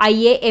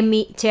 IAME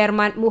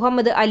ചെയർമാൻ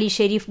മുഹമ്മദ് അലി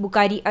ഷെരീഫ്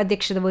ബുക്കാരി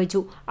അധ്യക്ഷത വഹിച്ചു.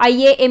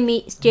 IAME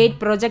state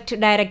project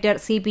director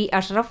CP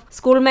Ashraf,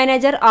 school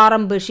manager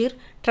RM Basheer,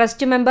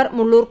 trust member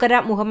Mullurkara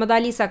Muhammad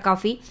Ali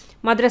Saqafi,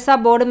 മദ്രസ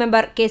ബോർഡ്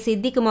മെമ്പർ K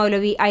സിദ്ദിഖ്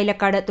മൗലവി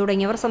ഐലക്കാട്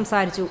തുടങ്ങിയവർ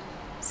സംസാരിച്ചു.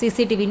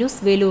 CCTV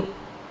news Velur.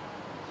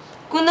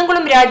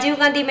 Kunnamkulam Rajeev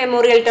Gandhi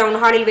memorial town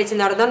ഹാളിൽ വെച്ച്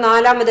നടന്ന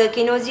 4ാമത്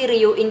കിനോജി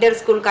റിയു ഇന്റർ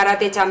സ്കൂൾ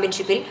കരാത്തെ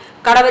ചാമ്പ്യൻഷിപ്പിൽ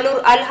കടവലൂർ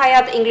അൽ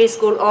Hayat English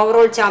school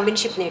overall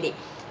championship നേടി.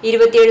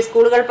 27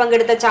 സ്കൂളുകൾ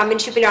പങ്കെടുത്ത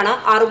ചാമ്പ്യൻഷിപ്പിലാണ്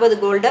 60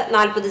 ഗോൾഡ്,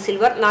 40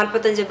 സിൽവർ,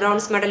 45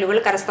 ബ്രോൺസ് മെഡലുകൾ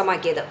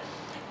കരസ്ഥമാക്കിയത്.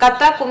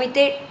 കത്ത,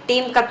 കുമിത്തെ,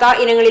 ടീം കത്ത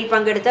ഇനങ്ങളിൽ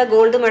പങ്കെടുത്ത്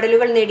ഗോൾഡ്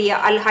മെഡലുകൾ നേടിയ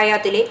അൽ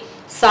ഹയാത്തിലെ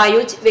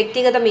സായൂജ്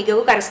വ്യക്തിഗത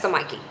മികവ്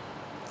കരസ്ഥമാക്കി.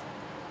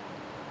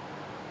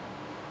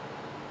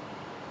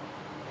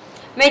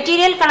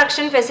 മെറ്റീരിയൽ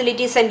കളക്ഷൻ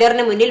ഫെസിലിറ്റി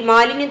സെന്ററിന് മുന്നിൽ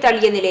മാലിന്യം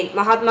തള്ളിയ നിലയിൽ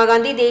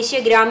മഹാത്മാഗാന്ധി ദേശീയ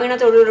ഗ്രാമീണ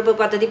തൊഴിലുറപ്പ്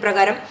പദ്ധതി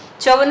പ്രകാരം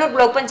ചൊവ്വന്നൂർ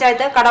ബ്ലോക്ക്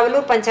പഞ്ചായത്ത്,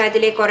 കടവലൂർ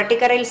പഞ്ചായത്തിലെ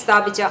കൊരട്ടിക്കരയിൽ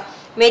സ്ഥാപിച്ച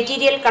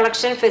മെറ്റീരിയൽ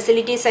കളക്ഷൻ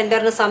ഫെസിലിറ്റി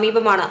സെന്ററിന്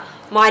സമീപമാണ്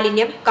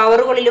മാലിന്യം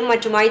കവറുകളിലും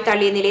മറ്റുമായി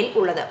തള്ളിയ നിലയിൽ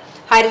ഉള്ളത്.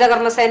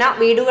 ഹരിതകർമ്മസേന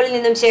വീടുകളിൽ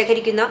നിന്നും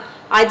ശേഖരിക്കുന്ന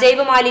അജൈവ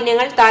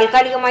മാലിന്യങ്ങൾ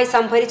താൽക്കാലികമായി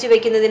സംഭരിച്ചു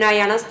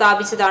വെക്കുന്നതിനായാണ്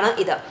സ്ഥാപിച്ചതാണ്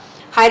ഇത്.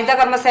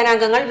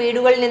 ഹരിതകർമ്മസേനാംഗങ്ങൾ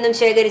വീടുകളിൽ നിന്നും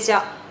ശേഖരിച്ച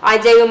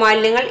അജൈവ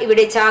മാലിന്യങ്ങൾ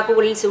ഇവിടെ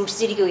ചാക്കുകളിൽ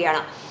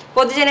സൂക്ഷിച്ചിരിക്കുകയാണ്.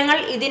 പൊതുജനങ്ങൾ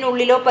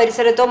ഇതിനുള്ളിലോ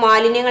പരിസരത്തോ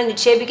മാലിന്യങ്ങൾ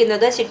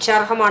നിക്ഷേപിക്കുന്നത്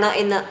ശിക്ഷാർഹമാണ്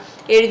എന്ന്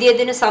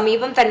എഴുതിയതിനു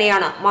സമീപം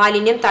തന്നെയാണ്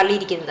മാലിന്യം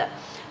തള്ളിയിരിക്കുന്നത്.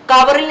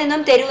 കവറിൽ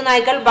നിന്നും തെരുവു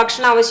നായ്ക്കൾ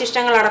ഭക്ഷണ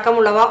അവശിഷ്ടങ്ങൾ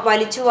അടക്കമുള്ളവ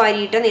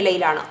വലിച്ചുവാരിയിട്ട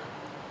നിലയിലാണ്.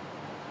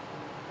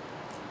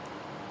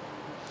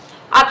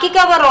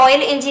 അക്കിക്കാവ്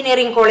റോയൽ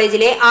എഞ്ചിനീയറിംഗ്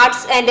കോളേജിലെ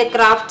ആർട്സ് ആൻഡ്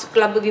ക്രാഫ്റ്റ്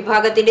ക്ലബ്ബ്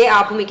വിഭാഗത്തിന്റെ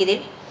ആഭിമുഖ്യത്തിൽ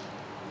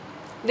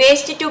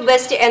വേസ്റ്റ് ടു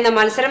ബെസ്റ്റ് എന്ന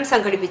മത്സരം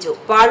സംഘടിപ്പിച്ചു.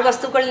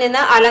 പാഴ്വസ്തുക്കളിൽ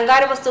നിന്ന്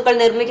അലങ്കാര വസ്തുക്കൾ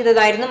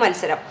നിർമ്മിക്കുന്നതായിരുന്നു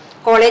മത്സരം.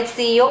 College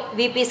CEO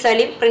VP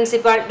Saleem,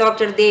 principal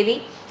doctor ദേവി,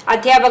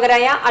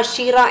 അധ്യാപകരായ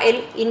അഷീറ L,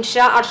 ഇൻഷ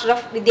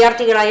അഷ്റഫ്,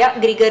 വിദ്യാർത്ഥികളായ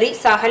ഗ്രിഗറി,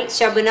 സഹൽ,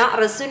 ഷബന,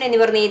 റസുൻ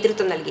എന്നിവർ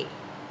നേതൃത്വം നൽകി.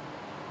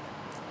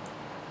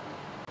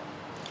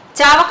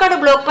 Chavakkad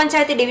block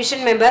panchayat division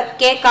member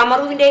K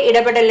കമറുവിന്റെ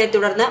ഇടപെടലിനെ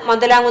തുടർന്ന്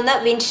മന്ദലാങ്കുന്ന്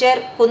വിൻഷെയർ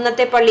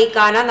കുന്നത്തെപ്പള്ളി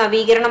കാന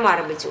നവീകരണം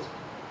ആരംഭിച്ചു.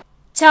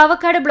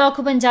 ചാവക്കാട്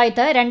ബ്ലോക്ക്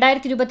പഞ്ചായത്ത്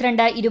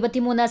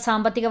 2022-23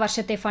 സാമ്പത്തിക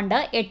വർഷത്തെ ഫണ്ട്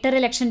 8.5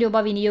 ലക്ഷം രൂപ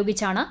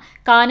വിനിയോഗിച്ചാണ്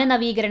കാന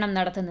നവീകരണം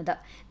നടത്തുന്നത്.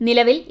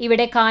 നിലവിൽ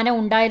ഇവിടെ കാന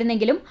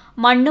ഉണ്ടായിരുന്നെങ്കിലും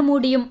മണ്ണ്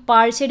മൂടിയും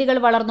പാഴ്ചെടികൾ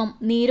വളർന്നും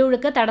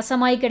നീരൊഴുക്ക്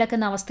തടസ്സമായി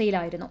കിടക്കുന്ന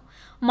അവസ്ഥയിലായിരുന്നു.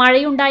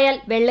 മഴയുണ്ടായാൽ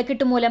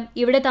വെള്ളക്കെട്ട് മൂലം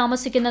ഇവിടെ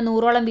താമസിക്കുന്ന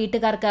 100ഓളം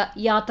വീട്ടുകാർക്ക്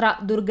യാത്ര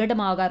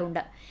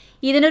ദുർഘടമാകാറുണ്ട്.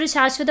 ഇതിനൊരു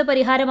ശാശ്വത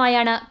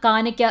പരിഹാരമായാണ്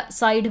കാനയ്ക്ക്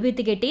സൈഡ്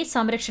ഭിത്തി കെട്ടി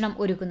സംരക്ഷണം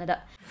ഒരുക്കുന്നത്.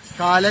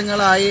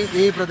 കാലങ്ങളായി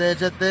ഈ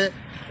പ്രദേശത്ത്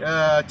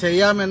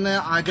ചെയ്യാമെന്ന്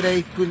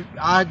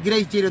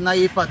ആഗ്രഹിച്ചിരുന്ന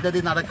ഈ പദ്ധതി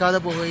നടക്കാതെ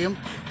പോവുകയും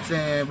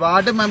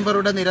വാർഡ്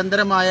മെമ്പറുടെ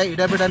നിരന്തരമായ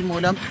ഇടപെടൽ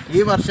മൂലം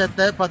ഈ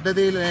വർഷത്തെ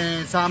പദ്ധതിയിൽ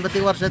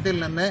സാമ്പത്തിക വർഷത്തിൽ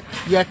നിന്ന്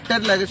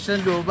 8.5 ലക്ഷം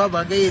രൂപ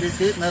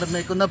വകയിരുത്തി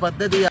നിർമ്മിക്കുന്ന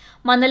പദ്ധതി.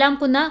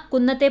 മന്നലാംകുന്ന്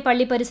കുന്നത്തെ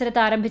പള്ളി പരിസരത്ത്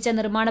ആരംഭിച്ച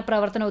നിർമ്മാണ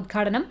പ്രവർത്തന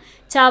ഉദ്ഘാടനം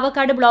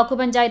ചാവക്കാട് ബ്ലോക്ക്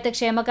പഞ്ചായത്ത്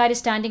ക്ഷേമകാര്യ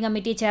സ്റ്റാൻഡിംഗ്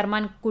കമ്മിറ്റി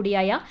ചെയർമാൻ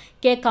കൂടിയായ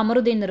കെ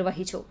കമറുദ്ദീൻ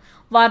നിർവഹിച്ചു.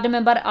 വാർഡ്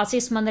മെമ്പർ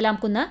അസീസ്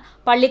മന്നലാംകുന്ന്,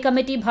 പള്ളി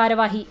കമ്മിറ്റി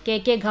ഭാരവാഹി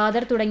കെ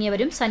ഖാദർ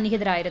തുടങ്ങിയവരും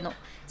സന്നിഹിതരായിരുന്നു.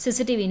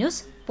 CCTV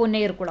news,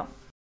 Punnayurkulam.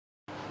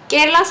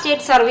 Kerala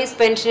state service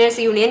pensioners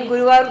union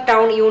Guruvayur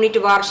town unit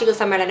വാർഷിക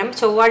സമ്മേളനം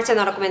ചൊവ്വാഴ്ച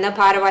നടക്കുമെന്ന്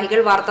ഭാരവാഹികൾ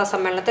വാർത്താ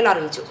സമ്മേളനത്തിൽ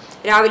അറിയിച്ചു.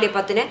 രാവിലെ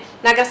 10-ന്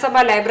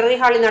നഗരസഭാ ലൈബ്രറി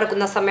ഹാളിൽ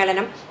നടക്കുന്ന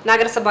സമ്മേളനം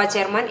നഗരസഭാ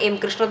ചെയർമാൻ M.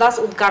 കൃഷ്ണദാസ്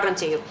ഉദ്ഘാടനം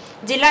ചെയ്യും.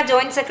 ജില്ലാ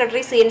ജോയിന്റ്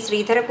സെക്രട്ടറി CN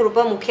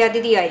ശ്രീധരക്കുറുപ്പ്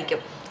മുഖ്യാതിഥിയായിരിക്കും.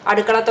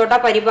 അടുക്കളത്തോട്ട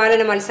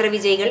പരിപാലന മത്സര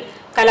വിജയികൾ,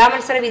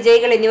 കലാമത്സര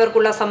വിജയികൾ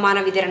എന്നിവർക്കുള്ള സമ്മാന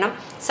വിതരണം,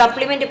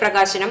 സപ്ലിമെന്റ്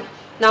പ്രകാശനം,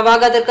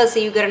 നവാഗതർക്ക്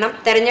സ്വീകരണം,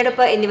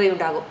 തെരഞ്ഞെടുപ്പ്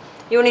എന്നിവയുണ്ടാകും.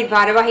 യൂണിറ്റ്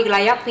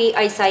ഭാരവാഹികളായ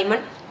P.I.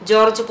 Simon,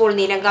 George Paul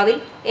Neelankavil,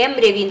 M.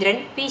 Raveendran,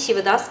 P.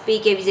 Sivadas,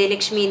 P.K.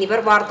 Vijayalakshmi എന്നിവർ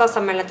വാർത്താ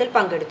സമ്മേളനത്തിൽ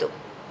പങ്കെടുത്തു.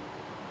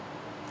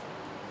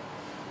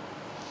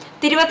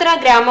 തിരുവത്ര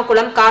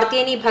ഗ്രാമക്കുളം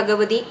കാർത്തിയേനി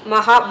ഭഗവതി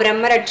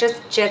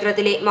മഹാബ്രഹ്മരക്ഷസ്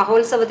ക്ഷേത്രത്തിലെ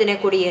മഹോത്സവത്തിന്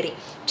കൊടിയേറി.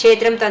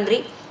 ക്ഷേത്രം തന്ത്രി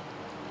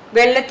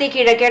വെള്ളത്തി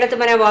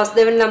കിഴക്കേടത്തുമന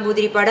വാസുദേവൻ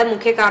നമ്പൂതിരിപ്പാട്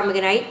മുഖ്യ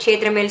കാർമ്മികനായി.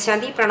 ക്ഷേത്ര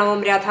മേൽശാന്തി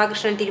പ്രണവം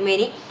രാധാകൃഷ്ണൻ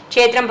തിരുമേനി,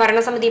 ക്ഷേത്രം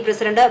ഭരണസമിതി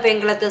പ്രസിഡന്റ്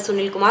വെങ്കളത്ത്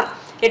സുനിൽകുമാർ,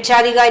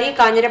 രക്ഷാധികാരി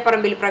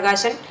കാഞ്ഞിരപ്പറമ്പിൽ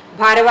പ്രകാശൻ,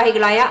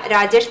 ഭാരവാഹികളായ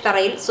രാജേഷ്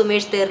തറയിൽ,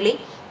 സുമേഷ്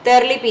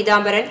തേർലി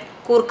പീതാംബരൻ,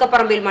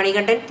 കൂർക്കപ്പറമ്പിൽ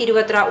മണികണ്ഠൻ,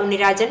 തിരുവത്ര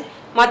ഉണ്ണിരാജൻ,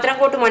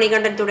 മത്രങ്കോട്ട്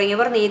മണികണ്ഠൻ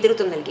തുടങ്ങിയവർ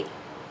നേതൃത്വം നൽകി.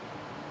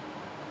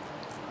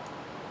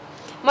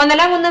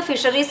 മന്നലാംകുന്ന്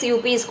ഫിഷറീസ്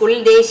UP സ്കൂളിൽ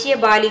ദേശീയ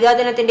ബാലികാ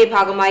ദിനത്തിന്റെ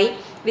ഭാഗമായി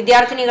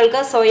വിദ്യാർത്ഥിനികൾക്ക്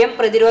സ്വയം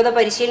പ്രതിരോധ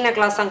പരിശീലന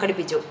ക്ലാസ്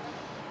സംഘടിപ്പിച്ചു.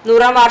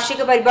 100ാം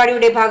വാർഷിക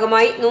പരിപാടിയുടെ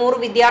ഭാഗമായി 100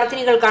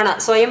 വിദ്യാർത്ഥിനികൾക്കാണ്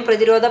സ്വയം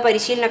പ്രതിരോധ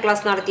പരിശീലന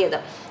ക്ലാസ് നടത്തിയത്.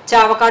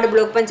 ചാവക്കാട്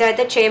ബ്ലോക്ക്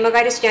പഞ്ചായത്ത്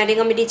ക്ഷേമകാര്യ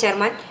standing committee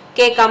chairman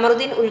K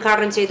Kamaruddin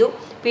ഉദ്ഘാടനം ചെയ്തു.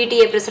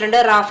 PTA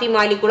പ്രസിഡന്റ് റാഫി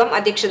മാലിക്കുളം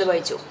അധ്യക്ഷത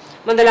വഹിച്ചു.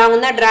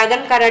 Mannalamkunnu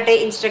dragon karate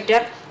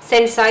instructor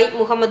sensei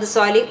Muhammad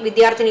Swalih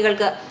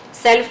വിദ്യാർത്ഥിനികൾക്ക്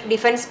self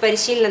defence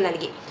പരിശീലനം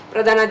നൽകി.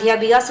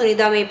 പ്രധാനാധ്യാപിക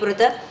Sunitha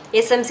Meppurath,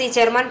 SMC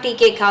chairman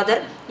TK Khader,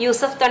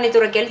 Yusuf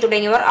തണ്ണിത്തുറയ്ക്കൽ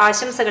തുടങ്ങിയവർ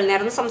ആശംസകൾ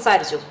നേർന്ന്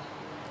സംസാരിച്ചു.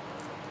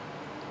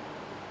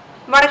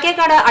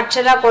 വടക്കേക്കാട്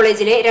അക്ഷര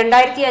കോളേജിലെ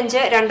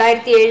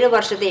 2005-2007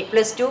 വർഷത്തെ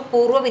 +2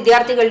 പൂർവ്വ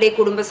വിദ്യാർത്ഥികളുടെ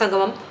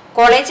കുടുംബസംഗമം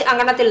കോളേജ്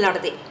അങ്കണത്തിൽ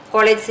നടത്തി.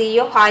 College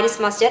CEO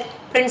Haris master,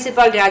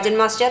 principal Rajan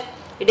master,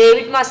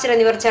 David master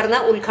എന്നിവർ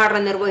ചേർന്ന്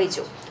ഉദ്ഘാടനം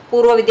നിർവഹിച്ചു.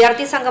 പൂർവ്വ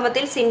വിദ്യാർത്ഥി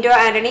സംഗമത്തിൽ സിൻഡോ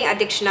ആന്റണി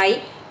അധ്യക്ഷനായി.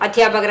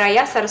 അധ്യാപകരായ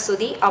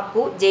സരസ്വതി,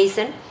 അപ്പു,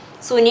 ജെയ്സൺ,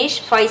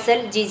 സുനീഷ്, ഫൈസൽ,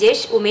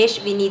 ജിജേഷ്, ഉമേഷ്,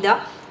 വിനീത,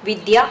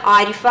 വിദ്യ,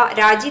 ആരിഫ,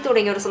 രാജി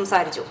തുടങ്ങിയവർ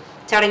സംസാരിച്ചു.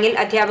 ചടങ്ങിൽ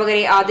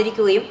അധ്യാപകരെ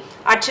ആദരിക്കുകയും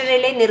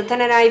അക്ഷരയിലെ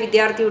നിർധനനായ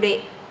വിദ്യാർത്ഥിയുടെ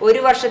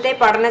 1 വർഷത്തെ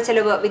പഠന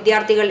ചെലവ്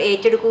വിദ്യാർത്ഥികൾ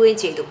ഏറ്റെടുക്കുകയും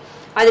ചെയ്തു.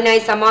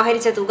 അതിനായി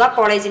സമാഹരിച്ച തുക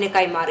കോളേജിന്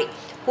കൈമാറി.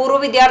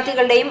 പൂർവ്വ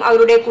വിദ്യാർത്ഥികളുടെയും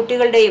അവരുടെ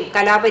കുട്ടികളുടെയും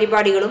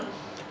കലാപരിപാടികളും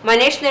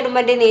മനേഷ്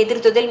നെടുമ്പന്റെ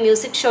നേതൃത്വത്തിൽ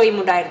മ്യൂസിക് ഷോയും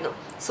ഉണ്ടായിരുന്നു.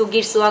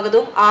 സുഗീഷ്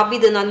സ്വാഗതവും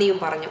ആബിദ് നന്ദിയും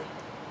പറഞ്ഞു.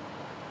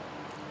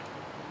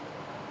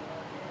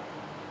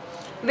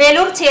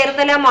 വേലൂർ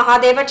ചേർത്തല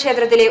മഹാദേവ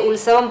ക്ഷേത്രത്തിലെ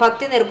ഉത്സവം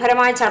ഭക്തി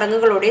നിർഭരമായ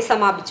ചടങ്ങുകളോടെ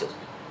സമാപിച്ചു.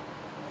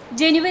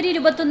 ജനുവരി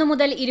 21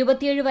 മുതൽ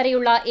 27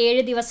 വരെയുള്ള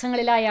 7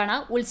 ദിവസങ്ങളിലായാണ്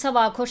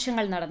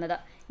ഉത്സവാഘോഷങ്ങൾ നടന്നത്.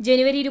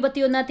 ജനുവരി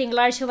 21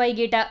 തിങ്കളാഴ്ച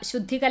വൈകിട്ട്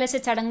ശുദ്ധികലശ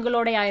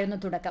ചടങ്ങുകളോടെയായിരുന്നു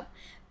തുടക്കം.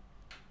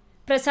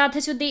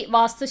 പ്രസാദശുദ്ധി,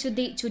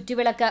 വാസ്തുശുദ്ധി,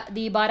 ചുറ്റുവിളക്ക്,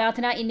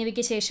 ദീപാരാധന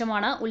എന്നിവയ്ക്ക്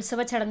ശേഷമാണ്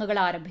ഉത്സവ ചടങ്ങുകൾ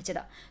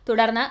ആരംഭിച്ചത്.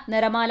 തുടർന്ന്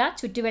നിറമാല,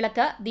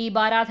 ചുറ്റുവിളക്ക്,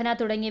 ദീപാരാധന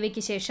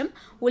തുടങ്ങിയവയ്ക്ക് ശേഷം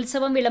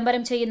ഉത്സവം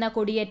വിളംബരം ചെയ്യുന്ന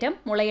കൊടിയേറ്റം,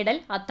 മുളയിടൽ,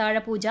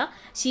 അത്താഴപൂജ,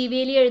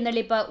 ശീവേലി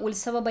എഴുന്നള്ളിപ്പ്,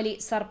 ഉത്സവബലി,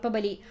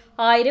 സർപ്പബലി,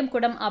 1000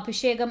 കുടം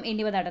അഭിഷേകം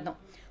എന്നിവ നടന്നു.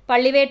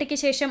 പള്ളിവേട്ടയ്ക്ക്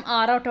ശേഷം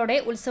ആറോട്ടോടെ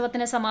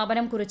ഉത്സവത്തിന്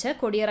സമാപനം കുറിച്ച്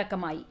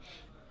കൊടിയിറക്കമായി.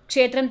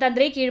 ക്ഷേത്രം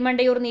തന്ത്രി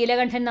കീഴ്മണ്ടയൂർ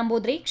നീലകണ്ഠൻ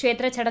നമ്പൂതിരി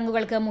ക്ഷേത്ര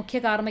ചടങ്ങുകൾക്ക് മുഖ്യ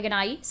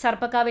കാർമ്മികനായി.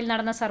 സർപ്പക്കാവിൽ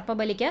നടന്ന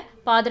സർപ്പബലിക്ക്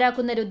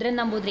പാതിരാക്കുന്ന് രുദ്രൻ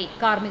നമ്പൂതിരി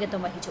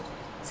കാർമ്മികത്വം വഹിച്ചു.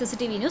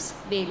 CCTV news,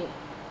 Velur.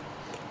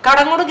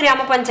 കടങ്ങോട്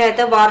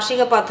ഗ്രാമപഞ്ചായത്ത്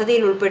വാർഷിക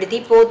പദ്ധതിയിൽ ഉൾപ്പെടുത്തി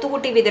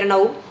പോത്തുകുട്ടി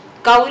വിതരണവും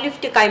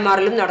കൗലിഫ്റ്റ്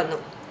കൈമാറലും നടന്നു.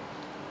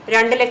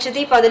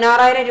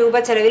 2,16,000 രൂപ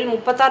ചെലവിൽ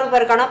 36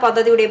 പേർക്കാണ്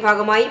പദ്ധതിയുടെ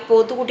ഭാഗമായി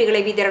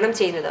പോത്തുകുട്ടികളെ വിതരണം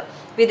ചെയ്യുന്നത്.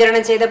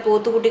 വിതരണം ചെയ്ത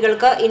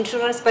പോത്തുകുട്ടികൾക്ക്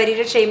ഇൻഷുറൻസ്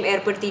പരിരക്ഷയും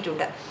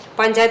ഏർപ്പെടുത്തിയിട്ടുണ്ട്.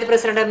 പഞ്ചായത്ത്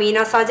പ്രസിഡന്റ് മീന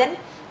സാജൻ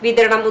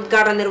വിതരണം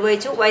ഉദ്ഘാടനം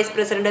നിർവഹിച്ചു. വൈസ്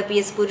പ്രസിഡന്റ്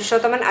PS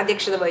പുരുഷോത്തമൻ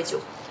അധ്യക്ഷത വഹിച്ചു.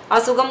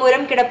 അസുഖം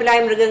മൂലം കിടപ്പിലായ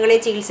മൃഗങ്ങളെ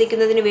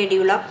ചികിത്സിക്കുന്നതിന്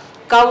വേണ്ടിയുള്ള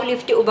കൗ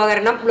ലിഫ്റ്റ്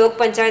ഉപകരണം ബ്ലോക്ക്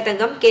പഞ്ചായത്ത്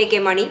അംഗം KK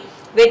മണി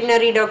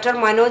വെറ്റിനറി ഡോക്ടർ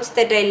മനോജ്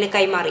തെറ്റയിലിന്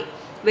കൈമാറി.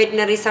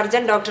 Veterinary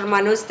surgeon doctor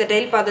Manoj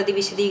Thettayil പദ്ധതി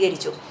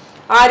വിശദീകരിച്ചു.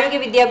 ആരോഗ്യ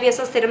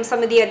വിദ്യാഭ്യാസ സ്ഥിരം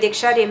സമിതി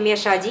അധ്യക്ഷ രമ്യ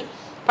ഷാജി,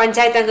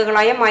 പഞ്ചായത്ത്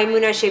അംഗങ്ങളായ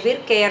മൈമുന ഷെബീർ,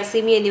 KR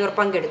സിമി എന്നിവർ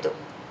പങ്കെടുത്തു.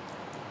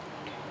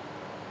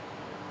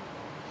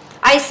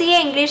 ICA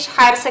English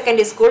higher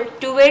secondary school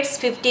towards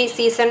 50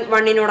 season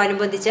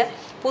 1-നോടനുബന്ധിച്ച്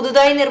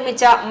പുതുതായി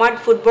നിർമ്മിച്ച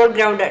mud football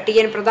ground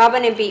TN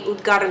Prathapan MP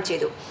ഉദ്ഘാടനം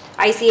ചെയ്തു.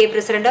 ICA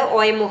president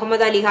OM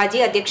Muhammad Ali Haji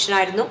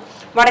അധ്യക്ഷനായിരുന്നു.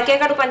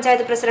 വടക്കേക്കാട്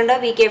പഞ്ചായത്ത് പ്രസിഡന്റ്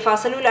VK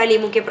ഫസലുൽ അലി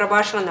മുഖ്യ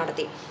പ്രഭാഷണം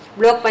നടത്തി.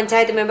 ബ്ലോക്ക്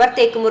പഞ്ചായത്ത് മെമ്പർ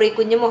തേക്കുമുറി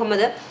കുഞ്ഞു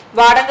മുഹമ്മദ്,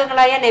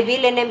 വാർഡംഗങ്ങളായ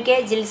നബീൽ NMK,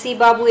 ജിൽസി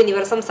ബാബു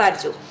എന്നിവർ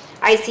സംസാരിച്ചു.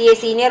 ICA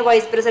സീനിയർ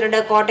വൈസ്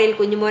പ്രസിഡന്റ് കോട്ടയിൽ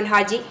കുഞ്ഞുമോൻ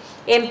ഹാജി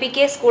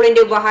MPK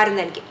സ്കൂളിന്റെ ഉപഹാരം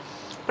നൽകി.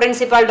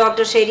 പ്രിൻസിപ്പൽ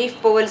ഡോക്ടർ ഷെരീഫ്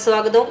പോവൽ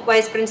സ്വാഗതവും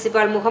വൈസ്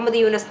പ്രിൻസിപ്പൽ മുഹമ്മദ്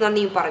യൂനസ്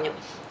നന്ദിയും പറഞ്ഞു.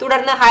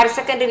 തുടർന്ന് ഹയർ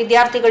സെക്കൻഡറി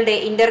വിദ്യാർത്ഥികളുടെ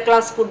ഇന്റർ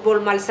ക്ലാസ് ഫുട്ബോൾ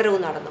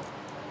മത്സരവും നടന്നു.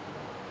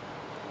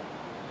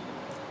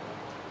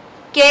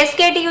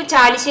 KSKTU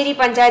ചാലിശ്ശേരി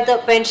പഞ്ചായത്ത്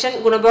പെൻഷൻ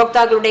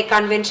ഗുണഭോക്താക്കളുടെ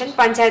കൺവെൻഷൻ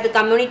പഞ്ചായത്ത്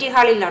കമ്മ്യൂണിറ്റി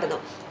ഹാളിൽ നടന്നു.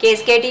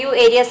 KSKTU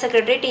area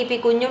secretary TP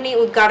Kunjunni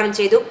ഉദ്ഘാടനം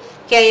ചെയ്തു.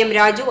 KM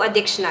രാജു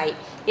അധ്യക്ഷനായി.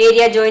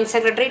 Area joint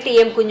secretary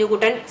TM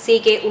Kunjukuttan,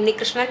 CK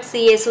Unnikrishnan,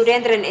 CA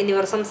Surendran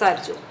എന്നിവർ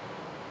സംസാരിച്ചു.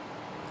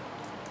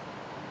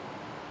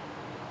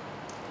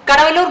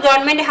 കടവല്ലൂർ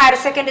ഗവൺമെന്റ് ഹയർ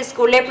സെക്കൻഡറി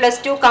സ്കൂളിലെ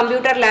 +2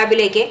 കമ്പ്യൂട്ടർ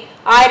ലാബിലേക്ക്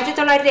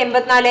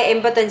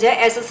 1984-85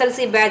 SSLC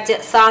ബാച്ച്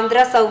സാന്ദ്ര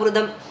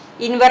സൗഹൃദം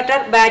ഇൻവെർട്ടർ,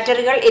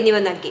 ബാറ്ററികൾ എന്നിവ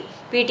നൽകി.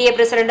 PTA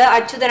പ്രസിഡന്റ്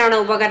അച്യുതനാണ്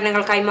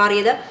ഉപകരണങ്ങൾ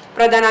കൈമാറിയത്.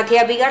 പ്രധാന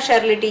അധ്യാപിക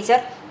Shirley teacher,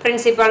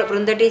 principal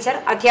Vrinda teacher,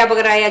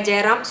 അധ്യാപകരായ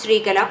ജയറാം,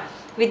 ശ്രീകല,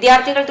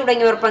 വിദ്യാർത്ഥികൾ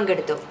തുടങ്ങിയവർ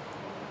പങ്കെടുത്തു.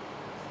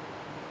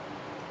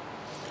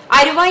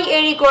 അരുവായി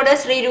ഏഴിക്കോട്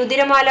ശ്രീ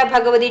രുതിരമാല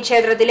ഭഗവതി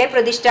ക്ഷേത്രത്തിലെ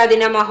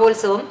പ്രതിഷ്ഠാദിന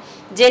മഹോത്സവം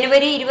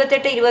ജനുവരി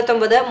 28,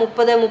 29,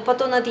 30,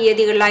 31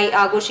 തീയതികളിലായി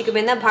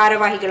ആഘോഷിക്കുമെന്ന്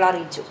ഭാരവാഹികൾ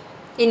അറിയിച്ചു.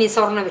 ഇനി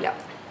സ്വർണ്ണവില.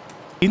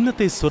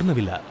 ഇന്നത്തെ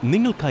സ്വർണ്ണവില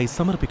നിങ്ങൾക്കായി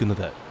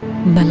സമർപ്പിക്കുന്നത്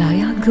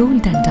Malaya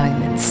gold and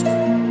diamonds,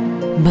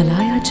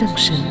 Malaya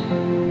junction,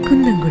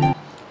 Kunnamkulam.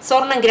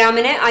 സ്വർണ്ണം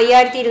ഗ്രാമിന്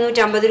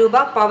 5250 രൂപ,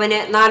 പവന്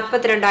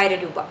 42,000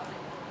 രൂപ.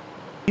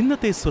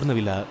 ഇന്നത്തെ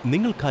സ്വർണ്ണവില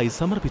നിങ്ങൾക്കായി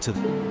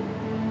സമർപ്പിച്ചത്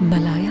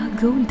Malaya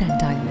gold and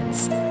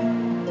diamonds,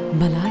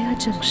 Malaya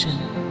junction,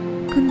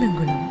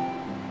 Kunnamkulam.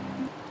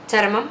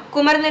 ചരമം.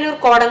 Kumaranellur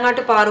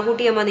കോടങ്ങാട്ട്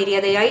പാറുകൂട്ടിയമ്മ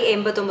നിര്യാതയായി.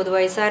 89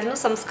 വയസ്സായിരുന്നു.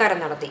 സംസ്കാരം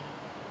നടത്തി.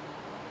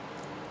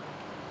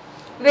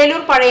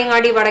 വേലൂർ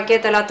പഴയങ്ങാടി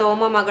വടക്കേത്തല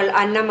തോമ മകൾ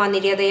അന്നമ്മ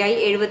നിര്യാതയായി.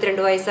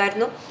 72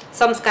 വയസ്സായിരുന്നു.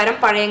 സംസ്കാരം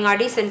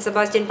പഴയങ്ങാടി സെന്റ്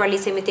സെബാസ്റ്റ്യൻ പള്ളി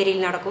സെമിത്തേരിയിൽ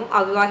നടക്കും.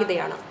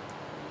 അവിവാഹിതയാണ്.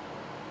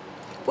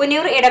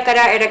 പുന്നൂർ എടക്കര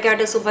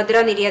എടക്കാട്ട് സുഭദ്ര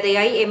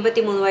നിര്യാതയായി.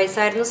 83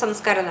 വയസ്സായിരുന്നു.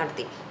 സംസ്കാരം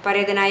നടത്തി.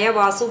 പരേതനായ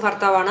വാസു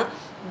ഭർത്താവാണ്.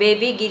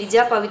 ബേബി, ഗിരിജ,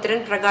 പവിത്രൻ,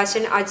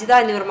 പ്രകാശൻ, അജിത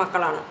എന്നിവർ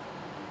മക്കളാണ്.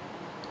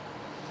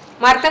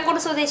 മരത്തങ്കോട്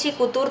സ്വദേശി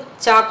കുത്തൂർ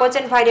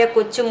ചാക്കോച്ചൻ ഭാര്യ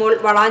കൊച്ചുമോൾ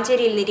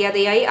വളാഞ്ചേരിയിൽ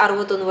നിര്യാതയായി.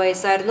 61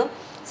 വയസ്സായിരുന്നു.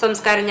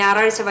 സംസ്കാരം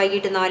ഞായറാഴ്ച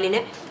വൈകിട്ട് 4-ന്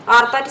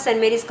ആർത്താറ്റ്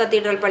സെന്റ് മേരീസ്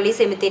കത്തീഡ്രൽ പള്ളി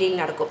സെമിത്തേരിയിൽ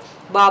നടക്കും.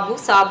 ബാബു,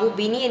 സാബു,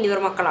 ബിനി എന്നിവർ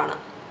മക്കളാണ്.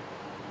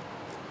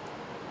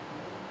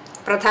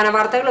 പ്രധാന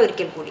വാർത്തകൾ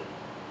ഒരിക്കൽ കൂടി.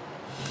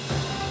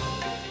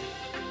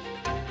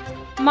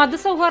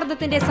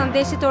 മതസൗഹാർദ്ദത്തിന്റെ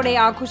സന്ദേശത്തോടെ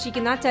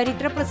ആഘോഷിക്കുന്ന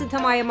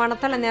ചരിത്രപ്രസിദ്ധമായ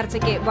മണത്തല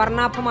നേർച്ചയ്ക്ക്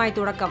വർണ്ണാഭമായ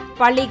തുടക്കം.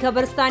 പള്ളി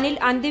ഖബർസ്ഥാനിൽ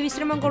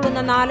അന്ത്യവിശ്രമം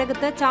കൊള്ളുന്ന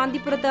നാലകത്ത്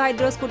ചാന്തിപ്പുറത്ത്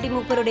ഹൈദ്രോസ് കുട്ടി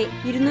മൂപ്പരുടെ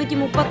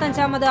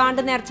 235ാമത്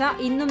ആണ്ട് നേർച്ച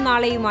ഇന്നും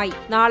നാളെയുമായി.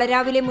 നാളെ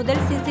രാവിലെ മുതൽ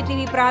CCTV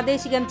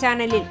പ്രാദേശികം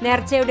ചാനലിൽ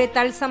നേർച്ചയുടെ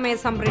തത്സമയ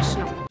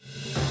സംപ്രേഷണം.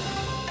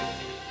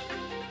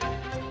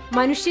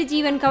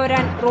 മനുഷ്യജീവൻ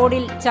കവരാൻ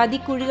റോഡിൽ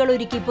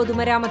ചതിക്കുഴികളൊരുക്കി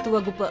പൊതുമരാമത്ത്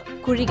വകുപ്പ്.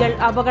 കുഴികൾ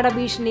അപകട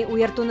ഭീഷണി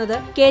ഉയർത്തുന്നത്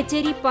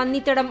കേച്ചേരി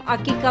പന്നിത്തടം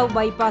അക്കിക്കാവ്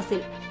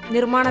ബൈപ്പാസിൽ.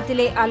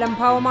 നിർമ്മാണത്തിലെ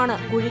അലംഭാവമാണ്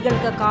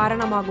കുഴികൾക്ക്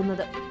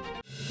കാരണമാകുന്നത്.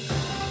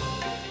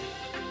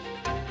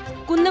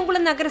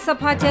 കുന്നംകുളം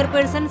നഗരസഭാ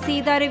ചെയർപേഴ്സൺ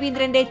സീതാ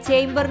രവീന്ദ്രന്റെ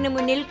ചേംബറിന്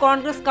മുന്നിൽ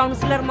കോൺഗ്രസ്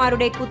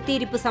കൌൺസിലർമാരുടെ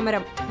കുത്തിയിരിപ്പ്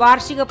സമരം.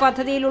 വാർഷിക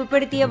പദ്ധതിയിൽ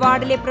ഉൾപ്പെടുത്തിയ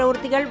വാർഡിലെ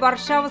പ്രവൃത്തികൾ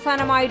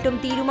വർഷാവസാനമായിട്ടും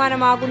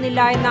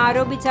തീരുമാനമാകുന്നില്ല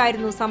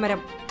എന്നാരോപിച്ചായിരുന്നു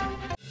സമരം.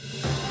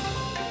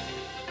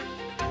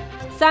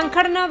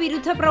 സംഘടനാ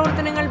വിരുദ്ധ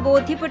പ്രവർത്തനങ്ങൾ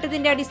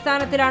ബോധ്യപ്പെട്ടതിന്റെ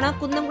അടിസ്ഥാനത്തിലാണ്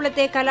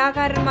കുന്നംകുളത്തെ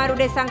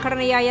കലാകാരന്മാരുടെ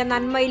സംഘടനയായ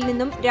നന്മയിൽ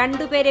നിന്നും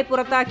 2 പേരെ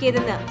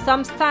പുറത്താക്കിയതെന്ന്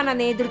സംസ്ഥാന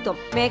നേതൃത്വം.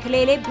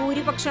 മേഖലയിലെ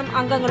ഭൂരിപക്ഷം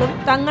അംഗങ്ങളും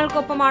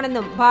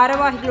തങ്ങൾക്കൊപ്പമാണെന്നും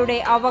ഭാരവാഹികളുടെ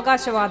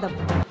അവകാശവാദം.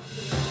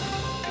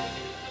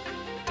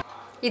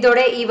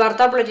 ഇതോടെ ഈ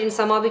വാർത്താ ബുള്ളറ്റിൻ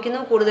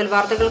സമാപിക്കുന്നു. കൂടുതൽ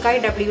വാർത്തകൾക്കായി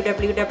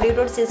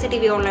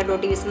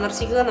www.cctvonline.tv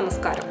സന്ദർശിക്കുക.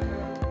 നമസ്കാരം.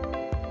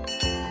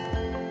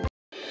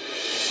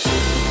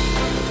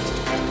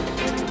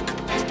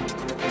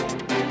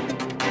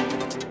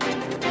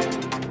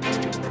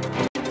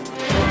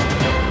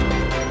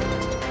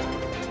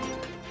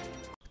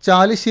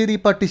 ചാലിശ്ശേരി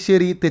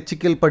പട്ടിശ്ശേരി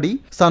തെച്ചിക്കൽപ്പടി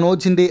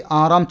സനോജിന്റെ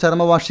 6ാം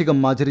ചരമവാർഷികം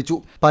ആചരിച്ചു.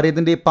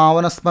 പരേതിന്റെ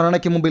പാവന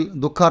സ്മരണയ്ക്ക് മുമ്പിൽ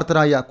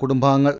ദുഃഖാർത്തരായ കുടുംബാംഗങ്ങൾ.